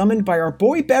be summoned by our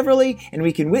boy Beverly and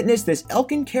we can witness this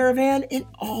Elkin caravan in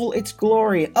all its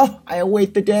glory. Oh, I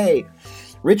await the day.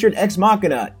 Richard Ex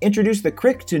Machina introduced the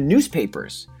crick to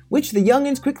newspapers, which the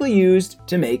youngins quickly used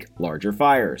to make larger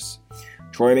fires.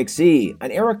 Troy McSee,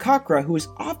 an Aarakocra who is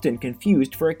often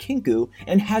confused for a kinku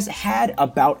and has had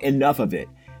about enough of it.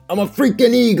 I'm a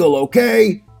freaking eagle,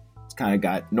 okay? It's kind of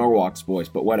got Norwalk's voice,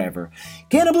 but whatever.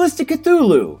 Cannibalistic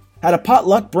Cthulhu had a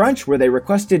potluck brunch where they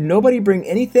requested nobody bring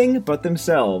anything but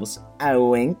themselves. A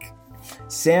wink.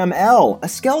 Sam L., a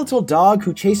skeletal dog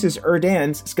who chases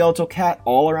Erdan's skeletal cat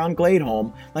all around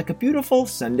Gladeholm like a beautiful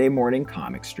Sunday morning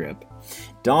comic strip.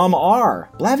 Dom R.,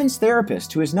 Blavin's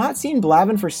therapist, who has not seen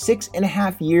Blavin for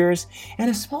 6.5 years, and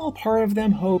a small part of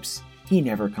them hopes he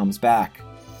never comes back.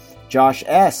 Josh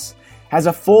S. has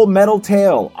a full metal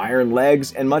tail, iron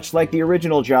legs, and much like the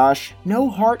original Josh, no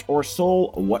heart or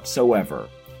soul whatsoever.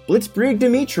 Blitzkrieg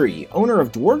Dimitri, owner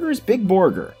of Dwarger's Big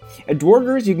Burger. At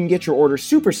Dwarger's, you can get your order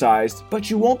supersized, but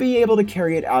you won't be able to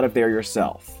carry it out of there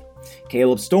yourself.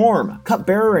 Caleb Storm,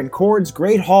 cupbearer in Cord's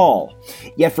Great Hall.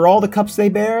 Yet for all the cups they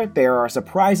bear, they are a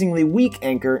surprisingly weak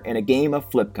anchor in a game of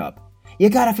flip cup. You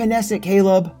gotta finesse it,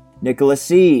 Caleb. Nicholas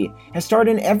C. has starred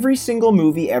in every single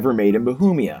movie ever made in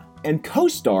Bohemia, and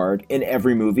co-starred in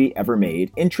every movie ever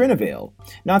made in Trinyvale.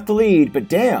 Not the lead, but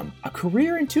damn, a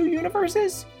career in 2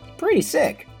 universes? Pretty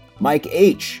sick. Mike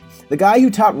H., the guy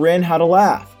who taught Ren how to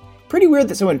laugh. Pretty weird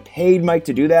that someone paid Mike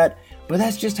to do that, but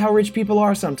that's just how rich people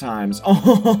are sometimes.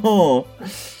 Oh,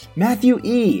 Matthew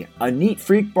E., a neat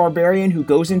freak barbarian who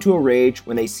goes into a rage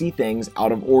when they see things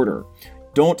out of order.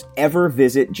 Don't ever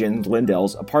visit Jen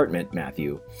Lindell's apartment,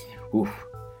 Matthew. Oof,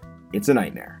 it's a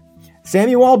nightmare.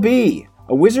 Samuel B.,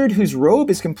 a wizard whose robe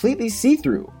is completely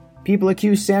see-through. People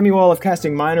accuse Samuel of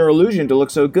casting minor illusion to look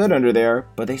so good under there,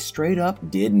 but they straight up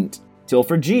didn't.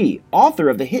 Tilford G., author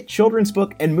of the hit children's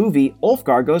book and movie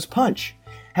Ulfgar Goes Punch,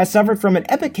 has suffered from an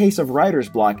epic case of writer's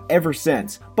block ever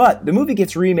since, but the movie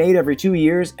gets remade every 2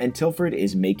 years and Tilford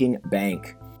is making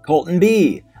bank. Colton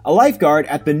B., a lifeguard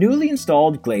at the newly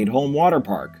installed Gladeholm Water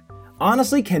Park.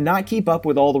 Honestly cannot keep up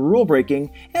with all the rule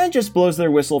breaking and just blows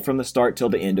their whistle from the start till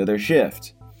the end of their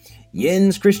shift.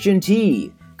 Jens Christian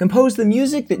T. composed the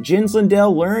music that Jens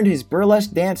Lindell learned his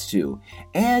burlesque dance to,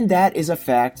 and that is a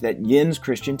fact that Jens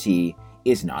Christian T.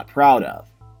 is not proud of.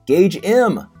 Gage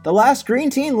M., the last green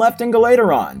teen left in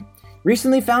Galateron,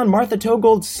 recently found Martha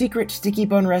Togold's secret sticky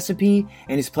bun recipe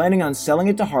and is planning on selling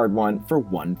it to Hard One for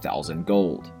 1,000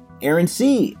 gold. Aaron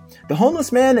C., the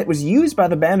homeless man that was used by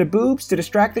the band of boobs to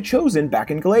distract the Chosen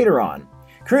back in Galateron,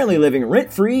 currently living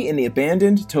rent-free in the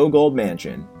abandoned Togold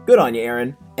mansion. Good on you,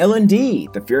 Aaron. Ellen D.,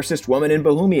 the fiercest woman in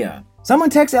Bohemia. Someone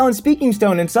text Ellen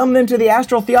Speakingstone and summon them to the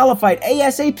Astral Theolophyte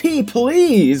ASAP,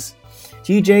 please!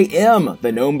 TJ M.,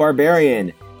 the gnome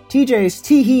barbarian. TJ's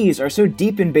tee-hees are so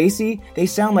deep and bassy, they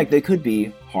sound like they could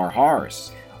be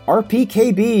har-hars.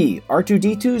 RPKB,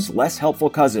 R2-D2's less helpful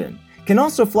cousin. Can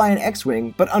also fly an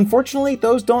X-Wing, but unfortunately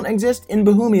those don't exist in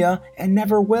Bohemia and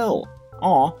never will.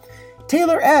 Aw.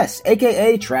 Taylor S.,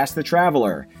 aka Trask the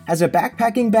Traveler, has a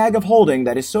backpacking bag of holding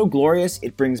that is so glorious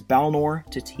it brings Balnor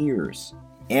to tears.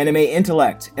 Anime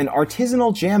Intellect, an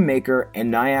artisanal jam maker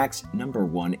and Nyak's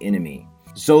 #1 enemy.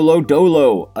 Zolo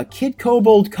Dolo, a Kid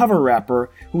Kobold cover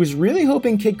rapper who is really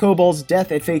hoping Kid Kobold's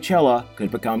death at Feychella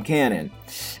could become canon.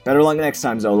 Better luck next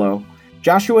time, Zolo.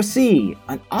 Joshua C.,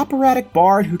 an operatic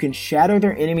bard who can shatter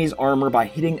their enemy's armor by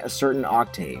hitting a certain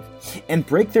octave, and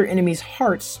break their enemy's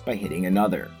hearts by hitting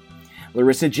another.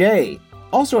 Larissa J.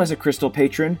 also has a crystal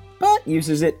patron, but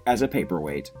uses it as a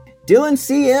paperweight. Dylan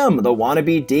CM, the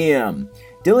wannabe DM.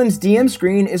 Dylan's DM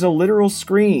screen is a literal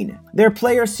screen. Their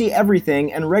players see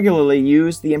everything and regularly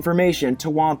use the information to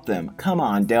want them. Come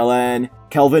on, Dylan.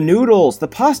 Kelvin Noodles, the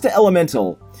pasta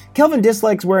elemental. Kelvin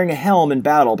dislikes wearing a helm in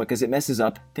battle because it messes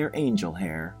up their angel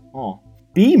hair. Aw.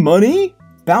 B Money?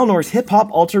 Balnor's hip-hop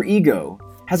alter ego.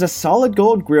 Has a solid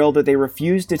gold grill that they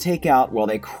refuse to take out while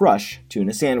they crush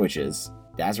tuna sandwiches.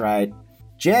 That's right.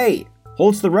 J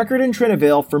holds the record in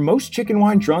Trinyvale for most chicken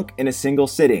wine drunk in a single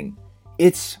sitting.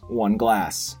 It's 1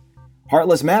 glass.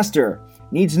 Heartless Master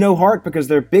needs no heart because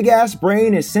their big-ass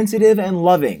brain is sensitive and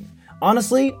loving.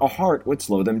 Honestly, a heart would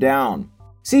slow them down.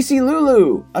 CC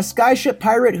Lulu, a skyship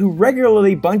pirate who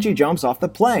regularly bungee jumps off the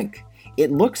plank.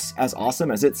 It looks as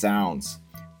awesome as it sounds.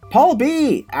 Paul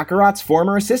B., Akarat's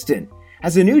former assistant,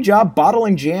 has a new job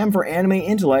bottling jam for Anime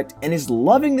Intellect and is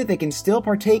loving that they can still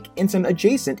partake in some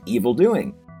adjacent evil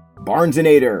doing.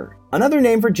 Barnesinator, another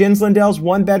name for Jens Lindell's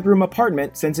one-bedroom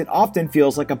apartment since it often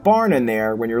feels like a barn in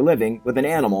there when you're living with an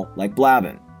animal like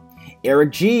Blabbin.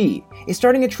 Eric G. is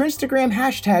starting a Trinstagram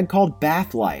hashtag called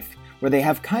Bath Life, where they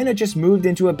have kinda just moved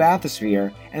into a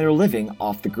bathysphere and are living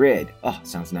off the grid. Oh,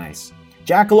 sounds nice.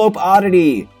 Jackalope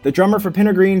Oddity, the drummer for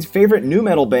Pennergreen's favorite nu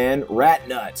metal band, Rat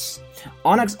Nuts.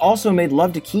 Onyx also made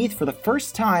love to Keith for the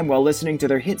first time while listening to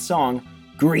their hit song,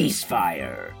 Grease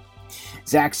Fire.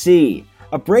 Zach C.,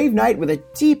 a brave knight with a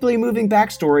deeply moving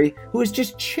backstory who is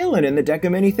just chillin' in the deck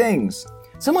of many things.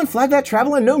 Someone flag that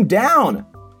traveling gnome down!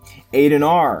 Aiden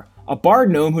R., a bard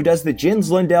gnome who does the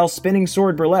Jens Lindell spinning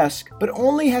sword burlesque, but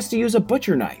only has to use a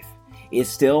butcher knife. Is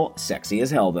still sexy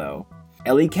as hell, though.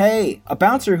 Ellie K., a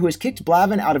bouncer who has kicked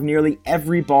Blaven out of nearly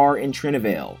every bar in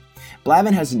Trinyvale.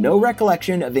 Blaven has no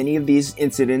recollection of any of these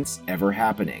incidents ever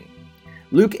happening.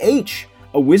 Luke H.,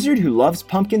 a wizard who loves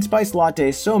pumpkin spice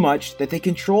lattes so much that they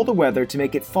control the weather to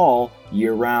make it fall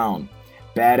year-round.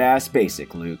 Badass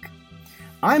basic, Luke.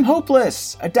 I'm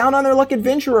Hopeless, a down-on-their-luck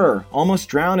adventurer, almost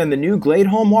drowned in the new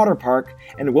Gladeholm water park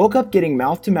and woke up getting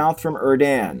mouth-to-mouth from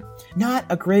Erdan. Not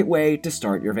a great way to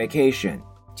start your vacation.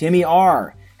 Timmy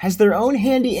R. has their own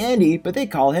Handy Andy, but they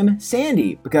call him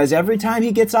Sandy, because every time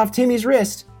he gets off Timmy's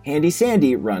wrist, Handy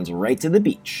Sandy runs right to the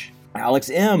beach. Alex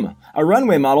M., a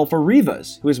runway model for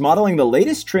Rivas, who is modeling the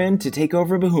latest trend to take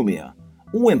over Bohemia.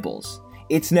 Wimples.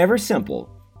 It's never simple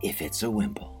if it's a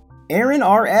wimple. Aaron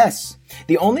R.S.,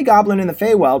 the only goblin in the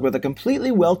Feywild with a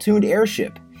completely well-tuned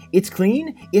airship. It's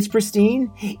clean, it's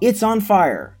pristine, it's on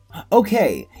fire.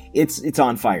 Okay, it's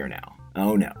on fire now.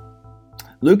 Oh no.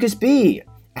 Lucas B.,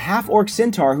 a half-orc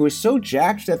centaur who is so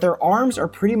jacked that their arms are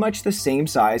pretty much the same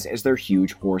size as their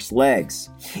huge horse legs.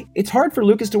 It's hard for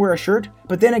Lucas to wear a shirt,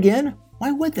 but then again,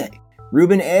 why would they?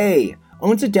 Ruben A.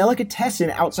 owns a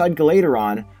delicatessen outside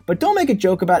Galateron, but don't make a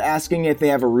joke about asking if they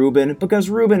have a Reuben, because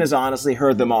Ruben has honestly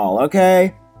heard them all,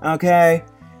 okay? Okay?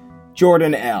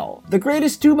 Jordan L., the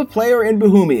greatest tuba player in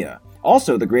Bohemia,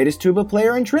 also the greatest tuba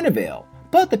player in Trinyvale,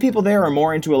 but the people there are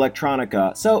more into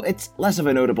electronica, so it's less of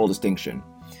a notable distinction.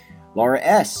 Laura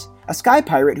S., a sky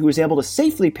pirate who was able to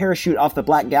safely parachute off the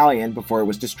Black Galleon before it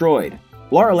was destroyed.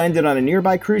 Laura landed on a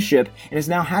nearby cruise ship and is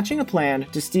now hatching a plan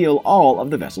to steal all of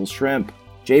the vessel's shrimp.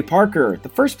 Jay Parker, the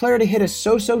first player to hit a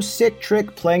so-so sick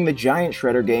trick playing the Giant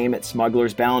Shredder game at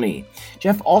Smuggler's Bounty.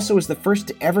 Jeff also is the first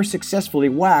to ever successfully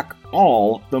whack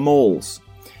all the moles.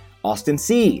 Austin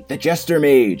C., the Jester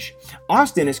Mage.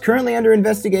 Austin is currently under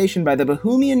investigation by the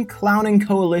Bohemian Clowning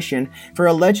Coalition for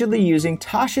allegedly using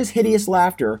Tasha's hideous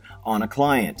laughter on a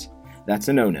client. That's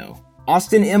a no-no.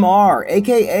 Austin M.R.,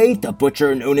 aka the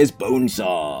butcher known as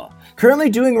Bonesaw.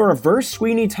 Currently doing a reverse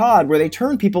Sweeney Todd where they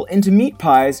turn people into meat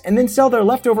pies and then sell their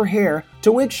leftover hair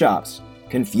to wig shops.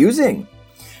 Confusing.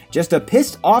 Just a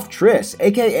pissed off Triss,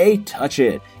 aka Touch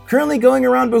It. Currently going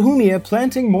around Bohemia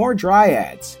planting more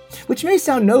dryads. Which may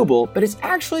sound noble, but it's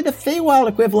actually the Feywild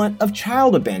equivalent of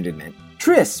child abandonment.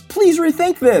 Triss, please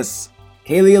rethink this!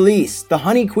 Kaylee Elise, the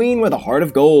honey queen with a heart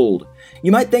of gold.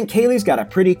 You might think Kaylee's got a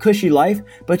pretty cushy life,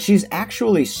 but she's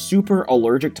actually super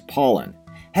allergic to pollen.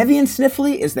 Heavy and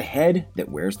sniffly is the head that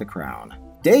wears the crown.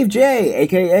 Dave J,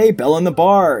 aka Bellin the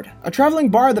Bard, a traveling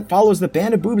bard that follows the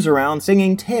band of boobs around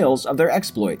singing tales of their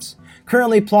exploits,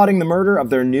 currently plotting the murder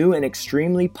of their new and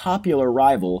extremely popular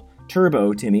rival,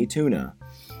 Turbo Timmy Tuna.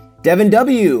 Devin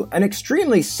W., an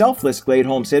extremely selfless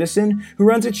Gladeholm citizen who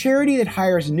runs a charity that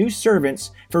hires new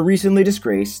servants for recently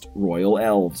disgraced royal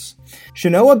elves.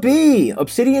 Shanoa B.,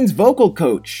 Obsidian's vocal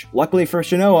coach. Luckily for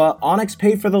Shanoa, Onyx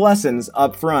paid for the lessons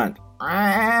up front.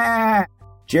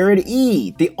 Jared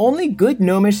E., the only good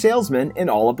gnomish salesman in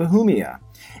all of Bohemia.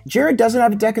 Jared doesn't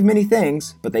have a deck of many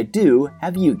things, but they do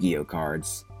have Yu-Gi-Oh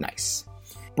cards. Nice.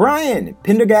 Brian,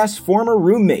 Pendergast's former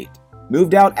roommate,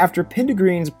 moved out after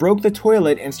Pendergreens broke the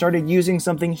toilet and started using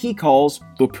something he calls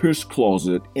the piss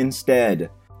closet instead.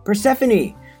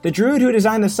 Persephone, the druid who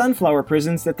designed the sunflower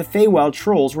prisons that the Feywild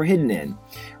trolls were hidden in,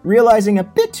 realizing a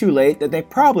bit too late that they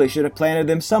probably should have planted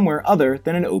them somewhere other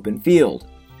than an open field.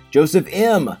 Joseph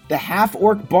M., the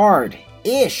half-orc bard,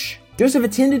 Ish. Joseph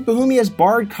attended Bohemia's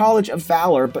Bard College of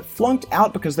Valor, but flunked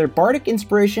out because their bardic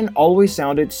inspiration always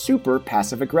sounded super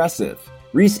passive-aggressive.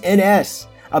 Reese N.S.,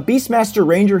 a Beastmaster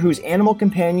Ranger whose animal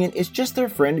companion is just their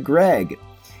friend Greg.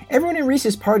 Everyone in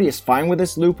Reese's party is fine with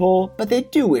this loophole, but they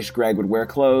do wish Greg would wear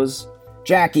clothes.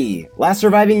 Jackie, last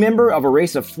surviving member of a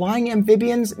race of flying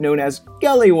amphibians known as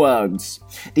Gullywugs.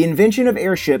 The invention of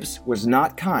airships was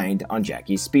not kind on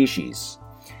Jackie's species.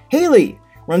 Haley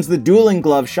runs the dueling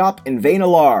glove shop in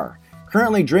Vainalar,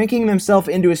 currently drinking themselves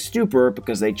into a stupor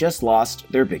because they just lost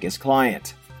their biggest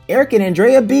client. Eric and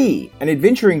Andrea B., an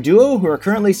adventuring duo who are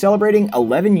currently celebrating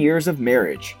 11 years of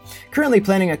marriage, currently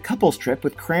planning a couples trip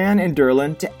with Cran and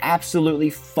Derlin to absolutely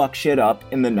fuck shit up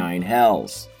in the Nine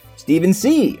Hells. Stephen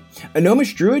C., a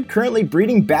gnomish druid currently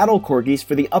breeding battle corgis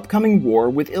for the upcoming war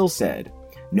with Ilsed.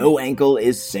 No ankle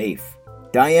is safe.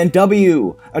 Diane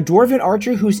W., a dwarven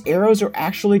archer whose arrows are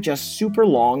actually just super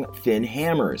long, thin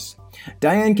hammers.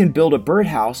 Diane can build a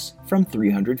birdhouse from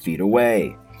 300 feet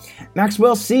away.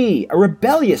 Maxwell C., a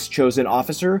rebellious chosen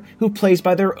officer who plays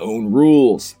by their own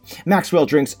rules. Maxwell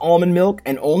drinks almond milk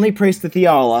and only prays to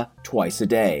Theala twice a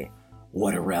day.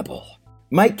 What a rebel.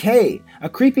 Mike K., a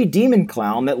creepy demon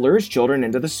clown that lures children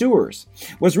into the sewers,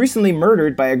 was recently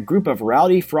murdered by a group of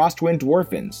rowdy Frostwind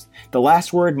dwarfins. The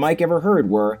last word Mike ever heard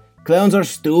were, "Clowns are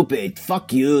stupid,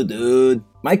 fuck you, dude."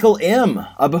 Michael M.,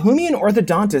 a Bohemian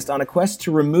orthodontist on a quest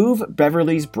to remove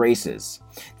Beverly's braces.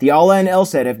 Theala and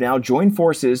Elsed have now joined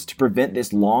forces to prevent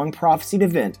this long-prophesied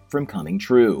event from coming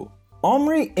true.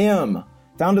 Omri M.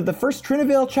 founded the first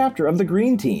Trinyvale chapter of the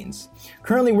Green Teens,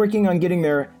 currently working on getting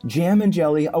their Jam and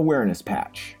Jelly awareness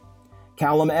patch.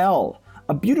 Callum L.,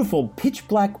 a beautiful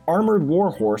pitch-black armored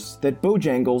warhorse that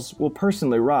Bojangles will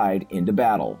personally ride into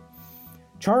battle.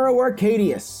 Charo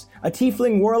Arcadius, a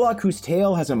tiefling warlock whose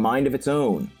tale has a mind of its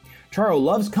own. Charo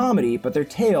loves comedy, but their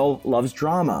tale loves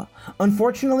drama.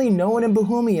 Unfortunately, no one in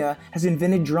Bohemia has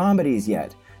invented dramedies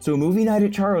yet, so movie night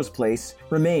at Charo's place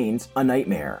remains a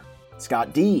nightmare.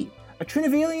 Scott D., a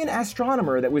Trinyvalian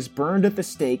astronomer that was burned at the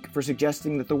stake for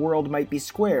suggesting that the world might be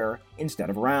square instead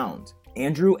of round.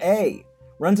 Andrew A.,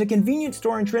 runs a convenience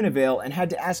store in Trinyvale and had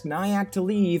to ask Nyack to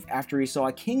leave after he saw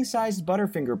a king-sized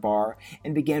Butterfinger bar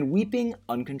and began weeping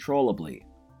uncontrollably.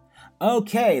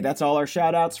 Okay, that's all our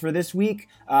shout-outs for this week.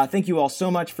 Thank you all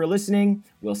so much for listening.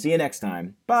 We'll see you next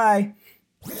time. Bye!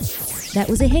 That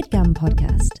was a HeadGum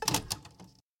podcast.